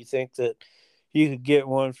would you think that you could get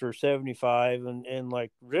one for $75? And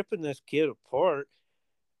like ripping this kid apart.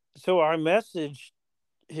 So I messaged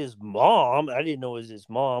his mom. I didn't know it was his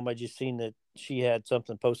mom. I just seen that she had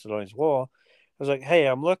something posted on his wall. I was like, hey,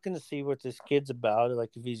 I'm looking to see what this kid's about. Like,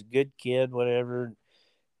 if he's a good kid, whatever.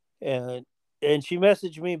 And she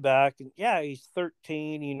messaged me back, and yeah, he's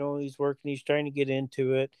 13. He's working. He's trying to get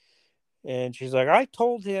into it. And she's like, I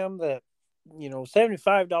told him that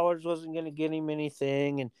 $75 wasn't going to get him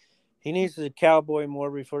anything, and he needs to cowboy more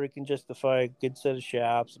before he can justify a good set of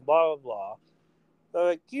shaps. Blah blah blah. They're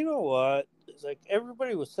like, you know what? It's like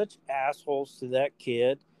everybody was such assholes to that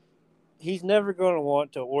kid. He's never going to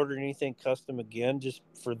want to order anything custom again, just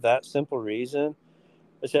for that simple reason.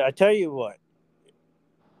 I said, I tell you what,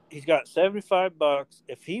 he's got $75.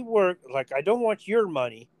 If he worked, like, I don't want your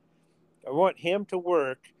money. I want him to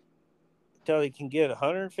work until he can get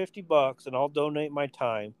 $150, and I'll donate my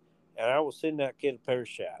time, and I will send that kid a pair of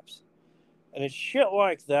shaps. And it's shit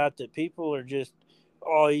like that people are just,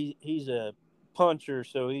 oh, he's a puncher,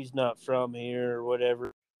 so he's not from here or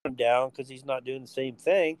whatever, down because he's not doing the same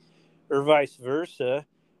thing, or vice versa.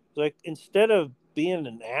 Like, instead of being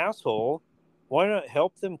an asshole, why not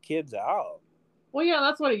help them kids out? Well, yeah,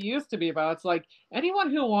 that's what it used to be about. It's like anyone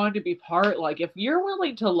who wanted to be part, like, if you're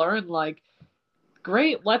willing to learn, like,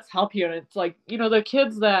 great, let's help you. And it's like, the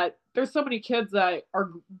kids that, there's so many kids that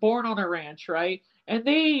are born on a ranch, right? And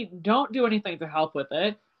they don't do anything to help with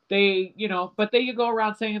it. They, but you go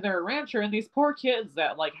around saying they're a rancher, and these poor kids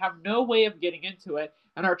that, like, have no way of getting into it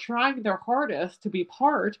and are trying their hardest to be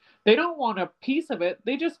part, they don't want a piece of it.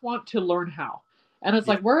 They just want to learn how. And it's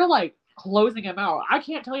like, we're like closing them out. I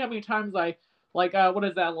can't tell you how many times what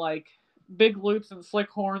is that, like Big Loops and Slick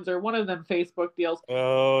Horns, or one of them Facebook deals.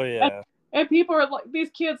 Oh, yeah. And people are like, these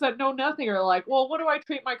kids that know nothing are like, well, what do I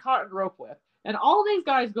treat my cotton rope with? And all these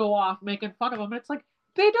guys go off making fun of them. And it's like,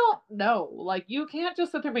 they don't know. Like, you can't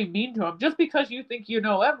just sit there and be mean to them. Just because you think you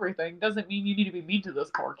know everything doesn't mean you need to be mean to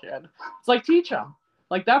this poor kid. It's like, teach them.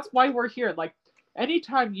 Like, that's why we're here. Like,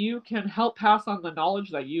 anytime you can help pass on the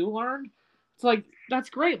knowledge that you learned, it's like, that's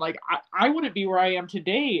great. Like, I wouldn't be where I am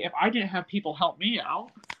today if I didn't have people help me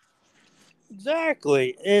out.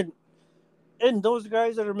 Exactly. And those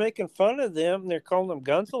guys that are making fun of them, they're calling them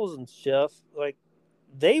gunsels and stuff, like,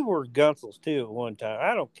 they were gunsels too at one time.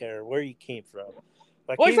 I don't care where you came from.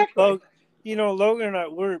 Like, well, exactly. Logan and I,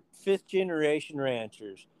 we're 5th generation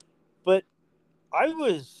ranchers. But I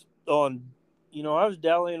was on, I was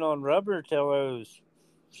dallying on rubber until I was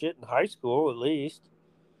in high school, at least.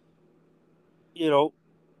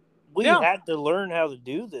 We had to learn how to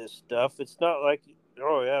do this stuff. It's not like,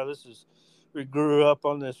 oh, yeah, we grew up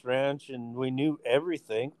on this ranch and we knew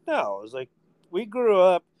everything. No, it was like we grew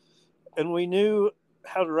up and we knew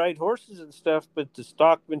how to ride horses and stuff, but the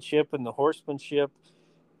stockmanship and the horsemanship,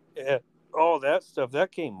 all that stuff,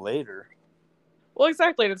 that came later. Well,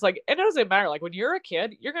 exactly. And it's like, it doesn't matter. Like, when you're a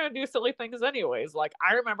kid, you're going to do silly things anyways. Like,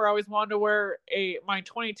 I remember I always wanted to wear my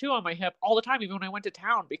 22 on my hip all the time, even when I went to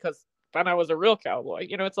town, because then I was a real cowboy.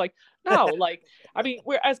 It's like, no, like, I mean,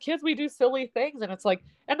 as kids, we do silly things. And it's like,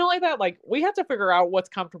 and not only that, like, we have to figure out what's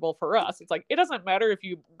comfortable for us. It's like, it doesn't matter if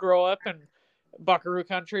you grow up in buckaroo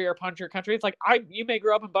country or puncher country. It's like, you may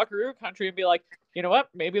grow up in buckaroo country and be like, you know what,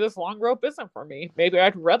 maybe this long rope isn't for me. Maybe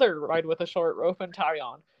I'd rather ride with a short rope and tie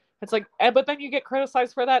on. It's like, but then you get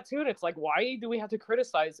criticized for that too. And it's like, why do we have to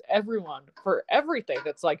criticize everyone for everything?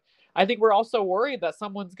 It's like, I think we're also worried that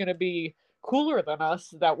someone's going to be cooler than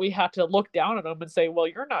us, that we have to look down at them and say, well,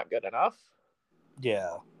 you're not good enough.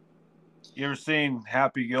 Yeah. You ever seen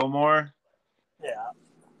Happy Gilmore? Yeah.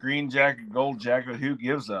 Green jacket, gold jacket, who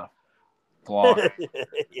gives a fuck?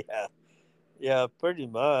 Yeah, pretty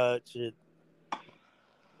much.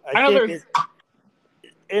 I think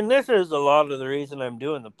and this is a lot of the reason I'm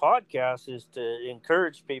doing the podcast, is to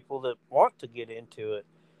encourage people that want to get into it.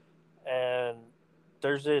 And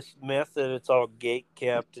there's this myth that it's all gate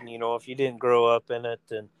kept, and if you didn't grow up in it,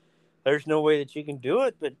 then there's no way that you can do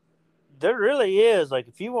it. But there really is. Like,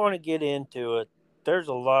 if you want to get into it, there's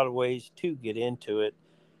a lot of ways to get into it,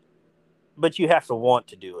 but you have to want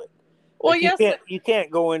to do it. Well, like, yes, you can't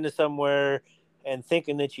go into somewhere and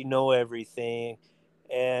thinking that you know everything.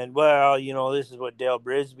 And, well, this is what Dale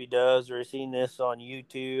Brisby does, or I've seen this on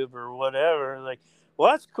YouTube or whatever. Like,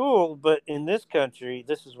 well, that's cool, but in this country,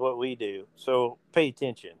 this is what we do. So pay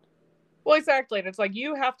attention. Well, exactly. And it's like,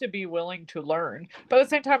 you have to be willing to learn. But at the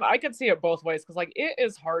same time, I can see it both ways, because, like, it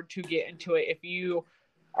is hard to get into it if you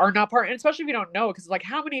are not part, and especially if you don't know, because, like,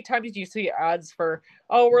 how many times do you see ads for,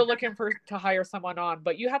 oh, we're looking to hire someone on,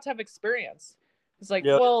 but you have to have experience. It's like,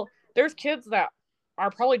 well, there's kids that are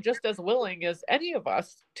probably just as willing as any of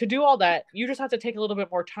us to do all that. You just have to take a little bit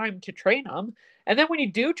more time to train them. And then when you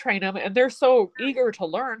do train them and they're so eager to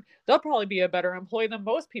learn, they'll probably be a better employee than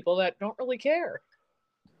most people that don't really care.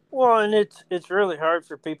 Well, and it's really hard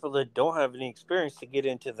for people that don't have any experience to get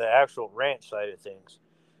into the actual ranch side of things.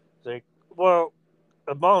 It's like, well,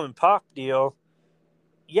 a mom and pop deal,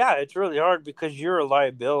 yeah, it's really hard because you're a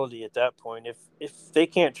liability at that point. If they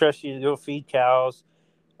can't trust you to go feed cows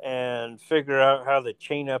and figure out how to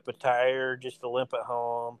chain up a tire just to limp it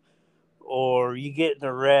home, or you get in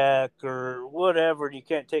a wreck or whatever, and you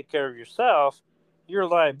can't take care of yourself, you're a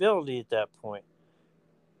liability at that point.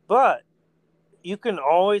 But you can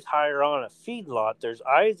always hire on a feedlot. There's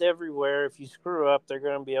eyes everywhere. If you screw up, they're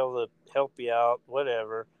going to be able to help you out,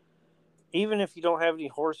 whatever. Even if you don't have any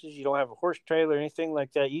horses, you don't have a horse trailer, anything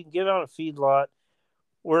like that, you can get on a feedlot,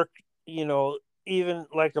 work, you know, even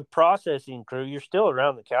like a processing crew. You're still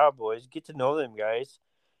around the cowboys, get to know them guys.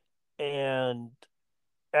 And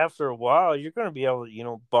after a while, you're going to be able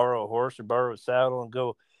to, borrow a horse or borrow a saddle and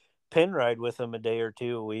go pen ride with them a day or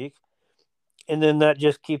two a week. And then that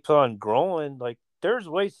just keeps on growing. Like, there's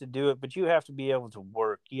ways to do it, but you have to be able to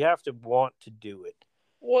work. You have to want to do it.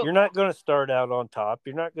 Well, You're not going to start out on top.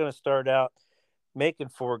 You're not going to start out making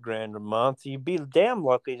 $4,000 a month. You'd be damn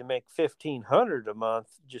lucky to make $1,500 a month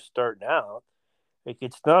just starting out. Like,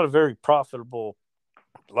 it's not a very profitable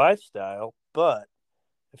lifestyle, but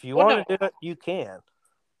if you want to do it, you can.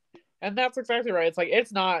 And that's exactly right. It's like,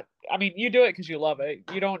 it's not, I mean, you do it because you love it.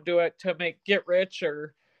 You don't do it to get rich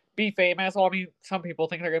or be famous. Well, I mean, some people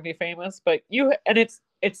think they're going to be famous, but it's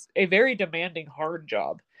a very demanding, hard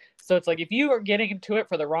job. So it's like, if you are getting into it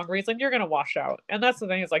for the wrong reason, you're going to wash out. And that's the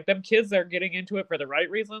thing, is like, them kids are getting into it for the right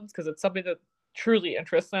reasons because it's something that truly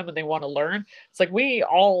interests them and they want to learn. It's like, we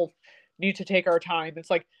all need to take our time.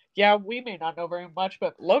 It's like, yeah, we may not know very much,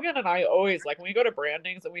 but Logan and I always, like, when we go to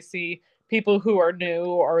brandings and we see people who are new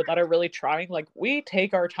or that are really trying, like, we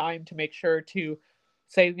take our time to make sure to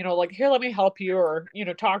say, like, here, let me help you, or,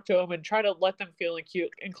 talk to them and try to let them feel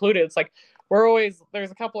included. It's like,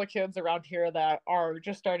 there's a couple of kids around here that are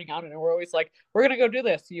just starting out, and we're always like, we're going to go do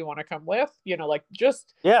this. You want to come with, like,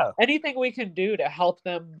 just anything we can do to help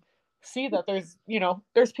them see that there's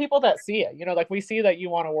people that see it, like, we see that you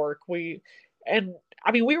want to work. And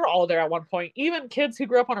I mean, we were all there at one point. Even kids who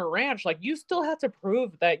grew up on a ranch, like, you still have to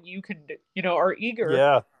prove that you can, are eager.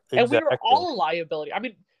 Yeah, exactly. And we were all a liability. I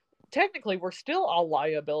mean, technically, we're still all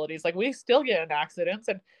liabilities. Like, we still get in accidents,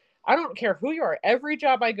 and I don't care who you are. Every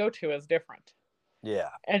job I go to is different. Yeah.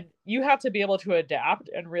 And you have to be able to adapt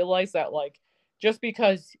and realize that, like, just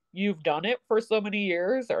because you've done it for so many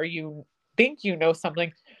years, or you think you know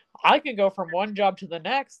something, I can go from one job to the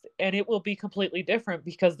next and it will be completely different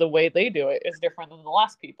because the way they do it is different than the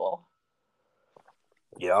last people.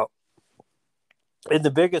 Yeah. And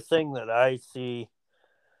the biggest thing that I see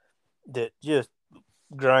that just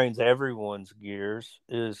grinds everyone's gears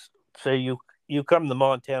is, say you come to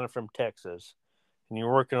Montana from Texas and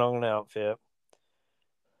you're working on an outfit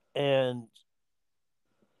and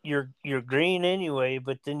you're green anyway,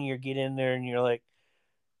 but then you get in there and you're like,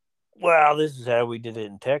 wow, this is how we did it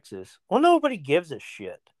in Texas. Well, nobody gives a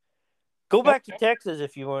shit. Go back to Texas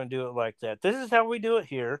if you want to do it like that. This is how we do it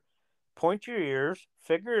here. Point your ears,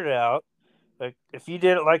 figure it out. Like, if you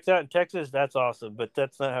did it like that in Texas, that's awesome, but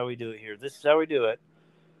that's not how we do it here. This is how we do it.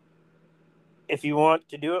 If you want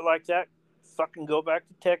to do it like that, fucking go back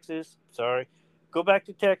to Texas. Sorry. Go back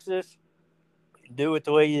to Texas, do it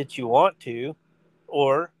the way that you want to,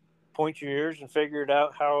 or point your ears and figure it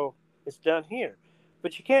out how it's done here.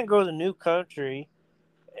 But you can't go to the new country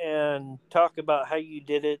and talk about how you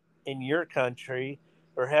did it in your country,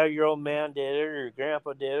 or how your old man did it, or your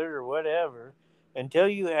grandpa did it, or whatever, until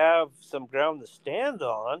you have some ground to stand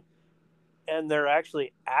on and they're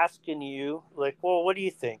actually asking you, like, well, what do you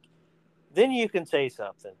think? Then you can say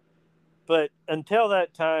something. But until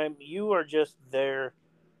that time, you are just there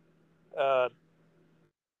for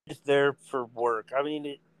work. I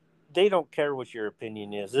mean, they don't care what your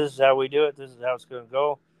opinion is. This is how we do it. This is how it's going to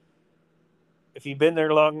go. If you've been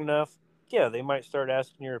there long enough, yeah, they might start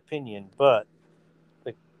asking your opinion. But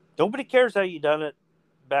like, nobody cares how you done it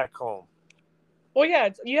back home. Well, yeah,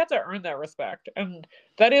 you have to earn that respect. And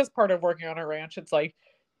that is part of working on a ranch. It's like,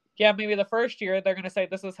 yeah, maybe the first year they're going to say,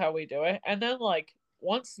 this is how we do it. And then, like,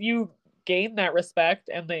 once you gain that respect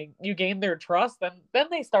and you gain their trust, then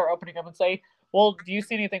they start opening up and say, well, do you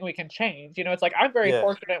see anything we can change? It's like, I'm very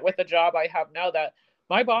fortunate with the job I have now that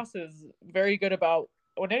my boss is very good about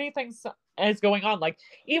when anything is going on, like,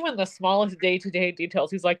 even the smallest day-to-day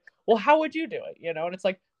details, he's like, well, how would you do it? And it's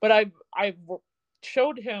like, but I've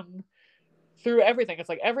showed him through everything. It's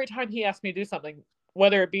like, every time he asks me to do something,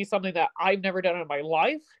 whether it be something that I've never done in my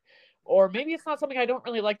life, or maybe it's not something I don't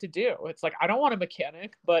really like to do. It's like, I don't want a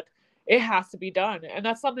mechanic, but it has to be done. And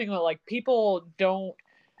that's something that, like, people don't,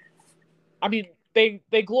 I mean, they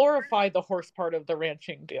glorify the horse part of the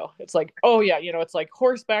ranching deal. It's like, oh yeah, it's like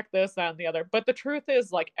horseback, this, that, and the other. But the truth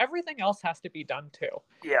is, like, everything else has to be done too.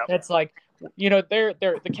 Yeah. It's like,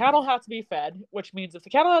 the cattle have to be fed, which means if the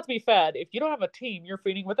cattle have to be fed, if you don't have a team, you're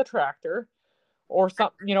feeding with a tractor or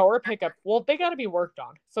something, or a pickup. Well, they got to be worked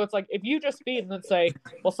on. So it's like, if you just feed and then say,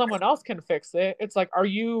 well, someone else can fix it. It's like,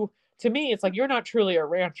 to me, it's like, you're not truly a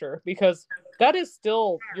rancher, because that is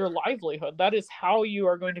still your livelihood. That is how you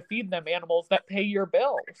are going to feed them animals that pay your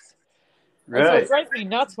bills. Right. And so it drives me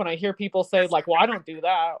nuts when I hear people say, like, well, I don't do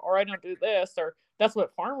that, or I don't do this, or that's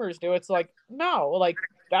what farmers do. It's like, no, like,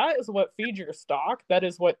 that is what feeds your stock. That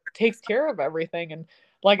is what takes care of everything. And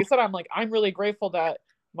like I said, I'm really grateful that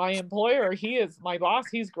my employer, he is my boss.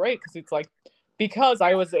 He's great, because it's like, because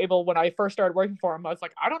I was able, when I first started working for him, I was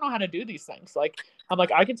like, I don't know how to do these things. Like, I'm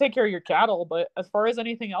like, I can take care of your cattle, but as far as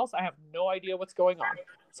anything else, I have no idea what's going on.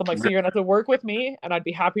 So I'm like, so you're gonna have to work with me, and I'd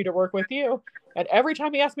be happy to work with you. And every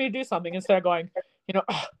time he asked me to do something, instead of going,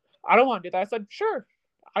 I don't want to do that, I said, sure,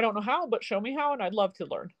 I don't know how, but show me how, and I'd love to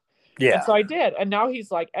learn. Yeah. And so I did. And now he's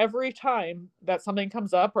like, every time that something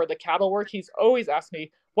comes up or the cattle work, he's always asked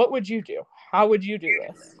me, what would you do? How would you do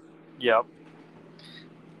this? Yep.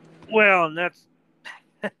 Well, and that's,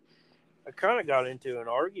 I kind of got into an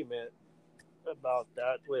argument about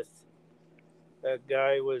that with a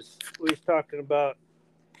guy. We was talking about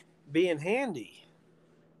being handy.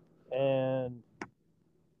 And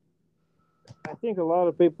I think a lot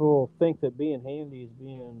of people think that being handy is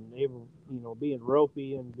being able, being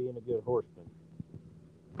ropey and being a good horseman.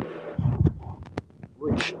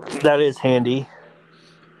 Which, that is handy.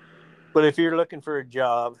 But if you're looking for a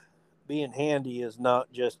job, being handy is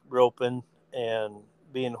not just roping and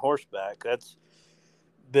being horseback. That's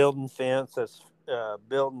building fence, that's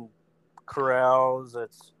building corrals,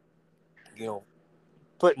 that's,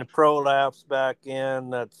 putting the prolapse back in,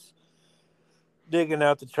 that's digging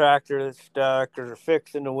out the tractor that's stuck, or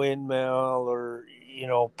fixing the windmill, or,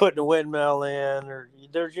 putting a windmill in, or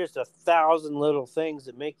there's just 1,000 little things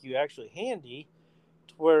that make you actually handy,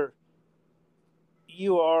 to where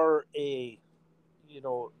you are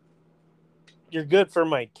you're good for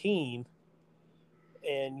my team,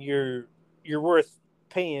 and you're worth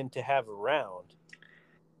paying to have around.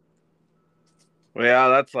 Well, yeah,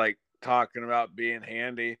 that's like talking about being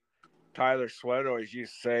handy. Tyler Sweat always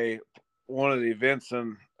used to say one of the events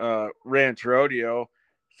in Ranch Rodeo,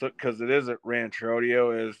 because it is at Ranch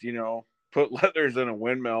Rodeo, is, put leathers in a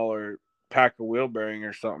windmill or pack a wheel bearing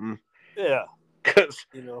or something. Yeah. Because,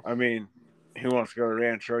 I mean, who wants to go to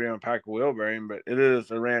Ranch Rodeo and pack a wheel bearing? But it is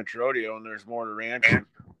a Ranch Rodeo, and there's more to ranching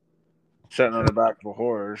sitting on the back of a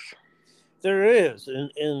horse. There is.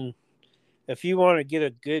 And if you want to get a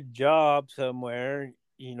good job somewhere,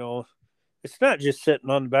 it's not just sitting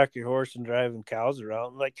on the back of your horse and driving cows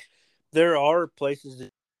around. Like, there are places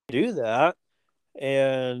that do that.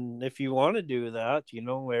 And if you want to do that,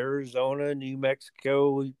 Arizona, New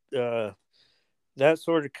Mexico, that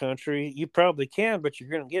sort of country, you probably can, but you're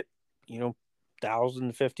going to get, $1,000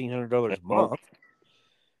 to $1,500 a month.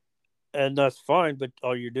 And that's fine, but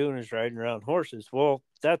all you're doing is riding around horses. Well,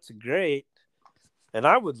 that's great. And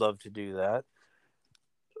I would love to do that.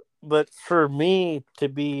 But for me to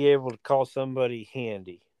be able to call somebody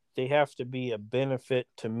handy, they have to be a benefit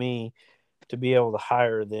to me to be able to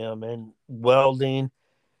hire them. And welding,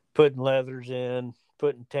 putting leathers in,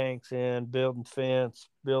 putting tanks in, building fence,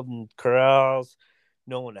 building corrals,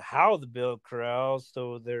 knowing how to build corrals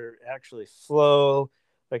so they're actually flow.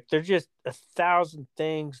 Like, there's just 1,000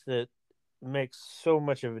 things that makes so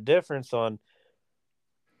much of a difference on.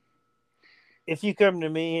 If you come to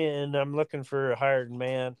me and I'm looking for a hired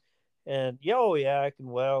man, and I can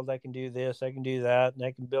weld, I can do this, I can do that, and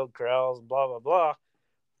I can build corrals and blah, blah, blah.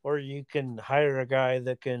 Or you can hire a guy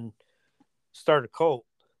that can start a colt.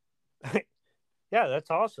 Yeah, that's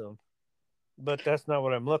awesome. But that's not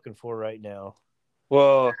what I'm looking for right now.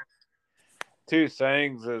 Well, two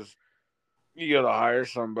things is, you got to hire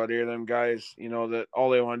somebody, or them guys, that all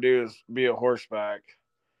they want to do is be a horseback.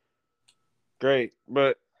 Great.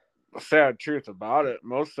 But the sad truth about it,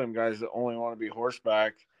 most of them guys that only want to be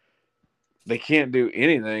horseback, they can't do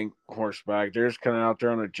anything horseback. They're just kind of out there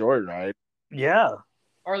on a joyride. Yeah.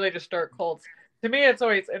 Or they just start colts. To me, it's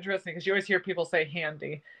always interesting because you always hear people say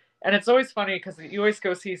handy. And it's always funny because you always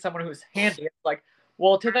go see someone who's handy. It's like,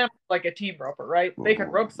 well, to them, like a team roper, right? They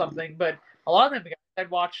could rope something, but a lot of them, I'd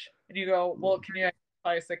watch and you go, well, can you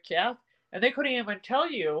identify a sick calf? And they couldn't even tell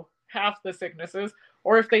you half the sicknesses.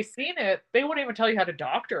 Or if they seen it, they wouldn't even tell you how to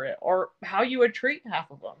doctor it or how you would treat half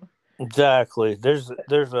of them. Exactly. There's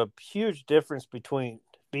a huge difference between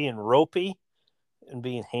being ropey and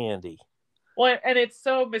being handy. Well, and it's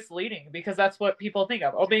so misleading because that's what people think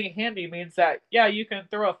of. Oh, being handy means that, yeah, you can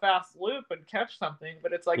throw a fast loop and catch something,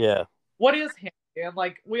 but it's like, Yeah. what is handy? And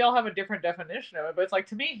like, we all have a different definition of it, but it's like,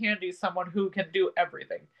 to me, handy is someone who can do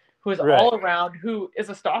everything, who is Right. all around, who is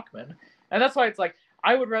a stockman. And that's why it's like,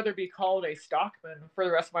 I would rather be called a stockman for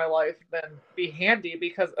the rest of my life than be handy,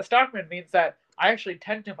 because a stockman means that I actually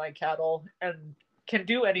tend to my cattle and can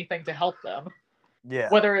do anything to help them. Yeah.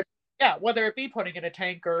 Whether it be putting in a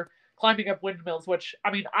tank or climbing up windmills, which, I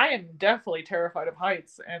mean, I am definitely terrified of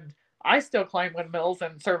heights, and I still climb windmills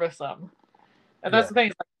and service them. And that's Yeah. the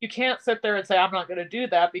thing. You can't sit there and say, I'm not going to do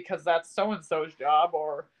that because that's so and so's job,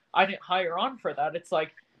 or I didn't hire on for that. It's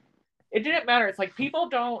like, it didn't matter. It's like, people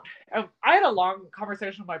don't. I had a long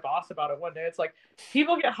conversation with my boss about it one day. It's like,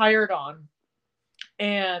 people get hired on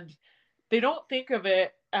and they don't think of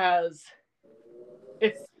it as,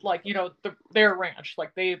 it's like, their ranch,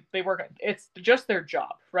 like they work, it's just their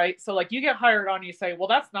job, right? So like, you get hired on, you say, well,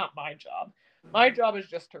 that's not my job. My job is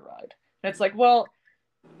just to ride. And it's like, well,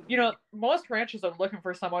 most ranches are looking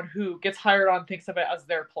for someone who gets hired on, thinks of it as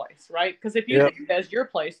their place, right? Because if you Yep. think it as your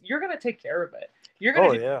place, you're going to take care of it. You're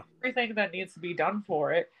going to do yeah. everything that needs to be done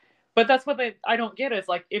for it. But that's what I don't get, is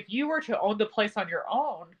like, if you were to own the place on your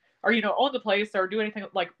own, or own the place or do anything,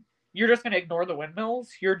 like, you're just going to ignore the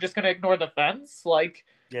windmills, you're just going to ignore the fence, like,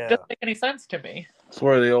 Yeah. doesn't make any sense to me. That's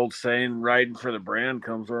where the old saying, riding for the brand,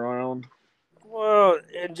 comes around. Well,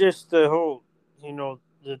 and just the whole,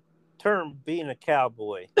 the term being a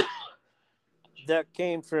cowboy, that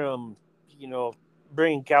came from,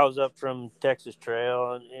 bringing cows up from Texas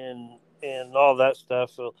Trail and all that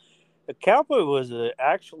stuff. So a cowboy was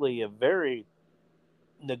actually a very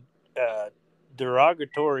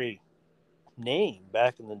derogatory name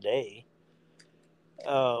back in the day,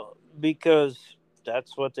 because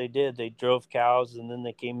that's what they did. They drove cows, and then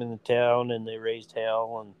they came into town and they raised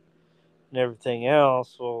hell and everything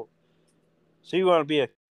else. Well, so you want to be a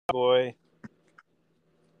cowboy.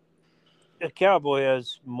 A cowboy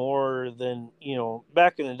has more than,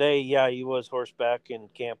 back in the day. Yeah, he was horseback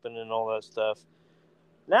and camping and all that stuff.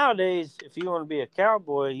 Nowadays, if you want to be a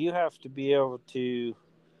cowboy, you have to be able to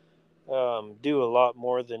do a lot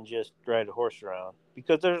more than just ride a horse around,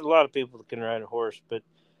 because there's a lot of people that can ride a horse, but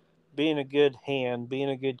being a good hand, being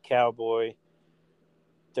a good cowboy,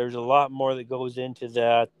 there's a lot more that goes into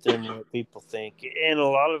that than what people think. And a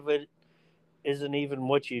lot of it isn't even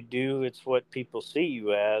what you do, it's what people see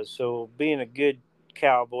you as. So being a good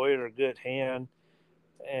cowboy or a good hand,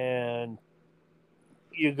 and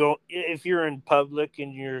you go, if you're in public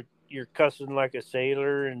and you're cussing like a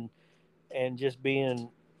sailor and just being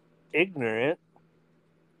ignorant,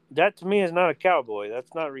 that to me is not a cowboy.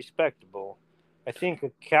 That's not respectable. I think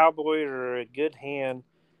a cowboy or a good hand,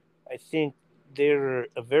 I think they're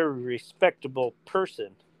a very respectable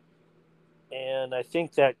person. And I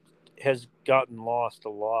think that has gotten lost a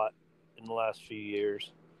lot in the last few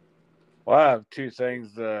years. Well, I have two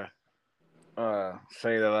things to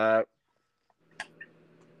say to that.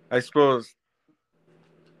 I suppose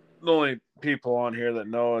the only people on here that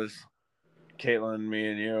know is Caitlin, me,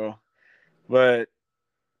 and you. But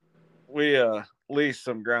we lease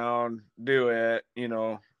some ground, do it,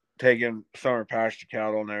 take in summer pasture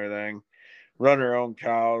cattle and everything, run our own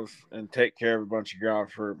cows, and take care of a bunch of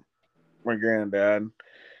ground for my granddad.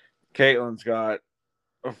 Caitlin's got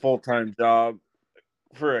a full-time job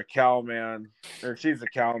for a cowman, or she's a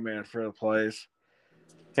cowman for the place.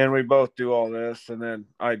 And we both do all this, and then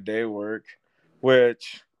I day work,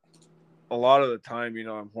 which a lot of the time,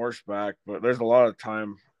 I'm horseback, but there's a lot of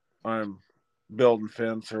time I'm building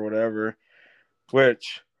fence or whatever,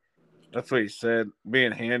 which that's what he said,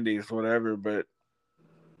 being handy is whatever. But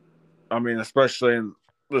I mean, especially in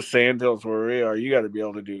the sandhills where we are, you got to be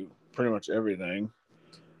able to do pretty much everything.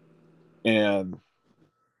 And,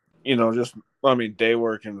 just, I mean, day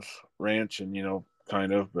working's ranching,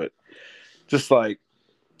 kind of, but just like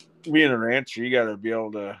being a rancher, you got to be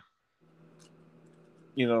able to,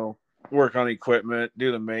 work on equipment,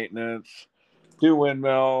 do the maintenance, do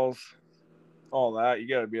windmills, all that. You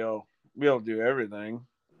got to be able to do everything,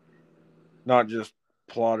 not just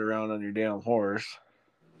plod around on your damn horse.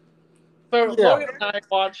 So Yeah. Logan and I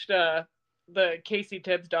watched the Casey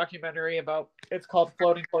Tibbs documentary it's called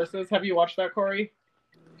Floating Horses. Have you watched that, Corey?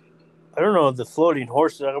 I don't know the floating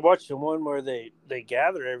horses. I watched the one where they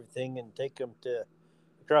gather everything and take them to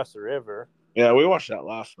across the river. Yeah, we watched that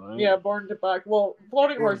last night. Yeah, Born to Buck. Well,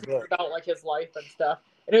 Floating Horses is about like his life and stuff,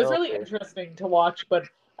 and it was really interesting to watch. But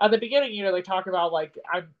at the beginning, they talk about, like,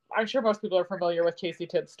 I'm sure most people are familiar with Casey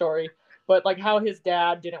Tibbs' story, but like how his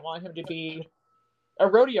dad didn't want him to be a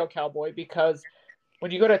rodeo cowboy because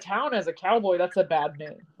when you go to town as a cowboy, that's a bad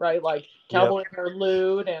name, right? Like cowboys are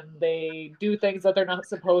lewd and they do things that they're not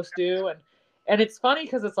supposed to. And it's funny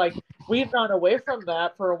because it's like we've gone away from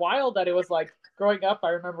that for a while, that it was like growing up, I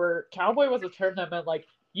remember cowboy was a term that meant like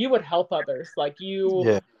you would help others. Like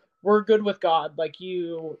you were good with God. Like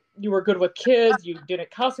you were good with kids. You didn't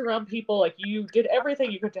cuss around people. Like you did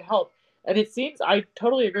everything you could to help. And it seems, I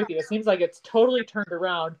totally agree with you. It seems like it's totally turned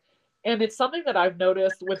around. And it's something that I've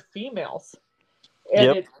noticed with females.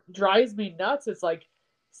 And it drives me nuts. It's like,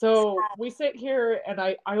 so we sit here and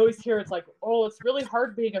I always hear it's like, oh, it's really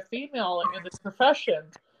hard being a female in this profession.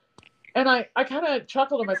 And I kind of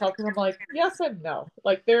chuckle to myself because I'm like, yes and no.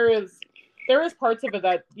 Like there is parts of it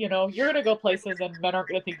that, you know, you're going to go places and men aren't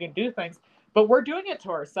going to think you can do things, but we're doing it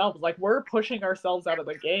to ourselves. Like we're pushing ourselves out of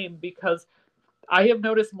the game because I have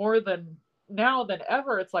noticed more than now than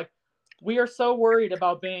ever. It's like, we are so worried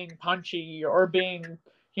about being punchy or being,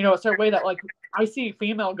 you know, a certain way that like I see a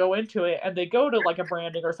female go into it and they go to like a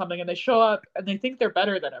branding or something and they show up and they think they're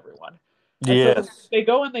better than everyone. And so they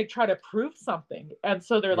go and they try to prove something. And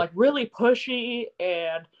so they're like really pushy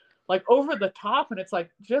and like over the top. And it's like,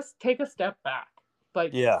 just take a step back.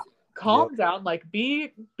 Like, calm down, like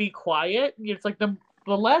be quiet. It's like the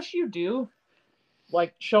less you do,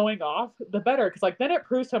 like showing off, the better. Because like then it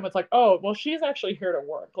proves to him, it's like, oh, well, she's actually here to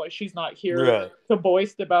work. Like she's not here to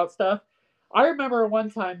boast about stuff. I remember one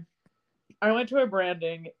time I went to a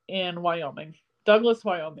branding in Wyoming. Douglas,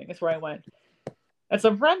 Wyoming is where I went. And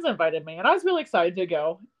some friends invited me, and I was really excited to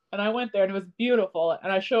go. And I went there, and it was beautiful. And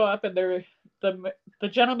I show up, and the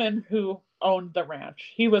gentleman who owned the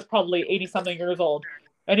ranch, he was probably 80-something years old.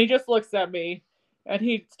 And he just looks at me, and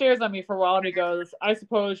he stares at me for a while, and he goes, I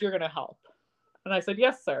suppose you're going to help. And I said,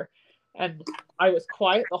 yes, sir. And I was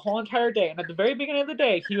quiet the whole entire day. And at the very beginning of the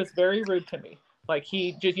day, he was very rude to me. Like,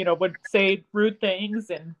 he just, you know, would say rude things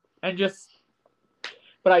and just...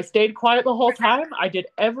 But I stayed quiet the whole time. I did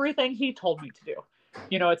everything he told me to do.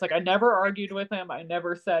 You know, it's like I never argued with him. I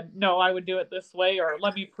never said, no, I would do it this way or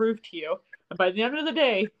let me prove to you. And by the end of the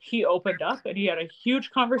day, he opened up and he had a huge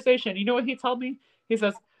conversation. You know what he told me? He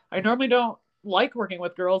says, I normally don't like working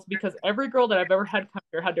with girls because every girl that I've ever had come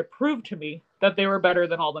here had to prove to me that they were better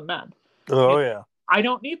than all the men. Oh, yeah. I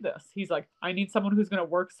don't need this. He's like, I need someone who's going to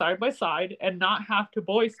work side by side and not have to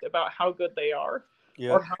boast about how good they are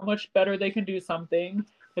or how much better they can do something.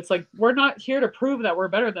 It's like, we're not here to prove that we're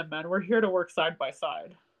better than men. We're here to work side by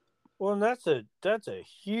side. Well, and that's a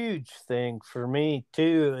huge thing for me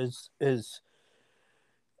too, is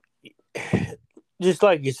just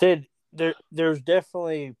like you said, there's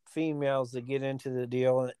definitely females that get into the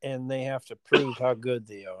deal and they have to prove how good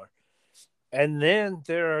they are. And then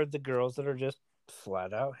there are the girls that are just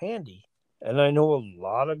flat out handy. And I know a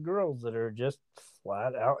lot of girls that are just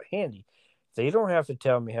flat out handy. They don't have to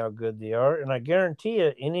tell me how good they are. And I guarantee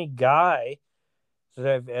you, any guy that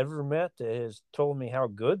I've ever met that has told me how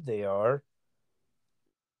good they are,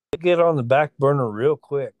 they get on the back burner real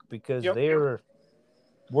quick because they're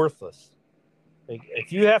worthless. Like,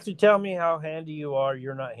 if you have to tell me how handy you are,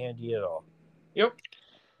 you're not handy at all. Yep.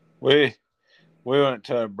 We went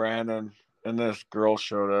to Brandon and this girl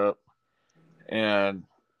showed up and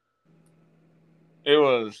it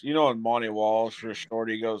was, you know, when Monty Walsh for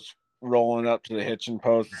Shorty goes rolling up to the hitching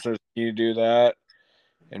post and says, can you do that?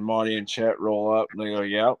 And Monty and Chet roll up and they go,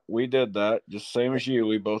 yeah, we did that. Just same as you.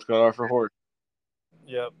 We both got off our horse.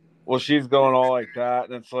 Yep. Well, she's going all like that.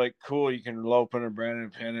 And it's like, cool. You can lope in a Brandon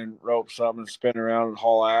pin and rope something and spin around and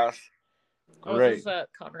haul ass. Great. Oh, is this at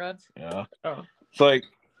Conrad's? Yeah. Oh. It's like,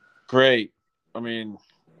 great. I mean,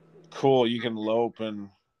 cool. You can lope and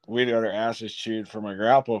we'd got our asses chewed for my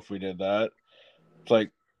grapple if we did that. It's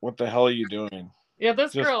like, what the hell are you doing? Yeah,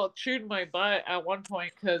 this girl chewed my butt at one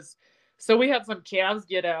point because, so we had some calves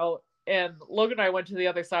get out, and Logan and I went to the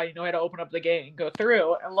other side. You know, we had to open up the gate and go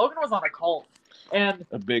through, and Logan was on a colt. And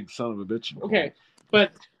a big son of a bitch. Okay,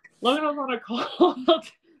 but Logan was on a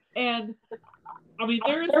colt, and I mean,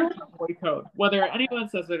 there is a boy code, whether anyone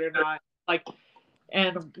says it or not. Like,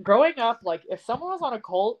 and growing up, like, if someone was on a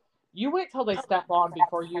colt, you wait till they step on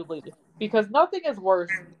before you leave. Because nothing is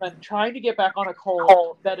worse than trying to get back on a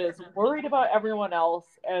colt that is worried about everyone else.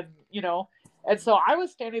 And, you know, and so I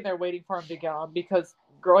was standing there waiting for him to get on because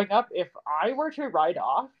growing up, if I were to ride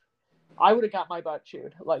off, I would have got my butt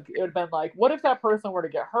chewed. Like, it would have been like, what if that person were to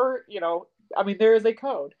get hurt? You know, I mean, there is a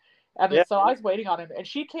code. And so I was waiting on him. And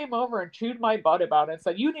she came over and chewed my butt about it and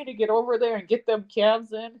said, you need to get over there and get them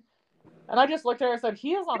calves in. And I just looked at her and said,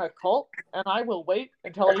 he is on a colt, and I will wait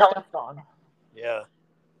until he steps on. Yeah.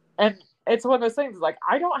 And it's one of those things, like,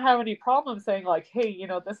 I don't have any problem saying, like, hey, you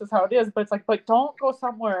know, this is how it is. But it's like, but don't go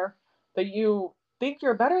somewhere that you think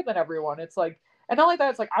you're better than everyone. It's like, And not like that,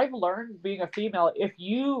 it's like I've learned being a female, if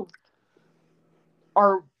you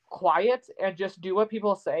are quiet and just do what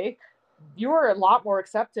people say, you are a lot more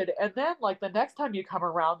accepted. And then like the next time you come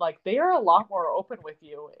around, like they are a lot more open with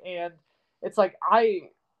you. And it's like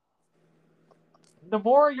the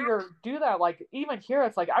more you do that, like even here,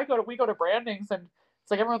 it's like we go to brandings and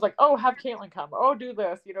it's like everyone's like, oh, have Caitlin come, oh, do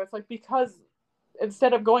this, it's like, because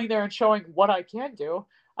instead of going there and showing what I can do,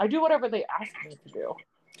 I do whatever they ask me to do.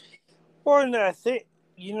 Well, and I think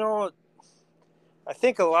I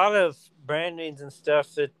think a lot of brandings and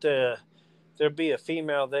stuff that there'll be a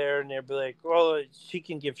female there and they'll be like, well, she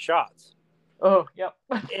can give shots. Oh, yep.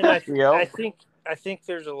 And I think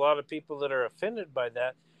there's a lot of people that are offended by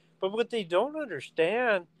that. But what they don't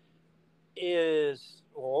understand is,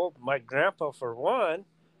 well, my grandpa, for one,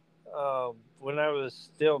 when I was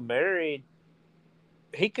still married,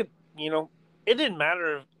 he could, it didn't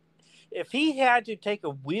matter if he had to take a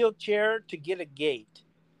wheelchair to get a gate,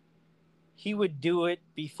 he would do it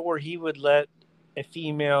before he would let a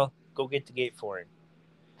female go get the gate for him.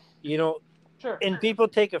 Sure. And people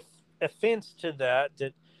take offense to that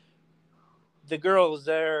the girl was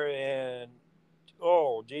there and,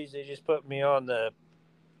 oh, geez, they just put me on the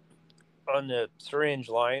syringe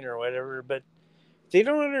line or whatever. But they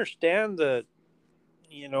don't understand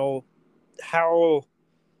how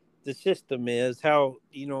the system is, how,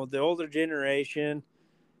 the older generation,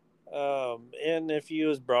 and if you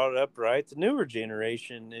was brought up right, the newer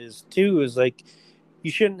generation is like,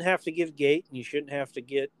 you shouldn't have to get a gate and you shouldn't have to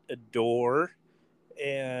get a door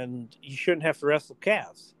and you shouldn't have to wrestle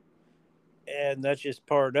calves. And that's just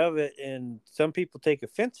part of it. And some people take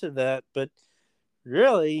offense to that, but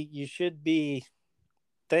really you should be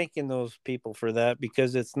thanking those people for that,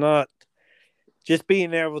 because it's not just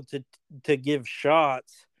being able to give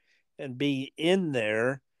shots and be in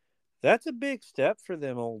there. That's a big step for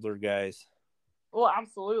them older guys. Well,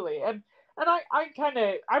 absolutely. And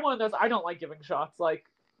I'm one of those, I don't like giving shots. Like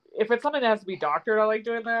if it's something that has to be doctored, I like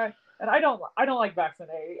doing that. And I don't like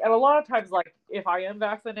vaccinating. And a lot of times, like if I am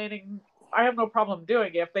vaccinating, I have no problem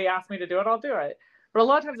doing it. If they ask me to do it, I'll do it. But a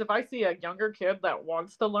lot of times, if I see a younger kid that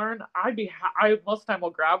wants to learn, I most of the time will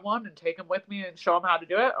grab one and take them with me and show them how to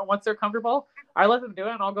do it. And once they're comfortable, I let them do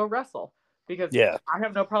it and I'll go wrestle, because I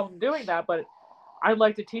have no problem doing that. But I'd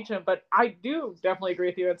like to teach them. But I do definitely agree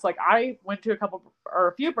with you. It's like I went to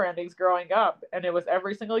a few brandings growing up, and it was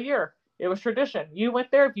every single year. It was tradition. You went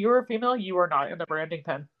there. If you were a female, you were not in the branding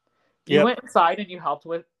pen. You went inside and you helped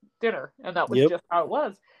with dinner, and that was just how it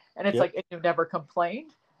was. And it's like, and you never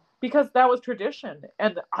complained, because that was tradition.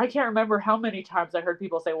 And I can't remember how many times I heard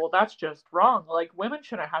people say, well, that's just wrong. Like women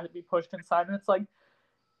shouldn't have to be pushed inside. And it's like,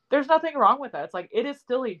 there's nothing wrong with that. It's like, it is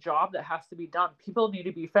still a job that has to be done. People need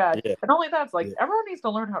to be fed. Yeah. And only that, it's like, everyone needs to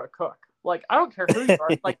learn how to cook. Like, I don't care who you are.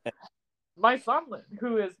 Like my son,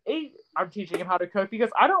 who is 8, I'm teaching him how to cook, because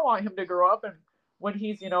I don't want him to grow up and when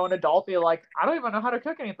he's, an adult, be like, I don't even know how to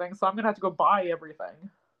cook anything, so I'm going to have to go buy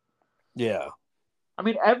everything. Yeah. I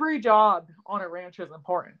mean, every job on a ranch is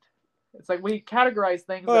important. It's like we categorize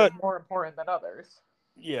things as more important than others.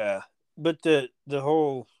 Yeah. But the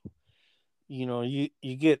whole, you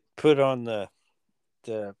get put on the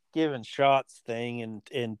giving shots thing,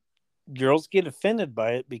 and girls get offended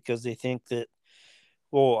by it because they think that,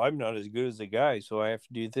 well, I'm not as good as the guy, so I have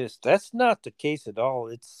to do this. That's not the case at all.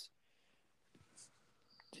 It's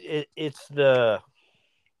the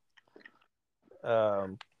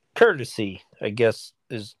courtesy, I guess,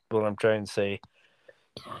 is what I'm trying to say.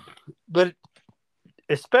 But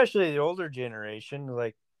especially the older generation,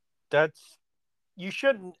 like you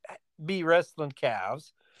shouldn't be wrestling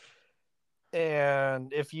calves.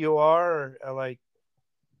 And if you are, like,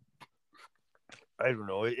 I don't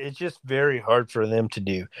know, it's just very hard for them to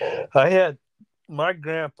do. I had my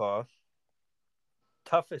grandpa,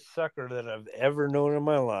 toughest sucker that I've ever known in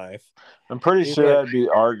my life. I'm pretty sure that'd be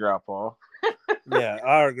our grandpa. Yeah,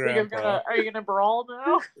 our grandpa. Are you gonna brawl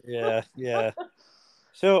now? Yeah.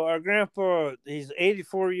 So our grandpa, he's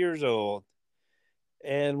 84 years old,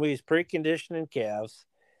 and we was preconditioning calves,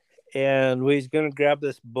 and we was gonna grab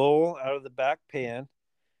this bull out of the back pen,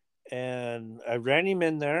 and I ran him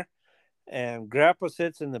in there, and Grandpa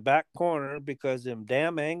sits in the back corner because them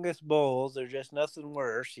damn Angus bulls are just nothing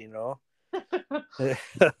worse,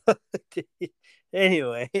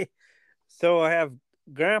 Anyway, so I have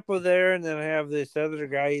Grandpa there, and then I have this other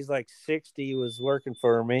guy. He's like 60, was working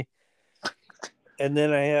for me, and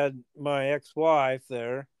then I had my ex-wife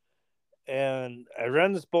there, and I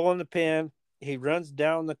run this bull in the pen. He runs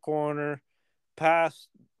down the corner, past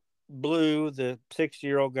Blue, the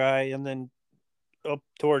 60-year-old guy, and then up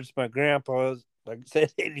towards my grandpa, like I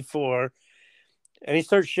said, 84. And he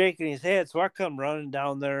starts shaking his head. So I come running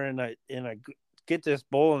down there and I get this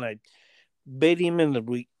bull and I bait him and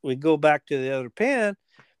we go back to the other pen.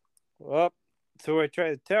 Well, so I try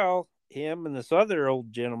to tell him and this other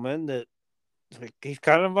old gentleman that he's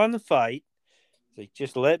kind of on the fight. Like,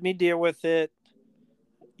 just let me deal with it.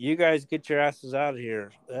 You guys get your asses out of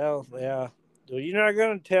here. Well, yeah. Well, you're not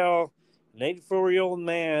going to tell an 84-year-old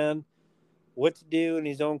man what to do in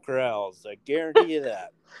his own corrals. I guarantee you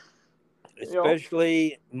that.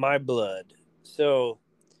 Especially my blood. So,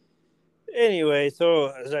 anyway, so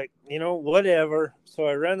I was like, whatever. So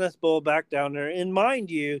I run this bull back down there. And mind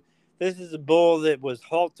you, this is a bull that was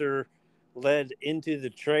halter led into the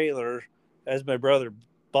trailer as my brother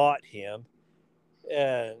bought him.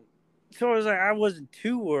 And so I wasn't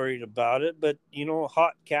too worried about it. But,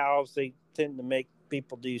 hot cows, they tend to make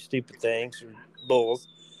people do stupid things, or bulls.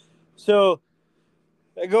 So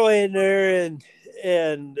I go in there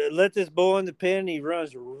and let this bull in the pen. He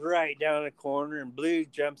runs right down the corner, and Blue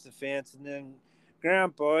jumps the fence. And then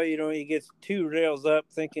Grandpa, he gets 2 rails up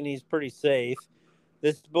thinking he's pretty safe.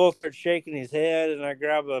 This bull starts shaking his head, and I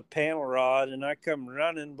grab a panel rod, and I come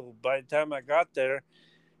running. But by the time I got there,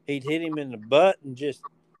 he'd hit him in the butt and just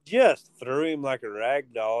threw him like a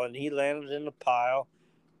rag doll, and he landed in a pile.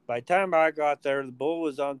 By the time I got there, the bull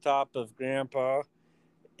was on top of Grandpa,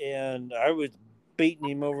 and I was beating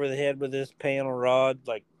him over the head with this panel rod,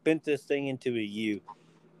 like bent this thing into a U.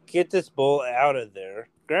 Get this bull out of there.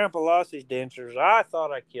 Grandpa lost his dentures. I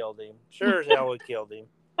thought I killed him. Sure as hell we killed him.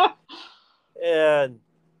 And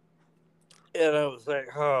I was like,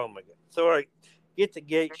 oh my God. So I get the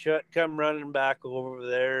gate shut, come running back over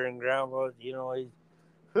there, and Grandpa,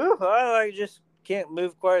 I just can't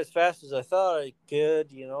move quite as fast as I thought I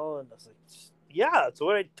could, and I was like, yeah, that's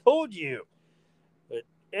what I told you. But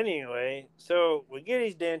anyway, so we get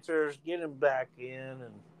his dentures, get him back in,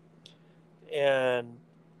 and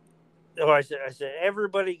I said,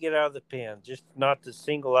 everybody get out of the pen, just not to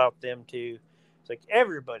single out them two. It's like,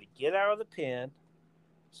 everybody get out of the pen.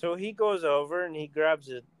 So he goes over and he grabs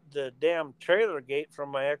the damn trailer gate from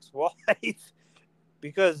my ex-wife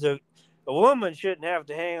because a woman shouldn't have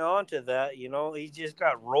to hang on to that. He just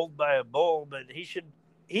got rolled by a bull, but he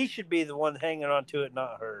should be the one hanging on to it,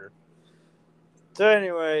 not her. So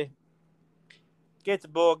anyway, get the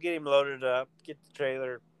bull, get him loaded up, get the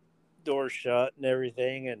trailer door shut and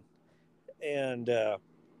everything, and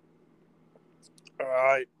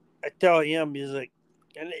I tell him, he's like,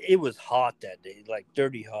 and it was hot that day, like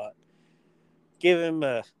dirty hot. Give him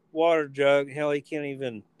a water jug. Hell, he can't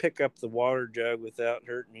even pick up the water jug without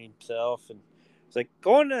hurting himself. And it's like,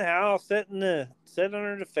 go in the house, sit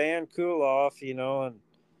under the fan, cool off, and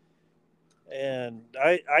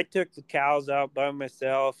I took the cows out by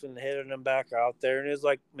myself and headed them back out there. And it was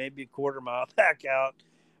like maybe a quarter mile back out.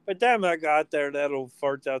 By the time I got there, that old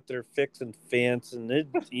fart's out there fixing fence. And,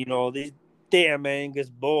 these damn Angus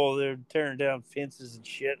bull, they're tearing down fences and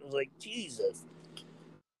shit. I was like, Jesus.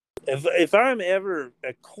 If I'm ever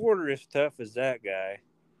a quarter as tough as that guy,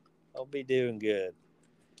 I'll be doing good.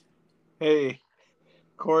 Hey,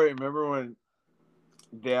 Corey, remember when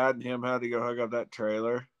Dad and him had to go hook up that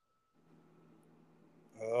trailer?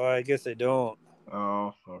 Oh, I guess I don't.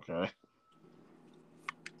 Oh, okay.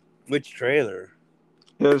 Which trailer?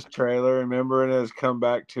 His trailer, remember, and it has come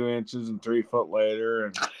back 2 inches and 3 foot later.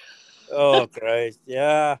 And oh, Christ.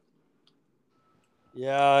 Yeah.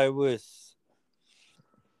 Yeah, it was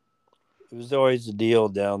always a deal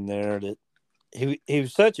down there that he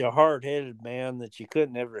was such a hard-headed man that you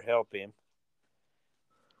couldn't ever help him.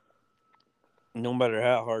 No matter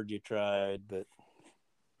how hard you tried, but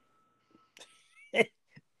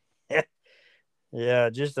yeah,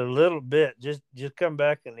 just a little bit. Just come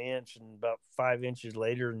back an inch, and about 5 inches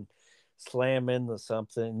later, and slam into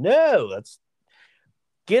something. No,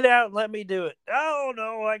 get out and let me do it. Oh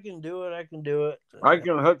no, I can do it. I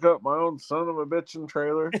can hook up my own son of a bitchin'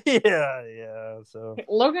 trailer. Yeah. So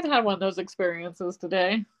Logan had one of those experiences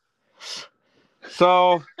today.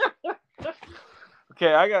 So,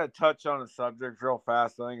 okay, I got to touch on a subject real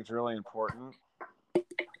fast. I think it's really important.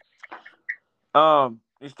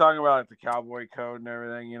 He's talking about the cowboy code and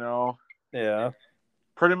everything, Yeah.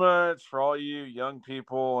 Pretty much for all you young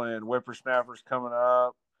people and whippersnappers coming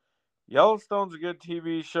up, Yellowstone's a good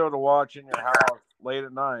TV show to watch in your house late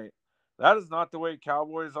at night. That is not the way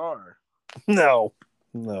cowboys are. No.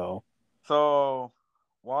 So,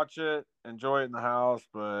 watch it, enjoy it in the house,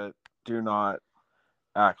 but do not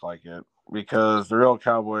act like it, because the real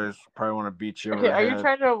cowboys probably want to beat you over the Are head. you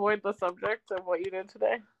trying to avoid the subject of what you did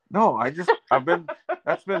today? No,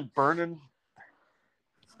 that's been burning.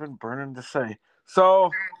 It's been burning to say.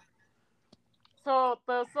 So So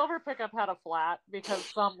the silver pickup had a flat because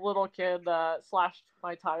some little kid slashed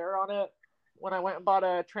my tire on it when I went and bought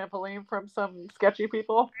a trampoline from some sketchy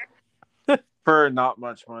people. For not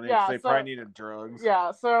much money. Yeah, They probably needed drugs.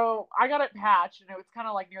 Yeah, so I got it patched, and it was kind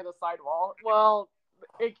of like near the sidewall. Well,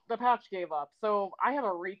 the patch gave up, so I have a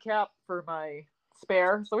recap for my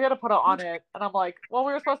spare, so we had to put it on it. And I'm like, well,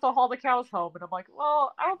 we were supposed to haul the cows home, and I'm like,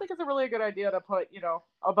 well, I don't think it's a really good idea to put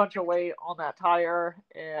a bunch of weight on that tire.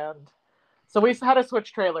 And so we had to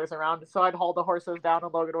switch trailers around. So I'd haul the horses down,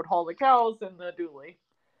 and Logan would haul the cows in the dually.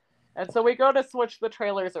 And so we go to switch the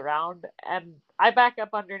trailers around, and I back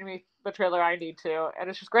up underneath the trailer I need to, and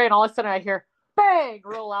it's just great. And all of a sudden I hear bang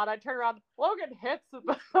roll out. I turn around, Logan hits the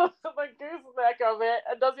gooseneck of it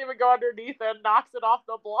and doesn't even go underneath it, knocks it off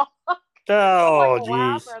the block. Oh,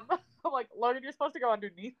 jeez. jeez. I'm like, Logan, you're supposed to go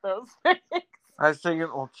underneath those things. I was thinking,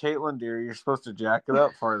 well, Caitlin, dear, you're supposed to jack it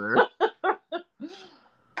up farther.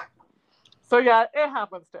 So yeah, it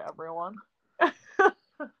happens to everyone.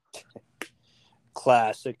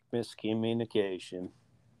 Classic miscommunication.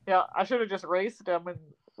 Yeah, I should have just raced him, and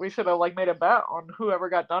we should have made a bet on whoever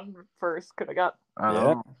got done first could have got.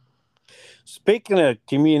 Yeah. Speaking of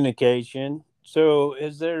communication, so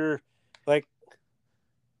is there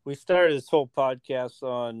we started this whole podcast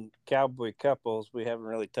on cowboy couples. We haven't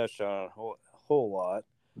really touched on a whole lot.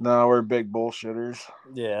 No, we're big bullshitters.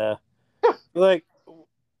 Yeah.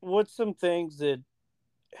 What's some things that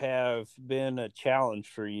have been a challenge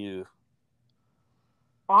for you?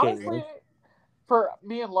 Honestly, for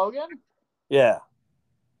me and Logan? Yeah.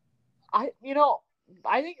 I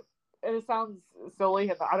think it sounds silly,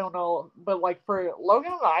 and I don't know, but for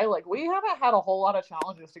Logan and I, we haven't had a whole lot of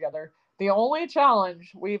challenges together. The only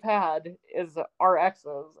challenge we've had is our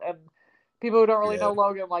exes, and people who don't really know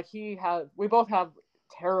Logan, we both have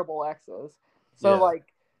terrible exes. So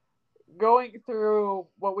going through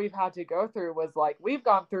what we've had to go through was we've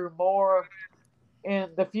gone through more in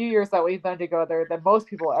the few years that we've been together than most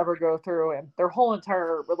people ever go through in their whole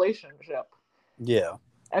entire relationship. Yeah.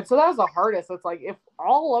 And so that was the hardest. It's if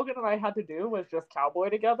all Logan and I had to do was just cowboy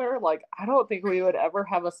together, I don't think we would ever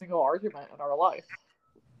have a single argument in our life.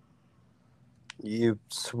 You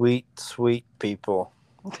sweet, sweet people.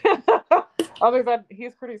 Other than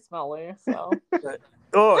he's pretty smelly, so.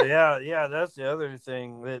 Oh, yeah. That's the other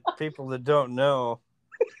thing that people that don't know.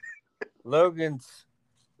 Logan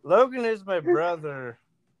is my brother,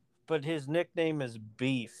 but his nickname is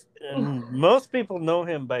Beef. And most people know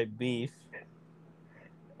him by Beef.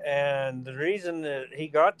 And the reason that he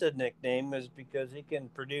got the nickname is because he can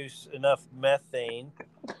produce enough methane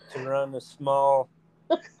to run a small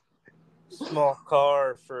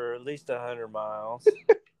car for at least 100 miles.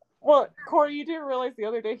 Well, Corey, you didn't realize the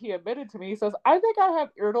other day he admitted to me, he says, I think I have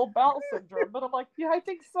irritable bowel syndrome. But I'm like, yeah, I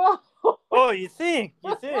think so. Oh, you think?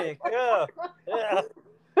 Yeah.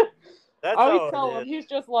 That's I always tell him he's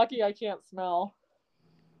just lucky I can't smell.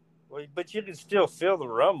 Well, but you can still feel the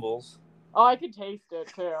rumbles. Oh, I can taste it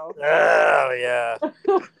too. Oh, yeah.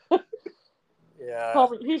 Yeah.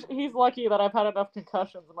 He's lucky that I've had enough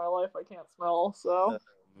concussions in my life I can't smell, so. Oh,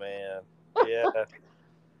 man. Yeah.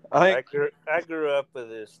 I grew up with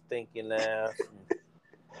this stinking ass. And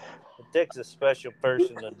it takes a special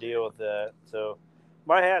person to deal with that. So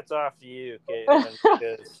my hat's off to you, Caitlin,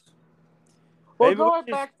 because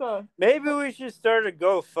maybe we should start a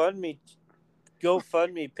GoFundMe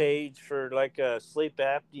page for a sleep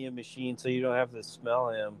apnea machine so you don't have to smell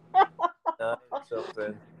him. Or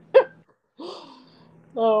something.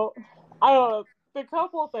 No, I don't know. The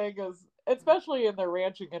couple thing is, especially in the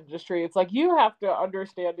ranching industry, it's you have to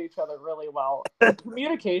understand each other really well.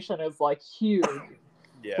 Communication is huge.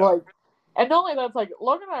 Yeah. And not only that, it's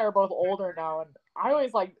Logan and I are both older now, and I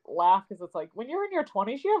always laugh because it's when you're in your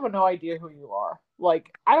 20s, you have no idea who you are.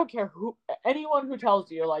 I don't care anyone who tells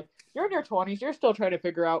you you're in your 20s, you're still trying to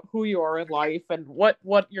figure out who you are in life and what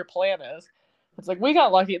your plan is. It's we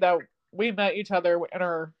got lucky that we met each other in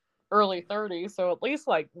our early 30s, so at least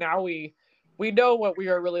now we know what we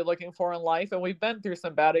are really looking for in life, and we've been through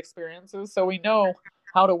some bad experiences, so we know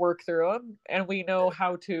how to work through them, and we know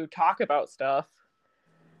how to talk about stuff.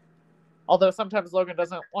 Although sometimes Logan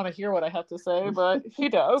doesn't want to hear what I have to say, but he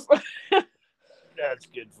does. That's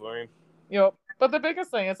good for him. But the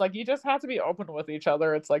biggest thing is you just have to be open with each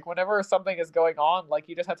other. It's whenever something is going on,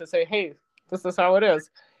 you just have to say, hey, this is how it is.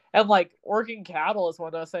 And working cattle is one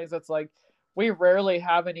of those things that's we rarely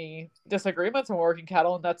have any disagreements when working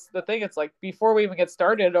cattle. And that's the thing. It's before we even get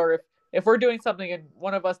started, or if we're doing something and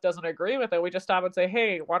one of us doesn't agree with it, we just stop and say,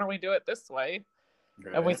 hey, why don't we do it this way?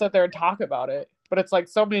 Right. And we sit there and talk about it. But it's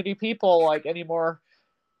so many people anymore.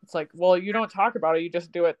 It's well, you don't talk about it. You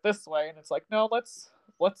just do it this way. And it's no, let's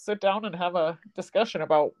let's sit down and have a discussion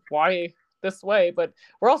about why this way. But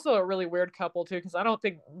we're also a really weird couple too, because I don't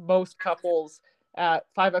think most couples at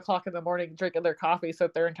 5 o'clock in the morning drinking their coffee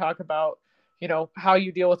sit there and talk about, you know, how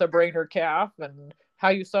you deal with a brain or calf and how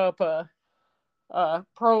you sew up a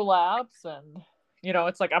prolapse. And, you know,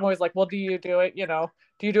 it's like, I'm always like, well, do you do it, you know,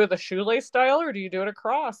 do you do it the shoelace style or do you do it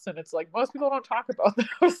across? And it's like, most people don't talk about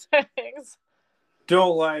those things.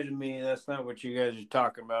 Don't lie to me. That's not what you guys are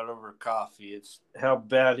talking about over coffee. It's how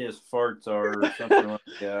bad his farts are or something like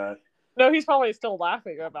that. No, he's probably still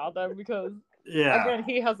laughing about them because, Yeah. again,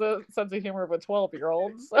 he has a sense of humor of a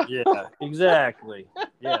 12-year-old. So. Yeah, exactly.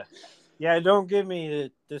 Yeah. Yeah, don't give me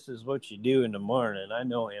that this is what you do in the morning. I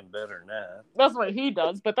know him better than that. That's what he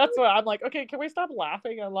does, but that's what I'm like, okay, can we stop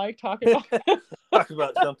laughing? I like talking about Talk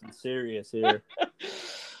about something serious here.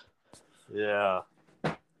 Yeah.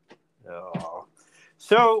 Oh.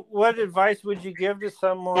 So, what advice would you give to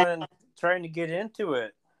someone trying to get into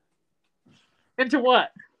it? Into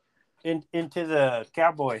what? Into the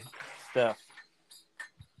cowboy stuff.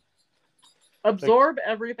 Absorb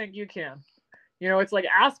everything you can. You know, it's like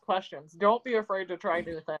ask questions. Don't be afraid to try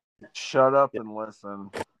new things. Shut up and listen.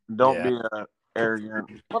 Don't be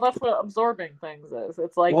arrogant. Well, that's what absorbing things is.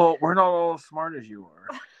 It's like, well, we're not all as smart as you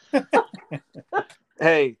are.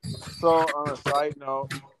 Hey, so on a side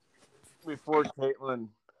note, before Caitlin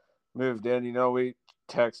moved in, you know, we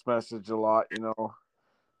text message a lot, you know,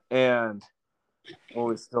 and well,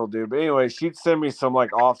 we still do. But anyway, she'd send me some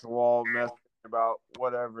like off the wall message about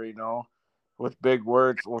whatever, you know, with big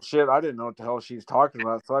words. Well, shit, I didn't know what the hell she's talking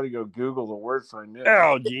about, so I had to go Google the words so I knew.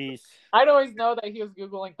 Oh, jeez. I'd always know that he was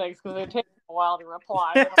Googling things because it takes him a while to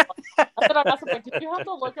reply. And I'm like, and then I asked him, like, did you have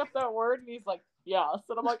to look up that word? And he's like, yes.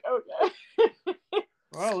 And I'm like, okay.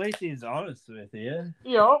 Well, at least he's honest with you.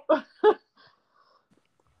 Yep.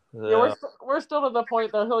 Yeah, we're still to the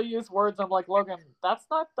point that he'll use words. I'm like, Logan, that's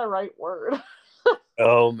not the right word.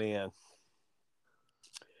 Oh, man.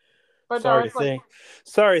 But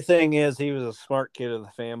sorry thing is he was a smart kid of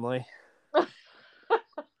the family.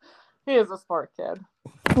 He is a smart kid.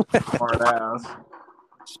 Smart ass.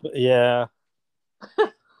 Yeah.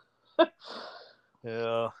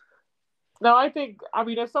 Yeah. No, I mean,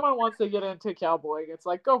 if someone wants to get into cowboying, it's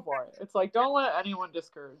like, go for it. It's like, don't let anyone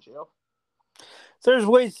discourage you. There's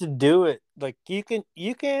ways to do it. Like you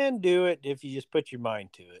can do it if you just put your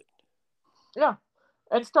mind to it. Yeah.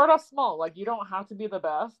 And start off small. Like, you don't have to be the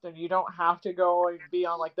best, and you don't have to go and be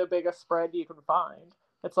on, like, the biggest spread you can find.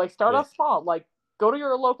 It's like, start off small. Like, go to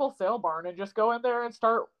your local sale barn and just go in there and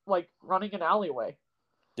start, like, running an alleyway.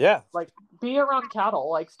 Yeah. Like, be around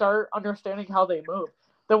cattle. Like, start understanding how they move.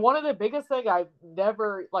 One of the biggest thing I've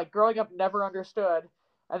never, like, growing up, never understood,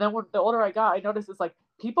 and then when the older I got, I noticed it's like,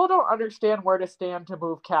 people don't understand where to stand to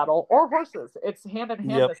move cattle or horses. It's hand in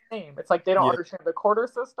hand the same. It's like they don't understand the quarter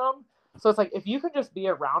system. So it's like, if you can just be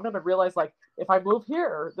around them and realize, like, if I move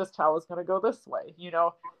here, this cow is going to go this way, you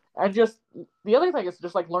know? And just, the other thing is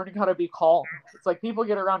just, like, learning how to be calm. It's like, people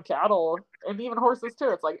get around cattle, and even horses, too.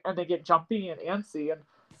 It's like, and they get jumpy and antsy, and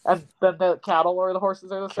then the cattle or the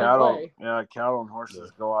horses are the same way. Yeah, cattle and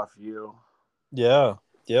horses go off you. Yeah.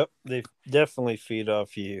 Yep. They definitely feed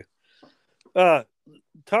off you.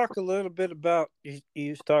 Talk a little bit about, he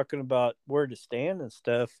was talking about where to stand and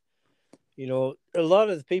stuff. You know, a lot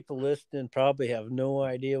of the people listening probably have no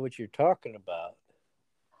idea what you're talking about.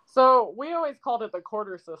 So we always called it the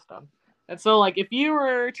quarter system. And so, like, if you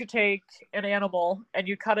were to take an animal and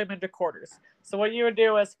you cut him into quarters, so what you would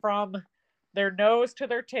do is from their nose to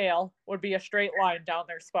their tail would be a straight line down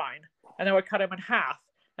their spine. And then would cut them in half.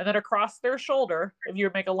 And then across their shoulder, if you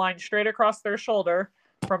would make a line straight across their shoulder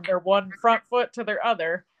from their one front foot to their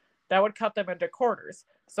other, that would cut them into quarters.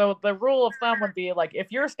 So the rule of thumb would be, like, if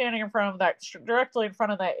you're standing in front of that, directly in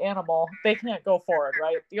front of that animal, they can't go forward,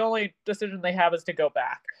 right? The only decision they have is to go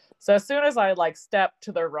back. So as soon as I, like, step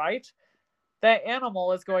to the right, that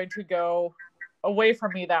animal is going to go away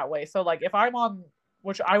from me that way. So, like, if I'm on,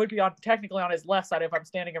 which I would be on technically on his left side if I'm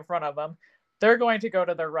standing in front of him, they're going to go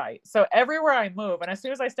to the right. So everywhere I move, and as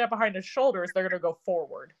soon as I step behind his shoulders, they're going to go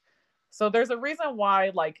forward. So there's a reason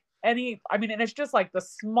why, like, and it's just like the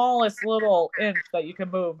smallest little inch that you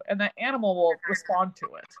can move, and the animal will respond to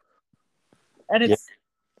it. And it's,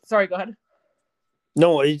 sorry, go ahead.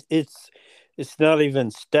 No, it's not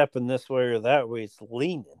even stepping this way or that way. It's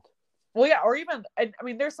leaning. Well, yeah, or even, I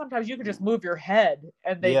mean, there's sometimes you can just move your head,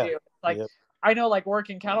 and they do. Like, I know, like,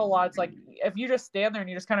 working cattle lots, like, if you just stand there and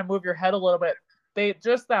you just kind of move your head a little bit,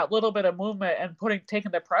 just that little bit of movement and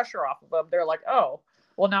taking the pressure off of them, they're like, oh,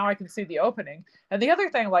 well, now I can see the opening. And the other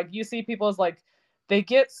thing, like, you see people is, like, they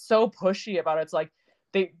get so pushy about it. It's like,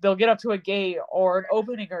 they'll get up to a gate or an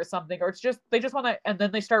opening or something, or it's just they just want to, and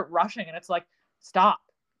then they start rushing, and it's like, stop,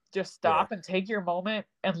 just stop and take your moment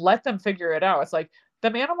and let them figure it out. It's like the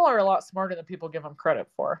animal are a lot smarter than people give them credit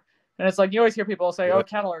for. And it's like you always hear people say, "Oh,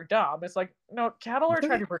 cattle are dumb." It's like, no, cattle are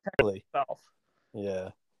trying to protect themselves. Yeah.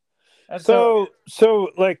 And so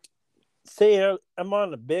like, say I'm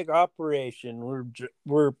on a big operation.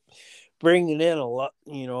 We're bringing in a lot.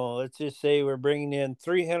 Let's just say we're bringing in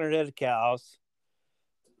 300 head of cows,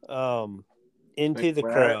 into the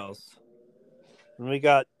corrals, and we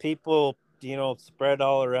got people, spread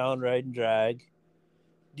all around riding drag.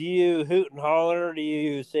 Do you hoot and holler? Do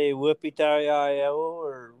you say whoopie tie I-O,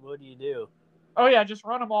 or what do you do? Oh yeah, just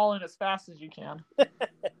run them all in as fast as you can.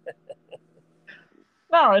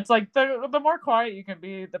 No, it's like the more quiet you can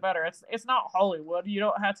be, the better. It's not Hollywood. You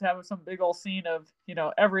don't have to have some big old scene of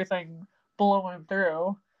everything blowing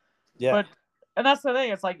through. Yeah. And that's the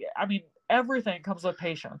thing. It's like, I mean, everything comes with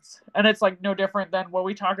patience, and it's like no different than what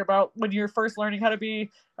we talk about when you're first learning how to be,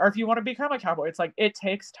 or if you want to become a cowboy. It's like it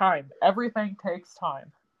takes time. Everything takes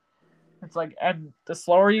time. It's like, and the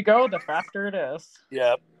slower you go, the faster it is.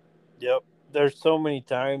 Yep. There's so many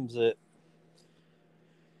times that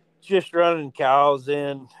just running cows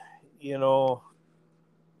in, oh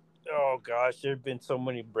gosh, there's been so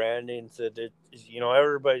many brandings that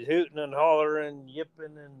everybody's hooting and hollering,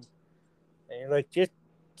 yipping, and you're like, just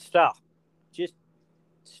stop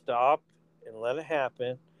and let it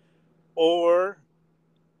happen. Or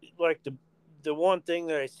like the one thing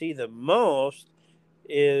that I see the most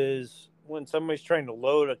is when somebody's trying to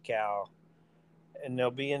load a cow, and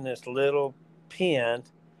they'll be in this little pen,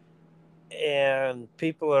 and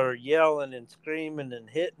people are yelling and screaming and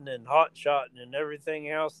hitting and hot shotting and everything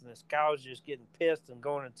else, and this cow's just getting pissed and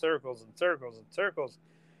going in circles and circles and circles.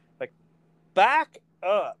 Like, back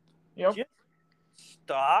up. Yep. Just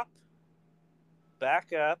stop,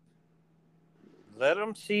 back up, let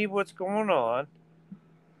them see what's going on,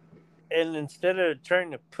 and instead of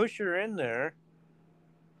trying to push her in there,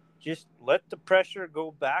 just let the pressure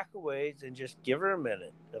go back a ways and just give her a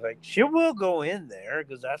minute. Like, she will go in there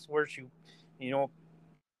because that's where she, oh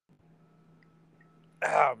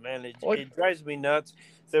man, it drives me nuts.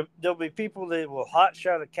 There'll be people that will hot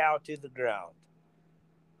shot a cow to the ground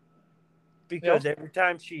because every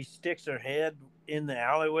time she sticks her head in the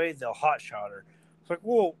alleyway, they'll hot shot her. It's like,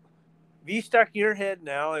 well, if you stuck your head in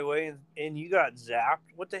the alleyway and you got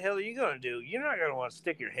zapped, what the hell are you going to do? You're not going to want to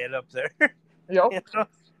stick your head up there. Yep.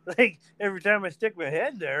 Like, every time I stick my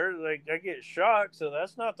head there, like, I get shocked, so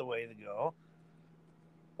that's not the way to go.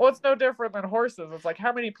 Well, it's no different than horses. It's like,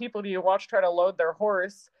 how many people do you watch try to load their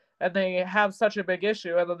horse, and they have such a big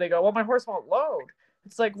issue, and then they go, well, my horse won't load.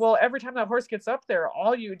 It's like, well, every time that horse gets up there,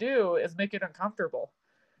 all you do is make it uncomfortable.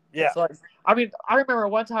 Yeah. It's like, I mean, I remember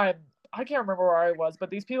one time, I can't remember where I was, but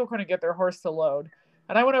these people couldn't get their horse to load.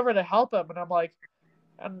 And I went over to help them, and I'm like,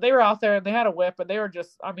 and they were out there and they had a whip, and they were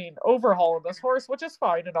just, I mean, overhauling this horse, which is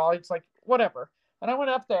fine and all. It's like, whatever. And I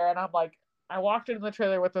went up there and I'm like, I walked into the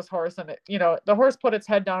trailer with this horse, and the horse put its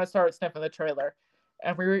head down and started sniffing the trailer.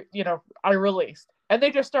 And I released. And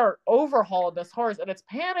they just start overhauling this horse, and it's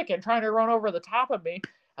panicking, trying to run over the top of me.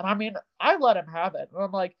 And I mean, I let him have it. And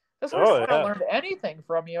I'm like, this horse hasn't learned anything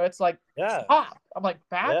from you. It's like, stop. I'm like,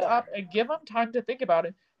 back up and give him time to think about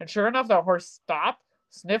it. And sure enough, that horse stopped,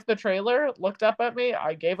 sniffed the trailer, looked up at me.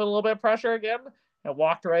 I gave it a little bit of pressure again, and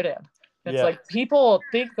walked right in. It's like, people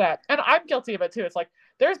think that, and I'm guilty of it too. It's like,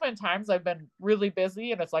 there's been times I've been really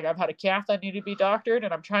busy, and it's like I've had a calf that needed to be doctored,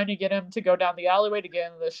 and I'm trying to get him to go down the alleyway to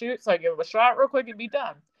get into the chute, so I give him a shot real quick and be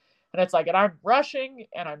done. And it's like, and I'm rushing,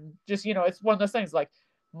 and I'm just, it's one of those things, like,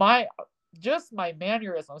 my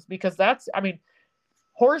mannerisms, because that's, I mean,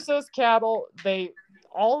 horses, cattle,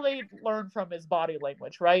 all they learn from is body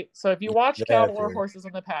language, right? So if you watch cattle or horses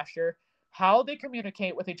in the pasture, how they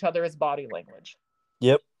communicate with each other is body language.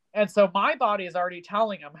 Yep. And so my body is already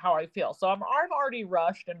telling them how I feel. So I'm already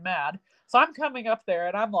rushed and mad. So I'm coming up there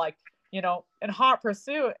and I'm like, in hot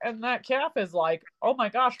pursuit. And that calf is like, oh my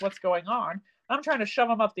gosh, what's going on? I'm trying to shove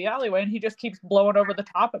him up the alleyway, and he just keeps blowing over the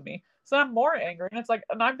top of me. So I'm more angry. And it's like,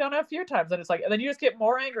 and I've done it a few times. And it's like, and then you just get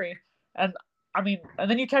more angry. And I mean,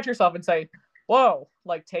 and then you catch yourself and say, whoa,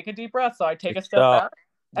 like, take a deep breath. So I take a step back,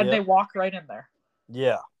 and they walk right in there.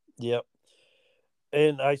 Yeah. Yep.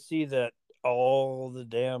 And I see that all the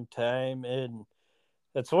damn time, and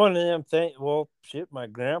it's one of them things. Well, shit, my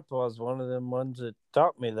grandpa is one of them ones that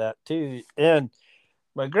taught me that too. And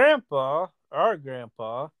my grandpa, our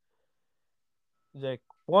grandpa, the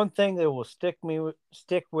one thing that will stick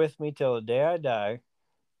with me till the day I die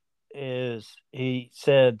is, he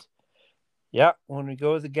said, Yeah, when we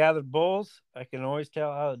go to the gathered bulls, I can always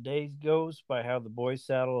tell how the day goes by how the boys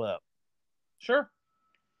saddle up. Sure.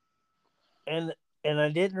 And I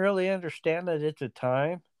didn't really understand it at the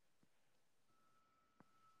time,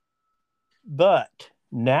 but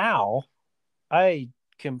now I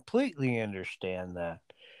completely understand that.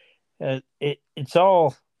 It's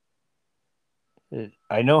all.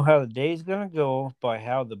 I know how the day's gonna go by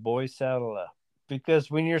how the boys saddle up.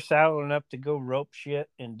 Because when you're saddling up to go rope shit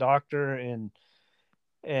and doctor and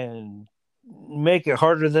make it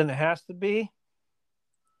harder than it has to be,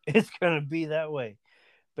 it's gonna be that way.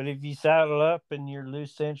 But if you saddle up and you're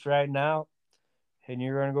loose cinch right now, and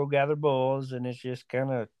you're gonna go gather bulls, and it's just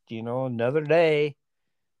kind of another day,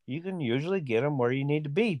 you can usually get them where you need to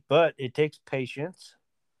be. But it takes patience.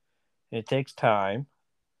 It takes time.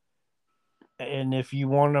 And if you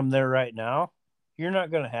want them there right now, you're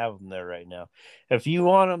not going to have them there right now. If you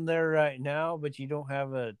want them there right now, but you don't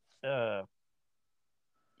have a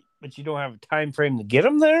time frame to get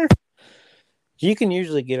them there, you can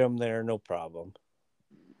usually get them there no problem.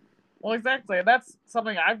 Well, exactly. And that's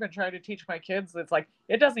something I've been trying to teach my kids. It's like,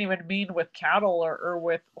 it doesn't even mean with cattle or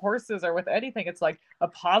with horses or with anything. It's like a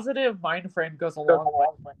positive mind frame goes a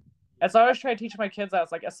long way. And so I always try to teach my kids that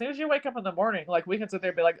it's like, as soon as you wake up in the morning, like we can sit there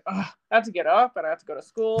and be like, I have to get up and I have to go to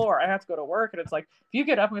school or I have to go to work. And it's like, if you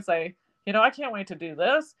get up and say, I can't wait to do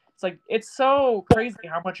this. It's like, it's so crazy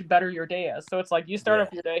how much better your day is. So it's like you start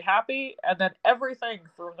off your day happy and then everything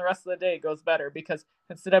from the rest of the day goes better because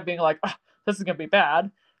instead of being like, this is going to be bad.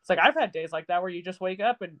 It's like, I've had days like that where you just wake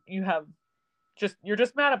up and you're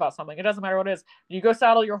just mad about something. It doesn't matter what it is. You go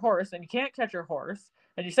saddle your horse and you can't catch your horse.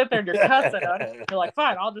 And you sit there and you're cussing him. You're like,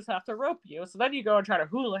 fine, I'll just have to rope you. So then you go and try to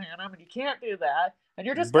hula hand him, and you can't do that. And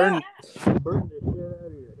you're just burn the shit out of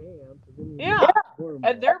your hands. Yeah.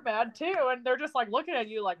 And they're mad too. And they're just like looking at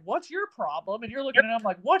you like, what's your problem? And you're looking at them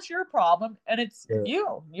like, what's your problem? And it's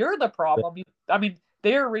you. You're the problem.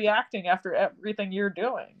 They're reacting after everything you're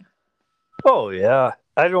doing. Oh, yeah.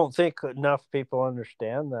 I don't think enough people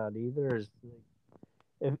understand that either.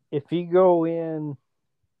 If you go in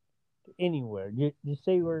anywhere, you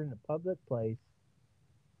say we're in a public place,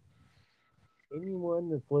 anyone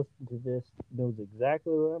that's listening to this knows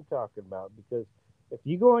exactly what I'm talking about. Because if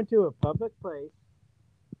you go into a public place,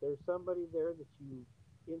 there's somebody there that you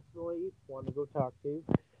instantly want to go talk to,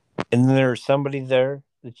 and there's somebody there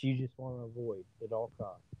that you just want to avoid at all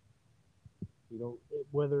costs.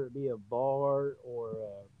 Whether it be a bar or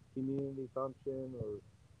a community function or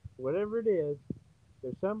whatever it is,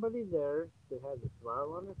 there's somebody there that has a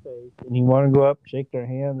smile on their face, and you want to go up, shake their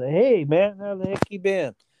hand, hey man, how the heck you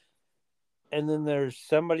been? And then there's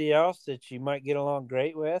somebody else that you might get along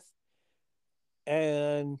great with,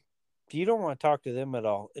 and you don't want to talk to them at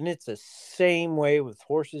all. And it's the same way with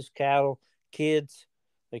horses, cattle, kids.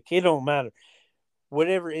 Like, it don't matter.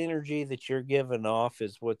 Whatever energy that you're giving off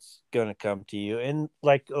is what's going to come to you. And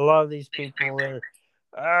like a lot of these people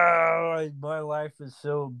are, my life is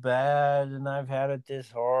so bad and I've had it this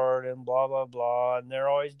hard and blah, blah, blah. And they're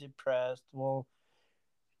always depressed. Well,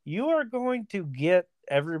 you are going to get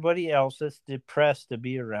everybody else that's depressed to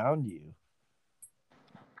be around you.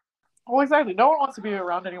 Well, exactly. No one wants to be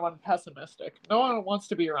around anyone pessimistic. No one wants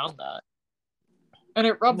to be around that. And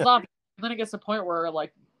it rubs off. And then it gets to a point where,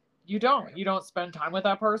 like, you don't spend time with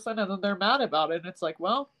that person, and then they're mad about it. And it's like,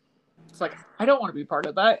 well, I don't want to be part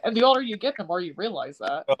of that. And the older you get, the more you realize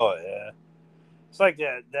that. Oh, yeah. It's like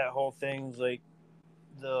that whole thing's like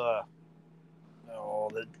the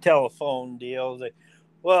telephone deal. Like,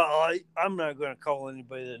 well, I'm not going to call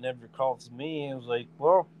anybody that never calls me. It was like,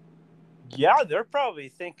 well, yeah, they're probably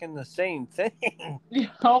thinking the same thing.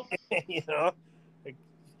 Like,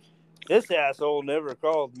 this asshole never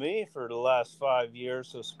called me for the last 5 years,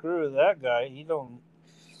 so screw that guy. And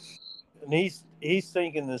he's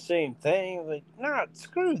thinking the same thing. Like, nah,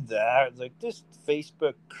 screw that. It's like this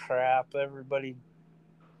Facebook crap, everybody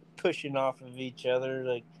pushing off of each other.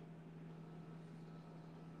 Like,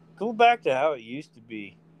 go back to how it used to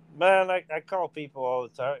be. Man, I call people all the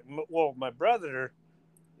time. Well, my brother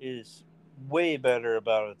is way better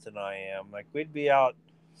about it than I am. Like, we'd be out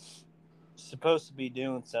supposed to be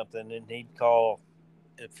doing something, and he'd call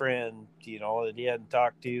a friend, that he hadn't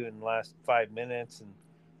talked to in the last 5 minutes, and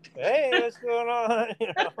hey, what's going on?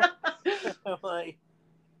 I'm like,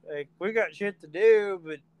 we got shit to do,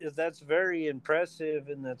 but that's very impressive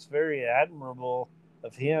and that's very admirable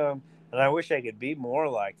of him. And I wish I could be more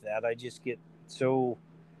like that. I just get so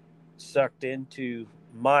sucked into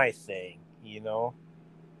my thing,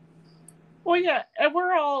 Well, yeah, and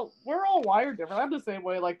we're all wired different. I'm the same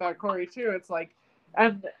way like that, Corey, too. It's like,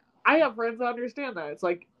 and I have friends that understand that. It's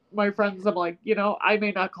like, my friends, I'm like, I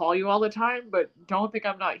may not call you all the time, but don't think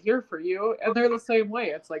I'm not here for you. And they're the same way.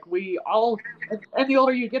 It's like we all, and the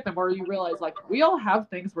older you get, the more you realize, like, we all have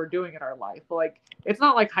things we're doing in our life. Like, it's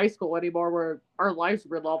not like high school anymore where our lives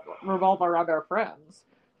revolve around our friends.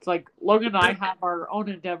 It's like Logan and I have our own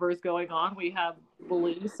endeavors going on. We have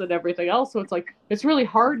beliefs and everything else. So it's like, it's really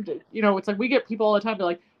hard to, it's like we get people all the time. They're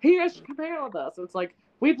like, hey, you guys should come hang out with us. It's like,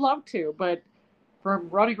 we'd love to, but from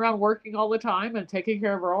running around working all the time and taking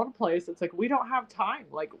care of our own place, it's like we don't have time.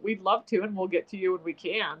 Like, we'd love to, and we'll get to you when we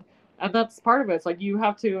can. And that's part of it. It's like you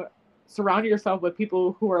have to surround yourself with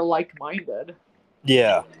people who are like-minded.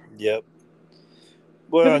 Yeah. Yep.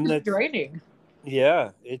 Well, and it's draining.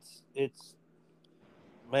 Yeah, it's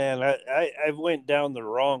man, I went down the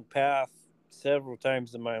wrong path several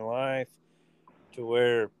times in my life to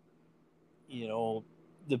where,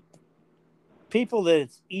 the people that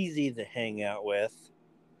it's easy to hang out with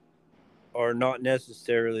are not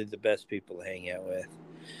necessarily the best people to hang out with.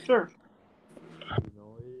 Sure.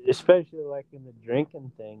 Especially like in the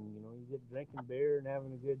drinking thing, you get drinking beer and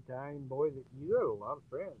having a good time. Boy, you got a lot of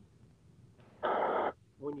friends.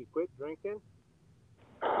 When you quit drinking,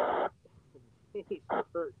 they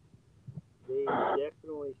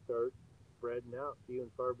definitely start spreading out few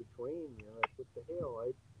and far between. Like, what the hell?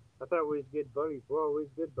 I thought we was good buddies. Well, we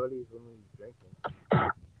was good buddies when we was drinking.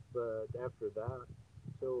 But after that,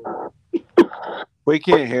 so... We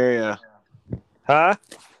can't hear you. Huh?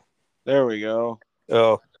 There we go.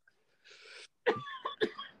 Oh.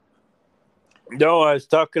 No, I was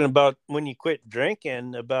talking about when you quit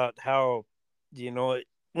drinking, about how,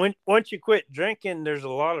 once you quit drinking, there's a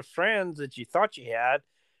lot of friends that you thought you had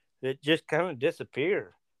that just kind of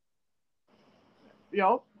disappear.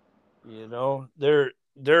 Yep.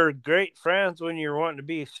 They're great friends when you're wanting to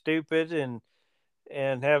be stupid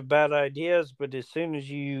and have bad ideas, but as soon as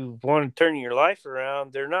you want to turn your life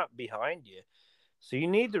around, they're not behind you. So you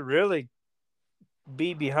need to really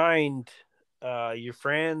be behind your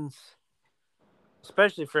friends,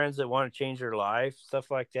 especially friends that want to change their life,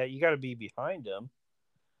 stuff like that. You got to be behind them.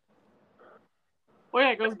 Well,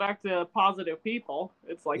 yeah, it goes back to positive people.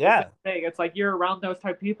 It's like, yeah, the same thing. It's like you're around those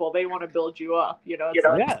type of people. They want to build you up.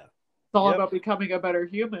 It's It's all about becoming a better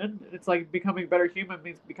human. It's like becoming a better human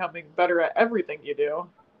means becoming better at everything you do.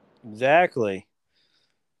 Exactly.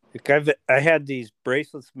 Like I had these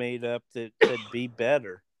bracelets made up that said "Be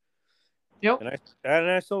Better." Yep.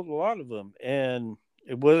 And I sold a lot of them, and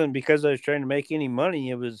it wasn't because I was trying to make any money.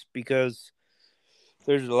 It was because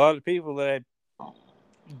there's a lot of people that I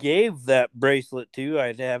gave that bracelet to.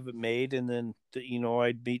 I'd have it made, and then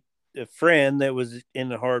I'd meet a friend that was in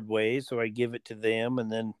the hard way, so I give it to them,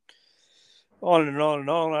 and then on and on and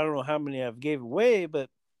on. I don't know how many I've gave away,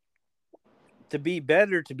 but to be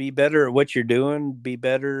better at what you're doing, be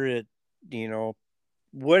better at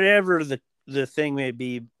whatever the thing may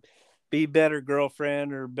be better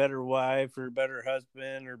girlfriend or better wife or better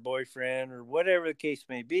husband or boyfriend or whatever the case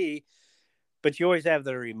may be. But you always have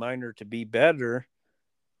the reminder to be better.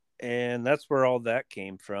 And that's where all that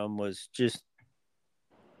came from, was just,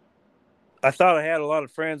 I thought I had a lot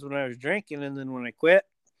of friends when I was drinking. And then when I quit,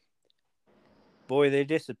 boy, they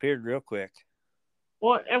disappeared real quick.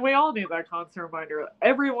 Well, and we all need that constant reminder.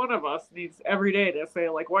 Every one of us needs every day to say,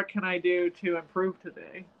 like, what can I do to improve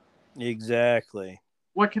today? Exactly.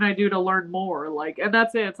 What can I do to learn more? Like, and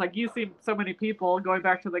that's it. It's like you see so many people, going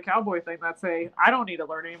back to the cowboy thing, that say, I don't need to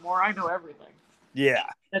learn anymore. I know everything. Yeah.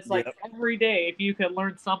 It's like every day, if you can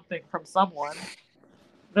learn something from someone,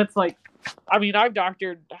 that's like, I mean, I've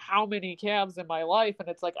doctored how many calves in my life, and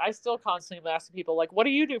it's like I still constantly ask people, like, what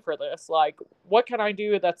do you do for this? Like, what can I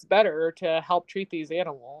do that's better to help treat these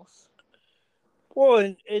animals?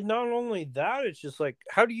 Well, and not only that, it's just like,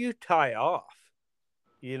 how do you tie off?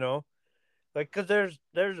 Like, because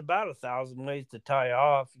there's about 1,000 ways to tie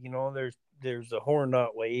off. There's a horn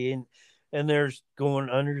knot way, and there's going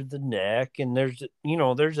under the neck, and there's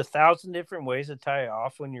 1,000 different ways to tie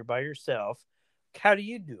off when you're by yourself. How do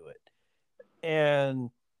you do it?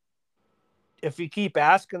 And if you keep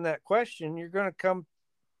asking that question, you're going to come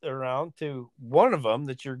around to one of them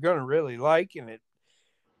that you're going to really like, and it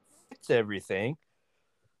fits everything.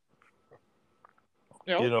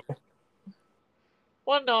 Well,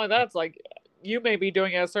 no, that's like, you may be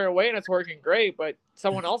doing it a certain way and it's working great, but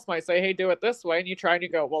someone else might say, hey, do it this way, and you try and you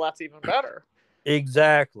go, well, that's even better.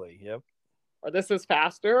 Exactly. Yep. Or this is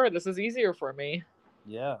faster, or this is easier for me.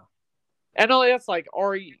 Yeah. And only that's like,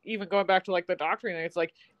 or even going back to like the doctoring thing, it's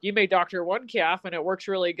like you may doctor one calf and it works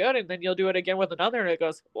really good, and then you'll do it again with another and it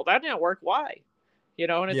goes, well, that didn't work. Why?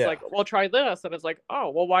 And it's like, well, try this. And it's like, oh,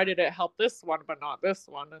 well, why did it help this one but not this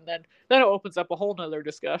one? And then it opens up a whole nother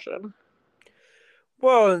discussion.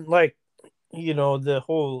 Well, and like, the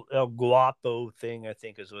whole El Guapo thing, I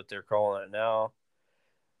think is what they're calling it now.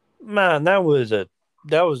 Man, that was a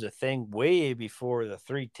thing way before the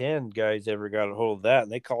 310 guys ever got a hold of that.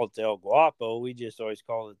 And they call it the El Guapo. We just always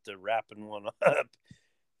call it the wrapping one up,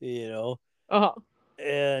 you know. Uh-huh.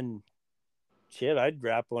 And shit, I'd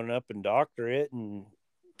wrap one up and doctor it and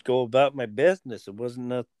go about my business. It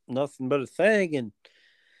wasn't nothing but a thing. And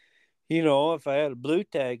if I had a blue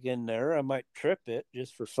tag in there, I might trip it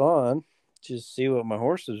just for fun, just see what my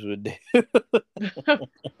horses would do.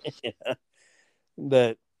 Yeah.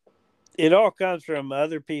 But it all comes from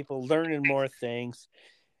other people learning more things.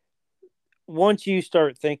 Once you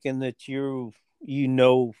start thinking that you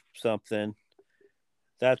know something,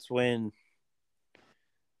 that's when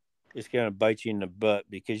it's going to bite you in the butt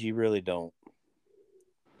because you really don't.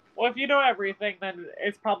 Well, if you know everything, then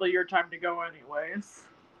it's probably your time to go anyways.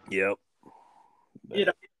 Yep. You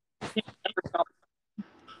know,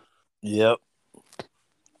 Yep.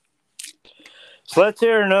 So let's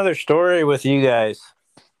hear another story with you guys.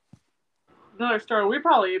 another story. We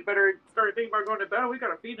probably better start thinking about going to bed. We got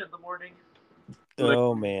to feed in the morning.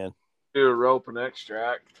 Oh, man. Do a rope and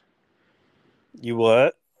extract. You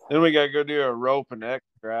what? Then we got to go do a rope and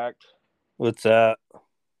extract. What's that?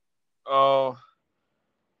 Oh,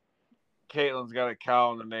 Caitlin's got a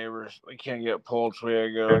cow in the neighbors. They can't get pulled, so we got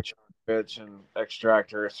to go bitch and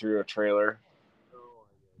extract her through a trailer.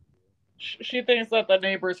 She thinks that the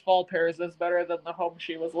neighbor's fall pears is better than the home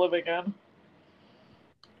she was living in.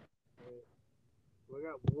 We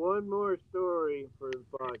got one more story for the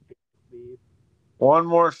podcast, Steve. One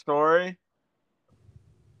more story?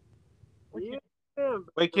 Yeah.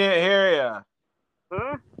 We can't hear you.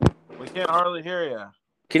 Huh? We can't hardly hear you.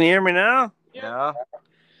 Can you hear me now? Yeah.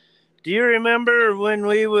 Do you remember when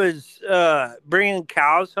we was bringing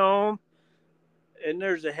cows home and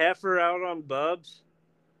there's a heifer out on Bubs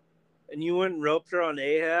and you went and roped her on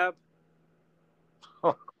Ahab?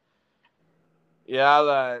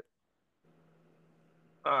 Yeah,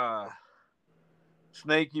 that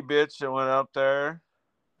snaky bitch that went up there.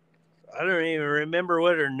 I don't even remember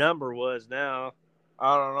what her number was now.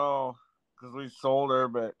 I don't know because we sold her,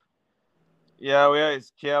 but yeah, we had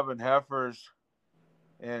these cabin heifers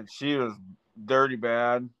and she was dirty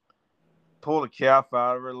bad. Pulled a calf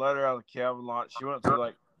out of her, let her out of the cabin lot. She went through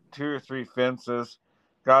like 2 or 3 fences,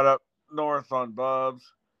 got up north on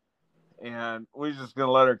Bubs, and we was just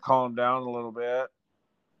gonna let her calm down a little bit.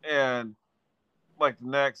 And like the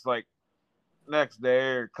next day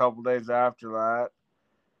or a couple days after that,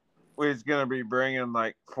 we was gonna be bringing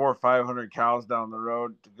like 400 or 500 cows down the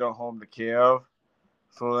road to go home to Kiev.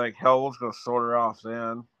 So like hell, was gonna sort her off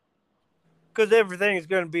then. Because everything's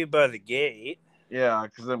going to be by the gate. Yeah,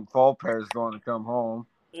 because them fall pairs going to come home.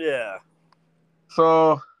 Yeah.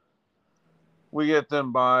 So we get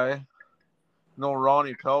them by. No,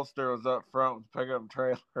 Ronnie Pelster was up front with the pickup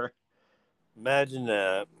trailer. Imagine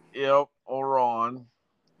that. Yep, old Ron.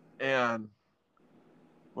 And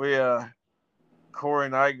we Corey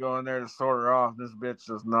and I go in there to sort her off. This bitch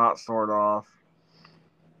does not sort off.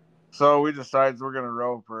 So we decide we're gonna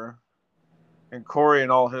rope her. And Corey, in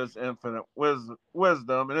all his infinite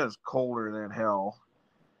wisdom, and it's colder than hell,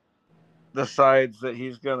 decides that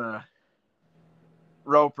he's gonna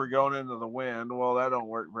rope her going into the wind. Well, that don't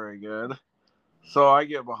work very good. So I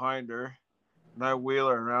get behind her and I wheel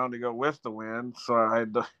her around to go with the wind. So I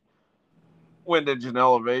had the windage and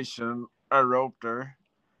elevation. I roped her,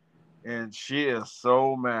 and she is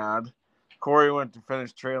so mad. Corey went to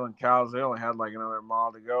finish trailing cows. They only had like another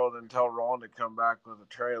mile to go. Then tell Ron to come back with a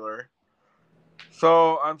trailer.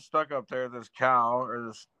 So I'm stuck up there, this cow or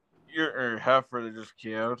this heifer that just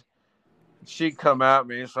killed. She'd come at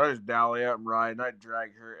me, so I just dally up and ride, and I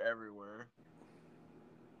drag her everywhere.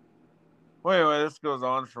 Well, anyway, this goes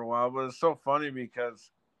on for a while, but it's so funny because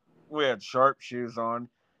we had sharp shoes on,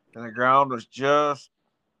 and the ground was just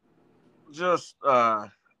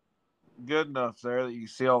good enough there that you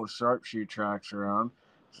see all the sharp shoe tracks around.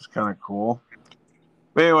 It's kind of cool.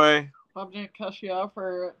 But anyway, Bob didn't cuss you out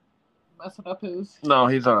for messing up his. No,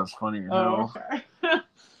 he thought it was funny. Oh,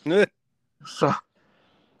 okay. So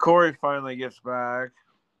Corey finally gets back,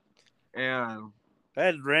 and I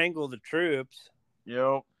had to wrangle the troops.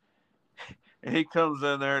 Yep. And he comes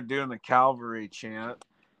in there doing the cavalry chant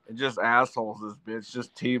and just assholes this bitch,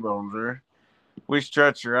 just T-bones her. We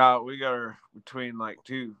stretch her out. We got her between like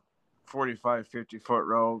 2 45, 50-foot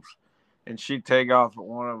ropes, and she'd take off at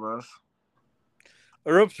one of us.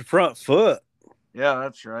 The rope's the front foot. Yeah,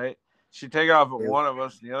 that's right. She'd take off at one of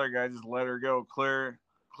us, and the other guy just let her go clear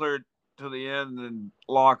to the end and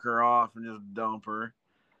lock her off and just dump her.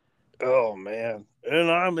 Oh man.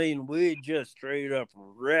 And I mean, we just straight up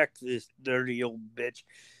wrecked this dirty old bitch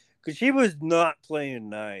because she was not playing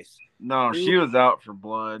nice. No, she was out for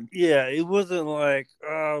blood. Yeah, it wasn't like,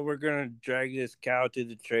 oh, we're gonna drag this cow to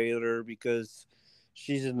the trailer because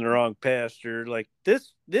she's in the wrong pasture. Like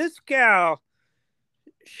this cow,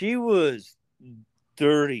 she was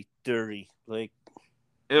dirty. Like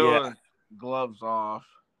It was gloves off.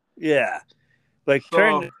 Yeah, like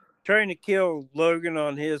So, trying to kill Logan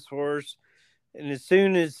on his horse, and as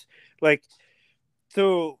soon as like,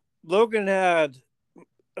 so Logan had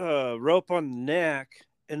rope on the neck,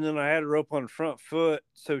 and then I had a rope on the front foot,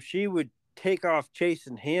 so she would take off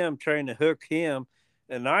chasing him, trying to hook him,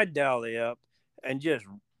 and I'd dally up and just,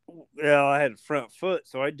 well, I had a front foot,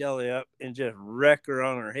 so I'd dally up and just wreck her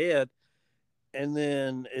on her head. And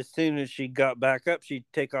then as soon as she got back up, she'd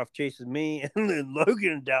take off chasing me, and then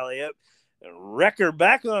Logan would dally up and wreck her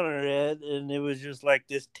back on her head. And it was just like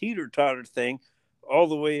this teeter-totter thing all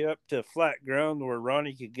the way up to flat ground where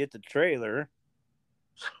Ronnie could get the trailer.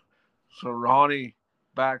 So Ronnie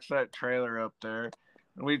backs that trailer up there,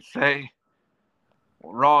 and we'd say,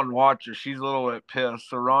 Ron, watch her. She's a little bit pissed.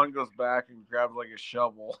 So Ron goes back and grabs like a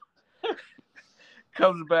shovel.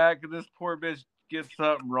 Comes back, and this poor bitch gets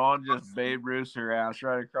up, and Ron just Babe Ruths her ass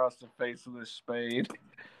right across the face with his spade.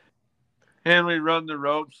 And we run the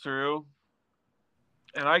ropes through.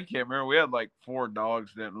 And I can't remember. We had like 4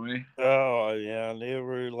 dogs, didn't we? Oh, yeah. They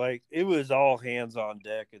were like, it was all hands on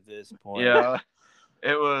deck at this point. Yeah.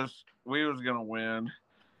 We was going to win.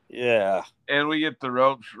 Yeah. And we get the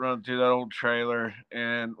ropes run through that old trailer,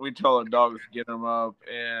 and we tell the dogs to get them up,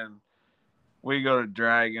 and we go to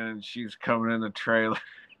dragging, and she's coming in the trailer.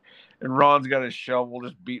 And Ron's got his shovel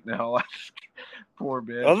just beating the hell out of this poor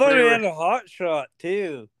bitch. Although he had a hot shot,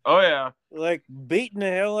 too. Oh, yeah. Like beating the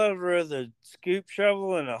hell out of her with a scoop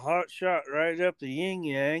shovel and a hot shot right up the yin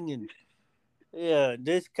yang. And yeah,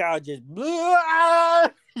 this cow just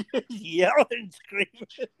yelling and screaming.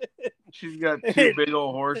 She's got 2 big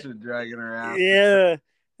old horses dragging her out. Yeah.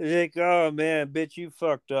 Like, oh man, bitch, you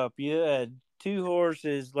fucked up. You had 2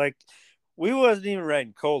 horses. Like, we wasn't even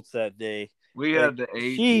riding colts that day. We had the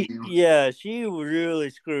 8. She really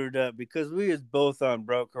screwed up because we was both on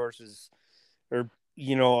broke horses, or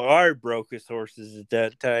our brokest horses at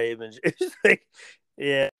that time, and it's like,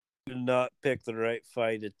 yeah, did not pick the right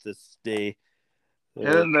fight at this day.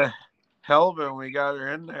 And the Helva, when we got her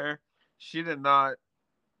in there, she did not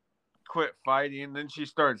quit fighting. Then she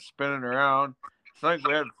started spinning around. I think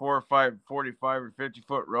we had 4 or 5 45 or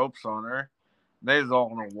 50-foot ropes on her. They was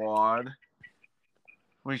all in a wad.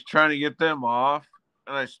 We was trying to get them off,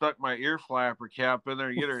 and I stuck my ear flapper cap in there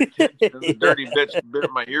to get her attention. The dirty bitch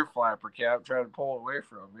bit my ear flapper cap, trying to pull it away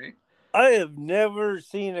from me. I have never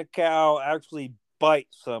seen a cow actually bite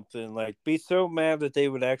something, like be so mad that they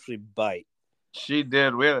would actually bite. She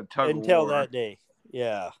did. We had a tug until of war. That day.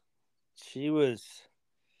 Yeah. She was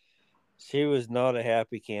not a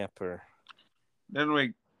happy camper. Then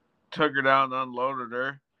we took her down and unloaded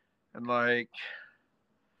her. And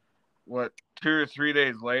 2 or 3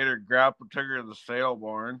 days later, Grandpa took her to the sale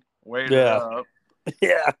barn, weighed her up.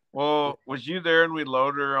 Yeah. Well, was you there and we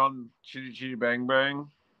loaded her on Chitty Chitty Bang Bang?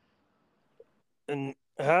 And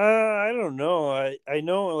I don't know. I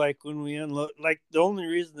know, like, when we unload, like, the only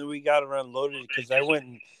reason that we got her unloaded because I went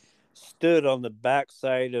and stood on the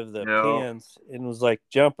backside of the pens and was like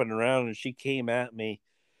jumping around, and she came at me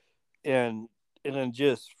and then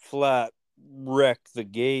just flat wrecked the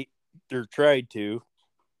gate, or tried to.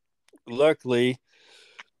 Luckily,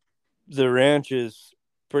 the ranch is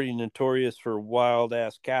pretty notorious for wild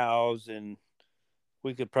ass cows, and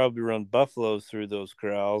we could probably run buffaloes through those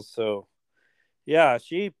corrals. So yeah,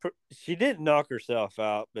 she didn't knock herself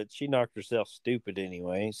out, but she knocked herself stupid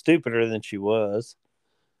anyway. Stupider than she was.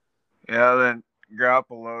 Yeah, then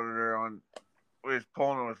Grandpa loaded her on. We was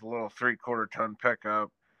pulling it with a little 3/4 ton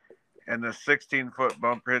pickup, and the 16-foot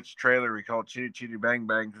bumper hitch trailer we call Chitty Chitty Bang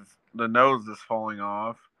Bang, because the nose is falling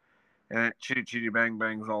off, and Chitty Chitty Bang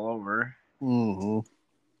Bang's all over. Mm-hmm.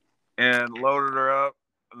 And loaded her up,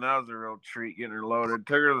 and that was a real treat getting her loaded.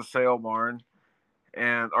 Took her to the sale barn,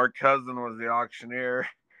 and our cousin was the auctioneer.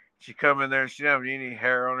 She come in there, she didn't have any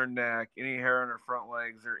hair on her neck, any hair on her front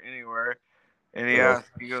legs, or anywhere. And he asked,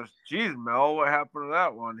 he goes, "Geez, Mel, what happened to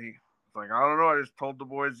that one?" He's like, "I don't know. I just told the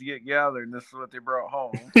boys to get gathered, and this is what they brought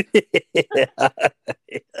home."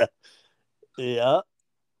 Yeah.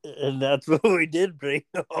 And that's what we did bring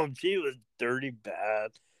home. She was dirty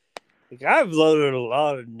bad. Like, I've loaded a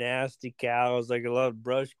lot of nasty cows, like a lot of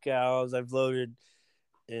brush cows. I've loaded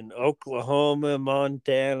in Oklahoma,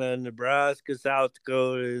 Montana, Nebraska, South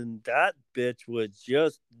Dakota, and that bitch was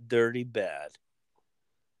just dirty bad.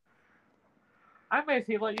 I may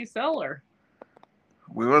see let you sell her.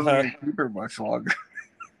 We wasn't going to keep her much longer.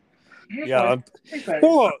 Yeah.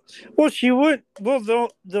 Well, she would. Well,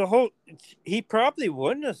 the whole. He probably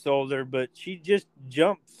wouldn't have sold her, but she just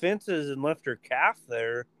jumped fences and left her calf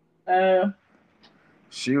there.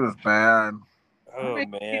 She was bad. Oh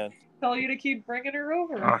man. Tell you to keep bringing her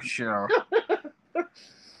over. Oh, sure. Oh,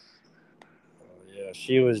 yeah,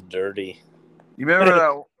 she was dirty. You remember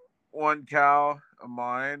that one cow of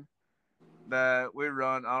mine that we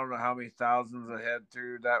run? I don't know how many thousands ahead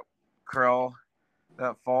through that krill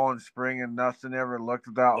that fall and spring, and nothing ever looked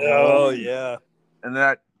at that hole. Oh yeah. And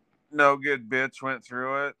that no good bitch went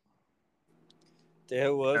through it.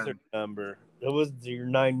 That was her number. That was your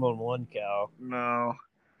 911 cow. No.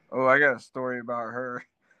 Oh, I got a story about her.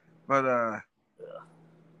 But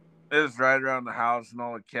it was right around the house and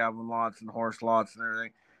all the cabin lots and horse lots and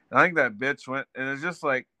everything. And I think that bitch went, and it's just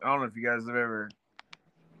like, I don't know if you guys have ever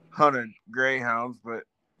hunted greyhounds, but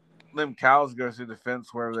them cows go through the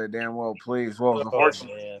fence wherever they damn well please. Well, the horse,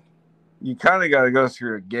 you kind of got to go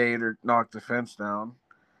through a gate or knock the fence down.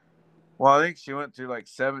 Well, I think she went through like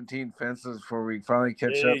 17 fences before we finally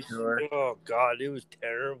catch up to her. Oh God, it was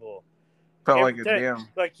terrible. Felt like a damn.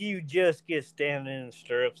 Like you just get standing in the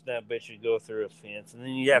stirrups, and that bitch would go through a fence, and then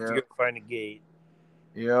you have to go find a gate.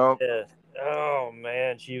 Yep. Yeah. Oh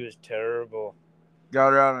man, she was terrible.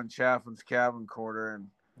 Got her out on Chaffin's cabin quarter, and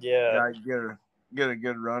I get a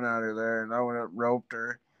good run out of there, and I went up and roped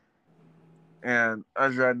her. And I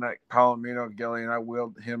was riding that Palomino Gilly, and I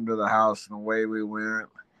wheeled him to the house, and away we went.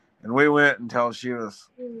 And we went until she was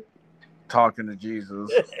talking to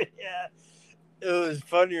Jesus. Yeah, it was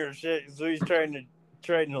funnier shit. So he's trying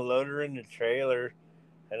to load her in the trailer,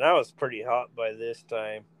 and I was pretty hot by this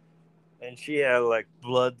time, and she had like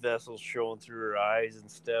blood vessels showing through her eyes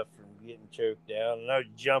and stuff from getting choked down, and I was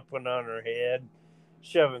jumping on her head,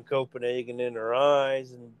 shoving Copenhagen in her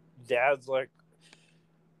eyes, and Dad's like,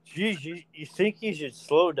 geez, you think you should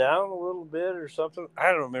slow down a little bit or something?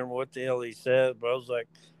 I don't remember what the hell he said, but I was like,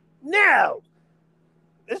 no!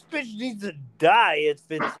 This bitch needs to die if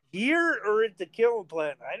it's here or at the killing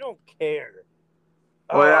plant. I don't care.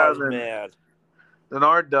 Well, I was mad. Then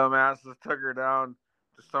our dumbasses took her down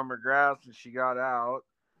to summer grass, and she got out.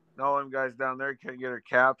 And all them guys down there couldn't get her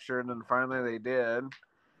captured, and then finally they did.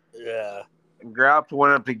 Yeah. And Grapp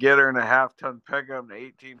went up to get her in a half-ton pickup and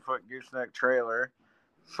an 18-foot gooseneck trailer.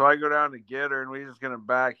 So I go down to get her, and we just going to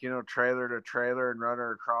back, trailer to trailer and run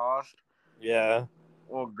her across. Yeah.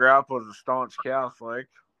 Well, Grapp was a staunch Catholic.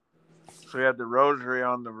 So we had the rosary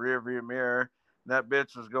on the rearview mirror. And that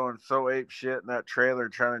bitch was going so ape shit in that trailer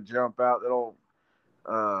trying to jump out that old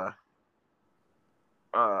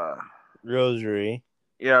rosary.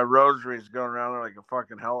 Yeah, rosary's going around there like a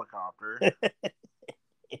fucking helicopter.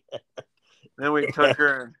 Then we took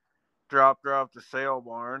her and dropped her off the sale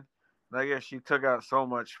barn. And I guess she took out so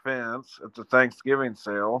much fence at the Thanksgiving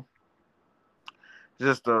sale.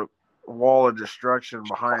 Just a wall of destruction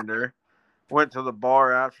behind her. Went to the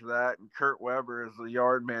bar after that, and Kurt Weber is the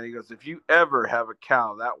yard man. He goes, if you ever have a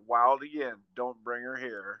cow that wild again, don't bring her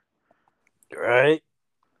here. Right.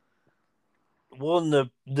 Well, and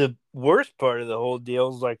the worst part of the whole deal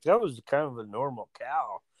is like that was kind of a normal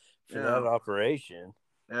cow for that operation.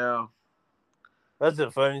 Yeah. That's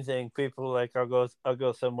the funny thing. People like I'll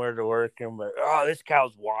go somewhere to work and I'm like, oh, this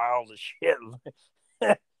cow's wild as shit.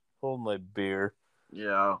 Hold my beer.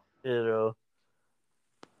 Yeah.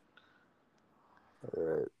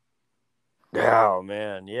 Oh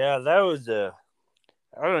man, yeah, that was I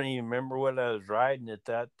don't even remember what I was riding at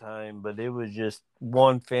that time, but it was just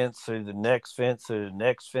one fence through the next fence through the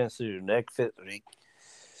next fence through the next fence.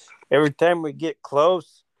 Every time we get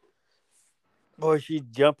close, boy,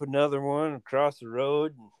 she'd jump another one across the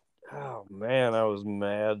road. Oh man, I was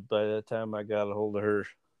mad by the time I got a hold of her.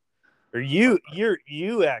 Or you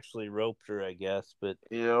actually roped her, I guess, but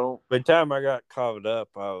by the time I got caught up,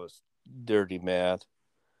 I was dirty mad.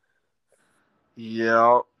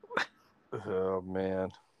 Yeah. Oh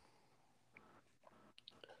man.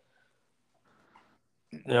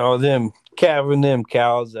 Them calving them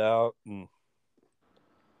cows out and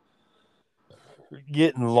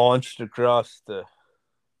getting launched across the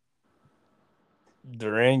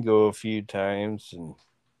Durango a few times, and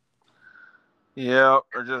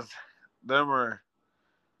or just them were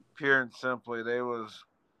pure and simply they was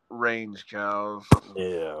range cows.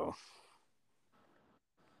 Yeah.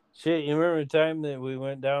 Shit, you remember the time that we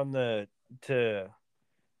went down to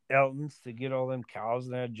Elton's to get all them cows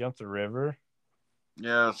and had to jump the river?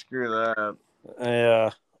 Yeah, screw that.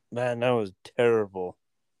 Yeah, man, that was terrible.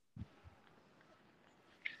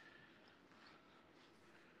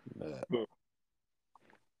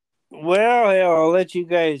 Well, hell, I'll let you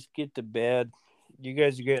guys get to bed. You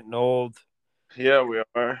guys are getting old. Yeah, we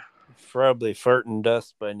are. Probably farting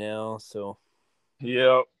dust by now. So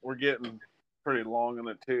Yeah, we're getting pretty long in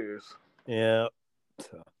the twos. yeah.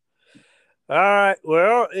 So. All right.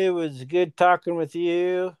 Well, it was good talking with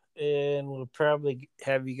you, and we'll probably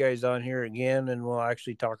have you guys on here again, and we'll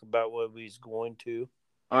actually talk about what we's going to.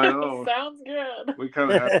 I know. Sounds good. We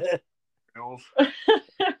kind of have bills.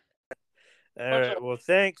 All right. Well,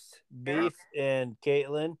 thanks, Beef and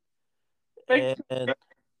Caitlin. Thanks. And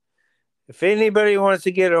if anybody wants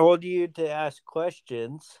to get a hold of you to ask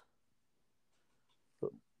questions,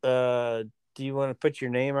 do you want to put your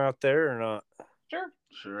name out there or not?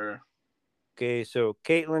 Sure. Okay, so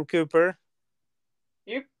Caitlin Cooper.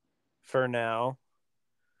 You. For now.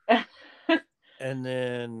 And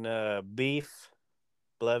then Beef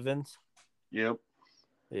Blevins. Yep.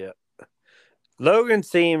 Yeah. Logan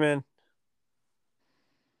Seaman.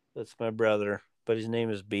 That's my brother, but his name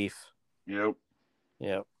is Beef. Yep.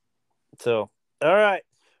 Yep. So, all right.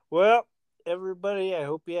 Well, everybody, I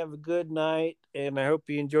hope you have a good night, and I hope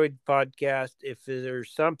you enjoyed the podcast. If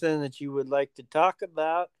there's something that you would like to talk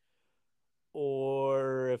about,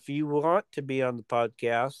 or if you want to be on the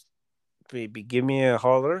podcast, maybe give me a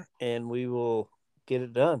holler, and we will get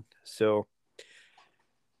it done. So,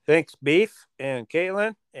 thanks, Beef and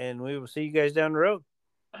Caitlin, and we will see you guys down the road.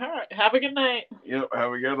 All right. Have a good night. Yep.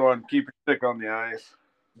 Have a good one. Keep your stick on the ice.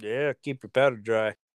 Yeah, keep your powder dry.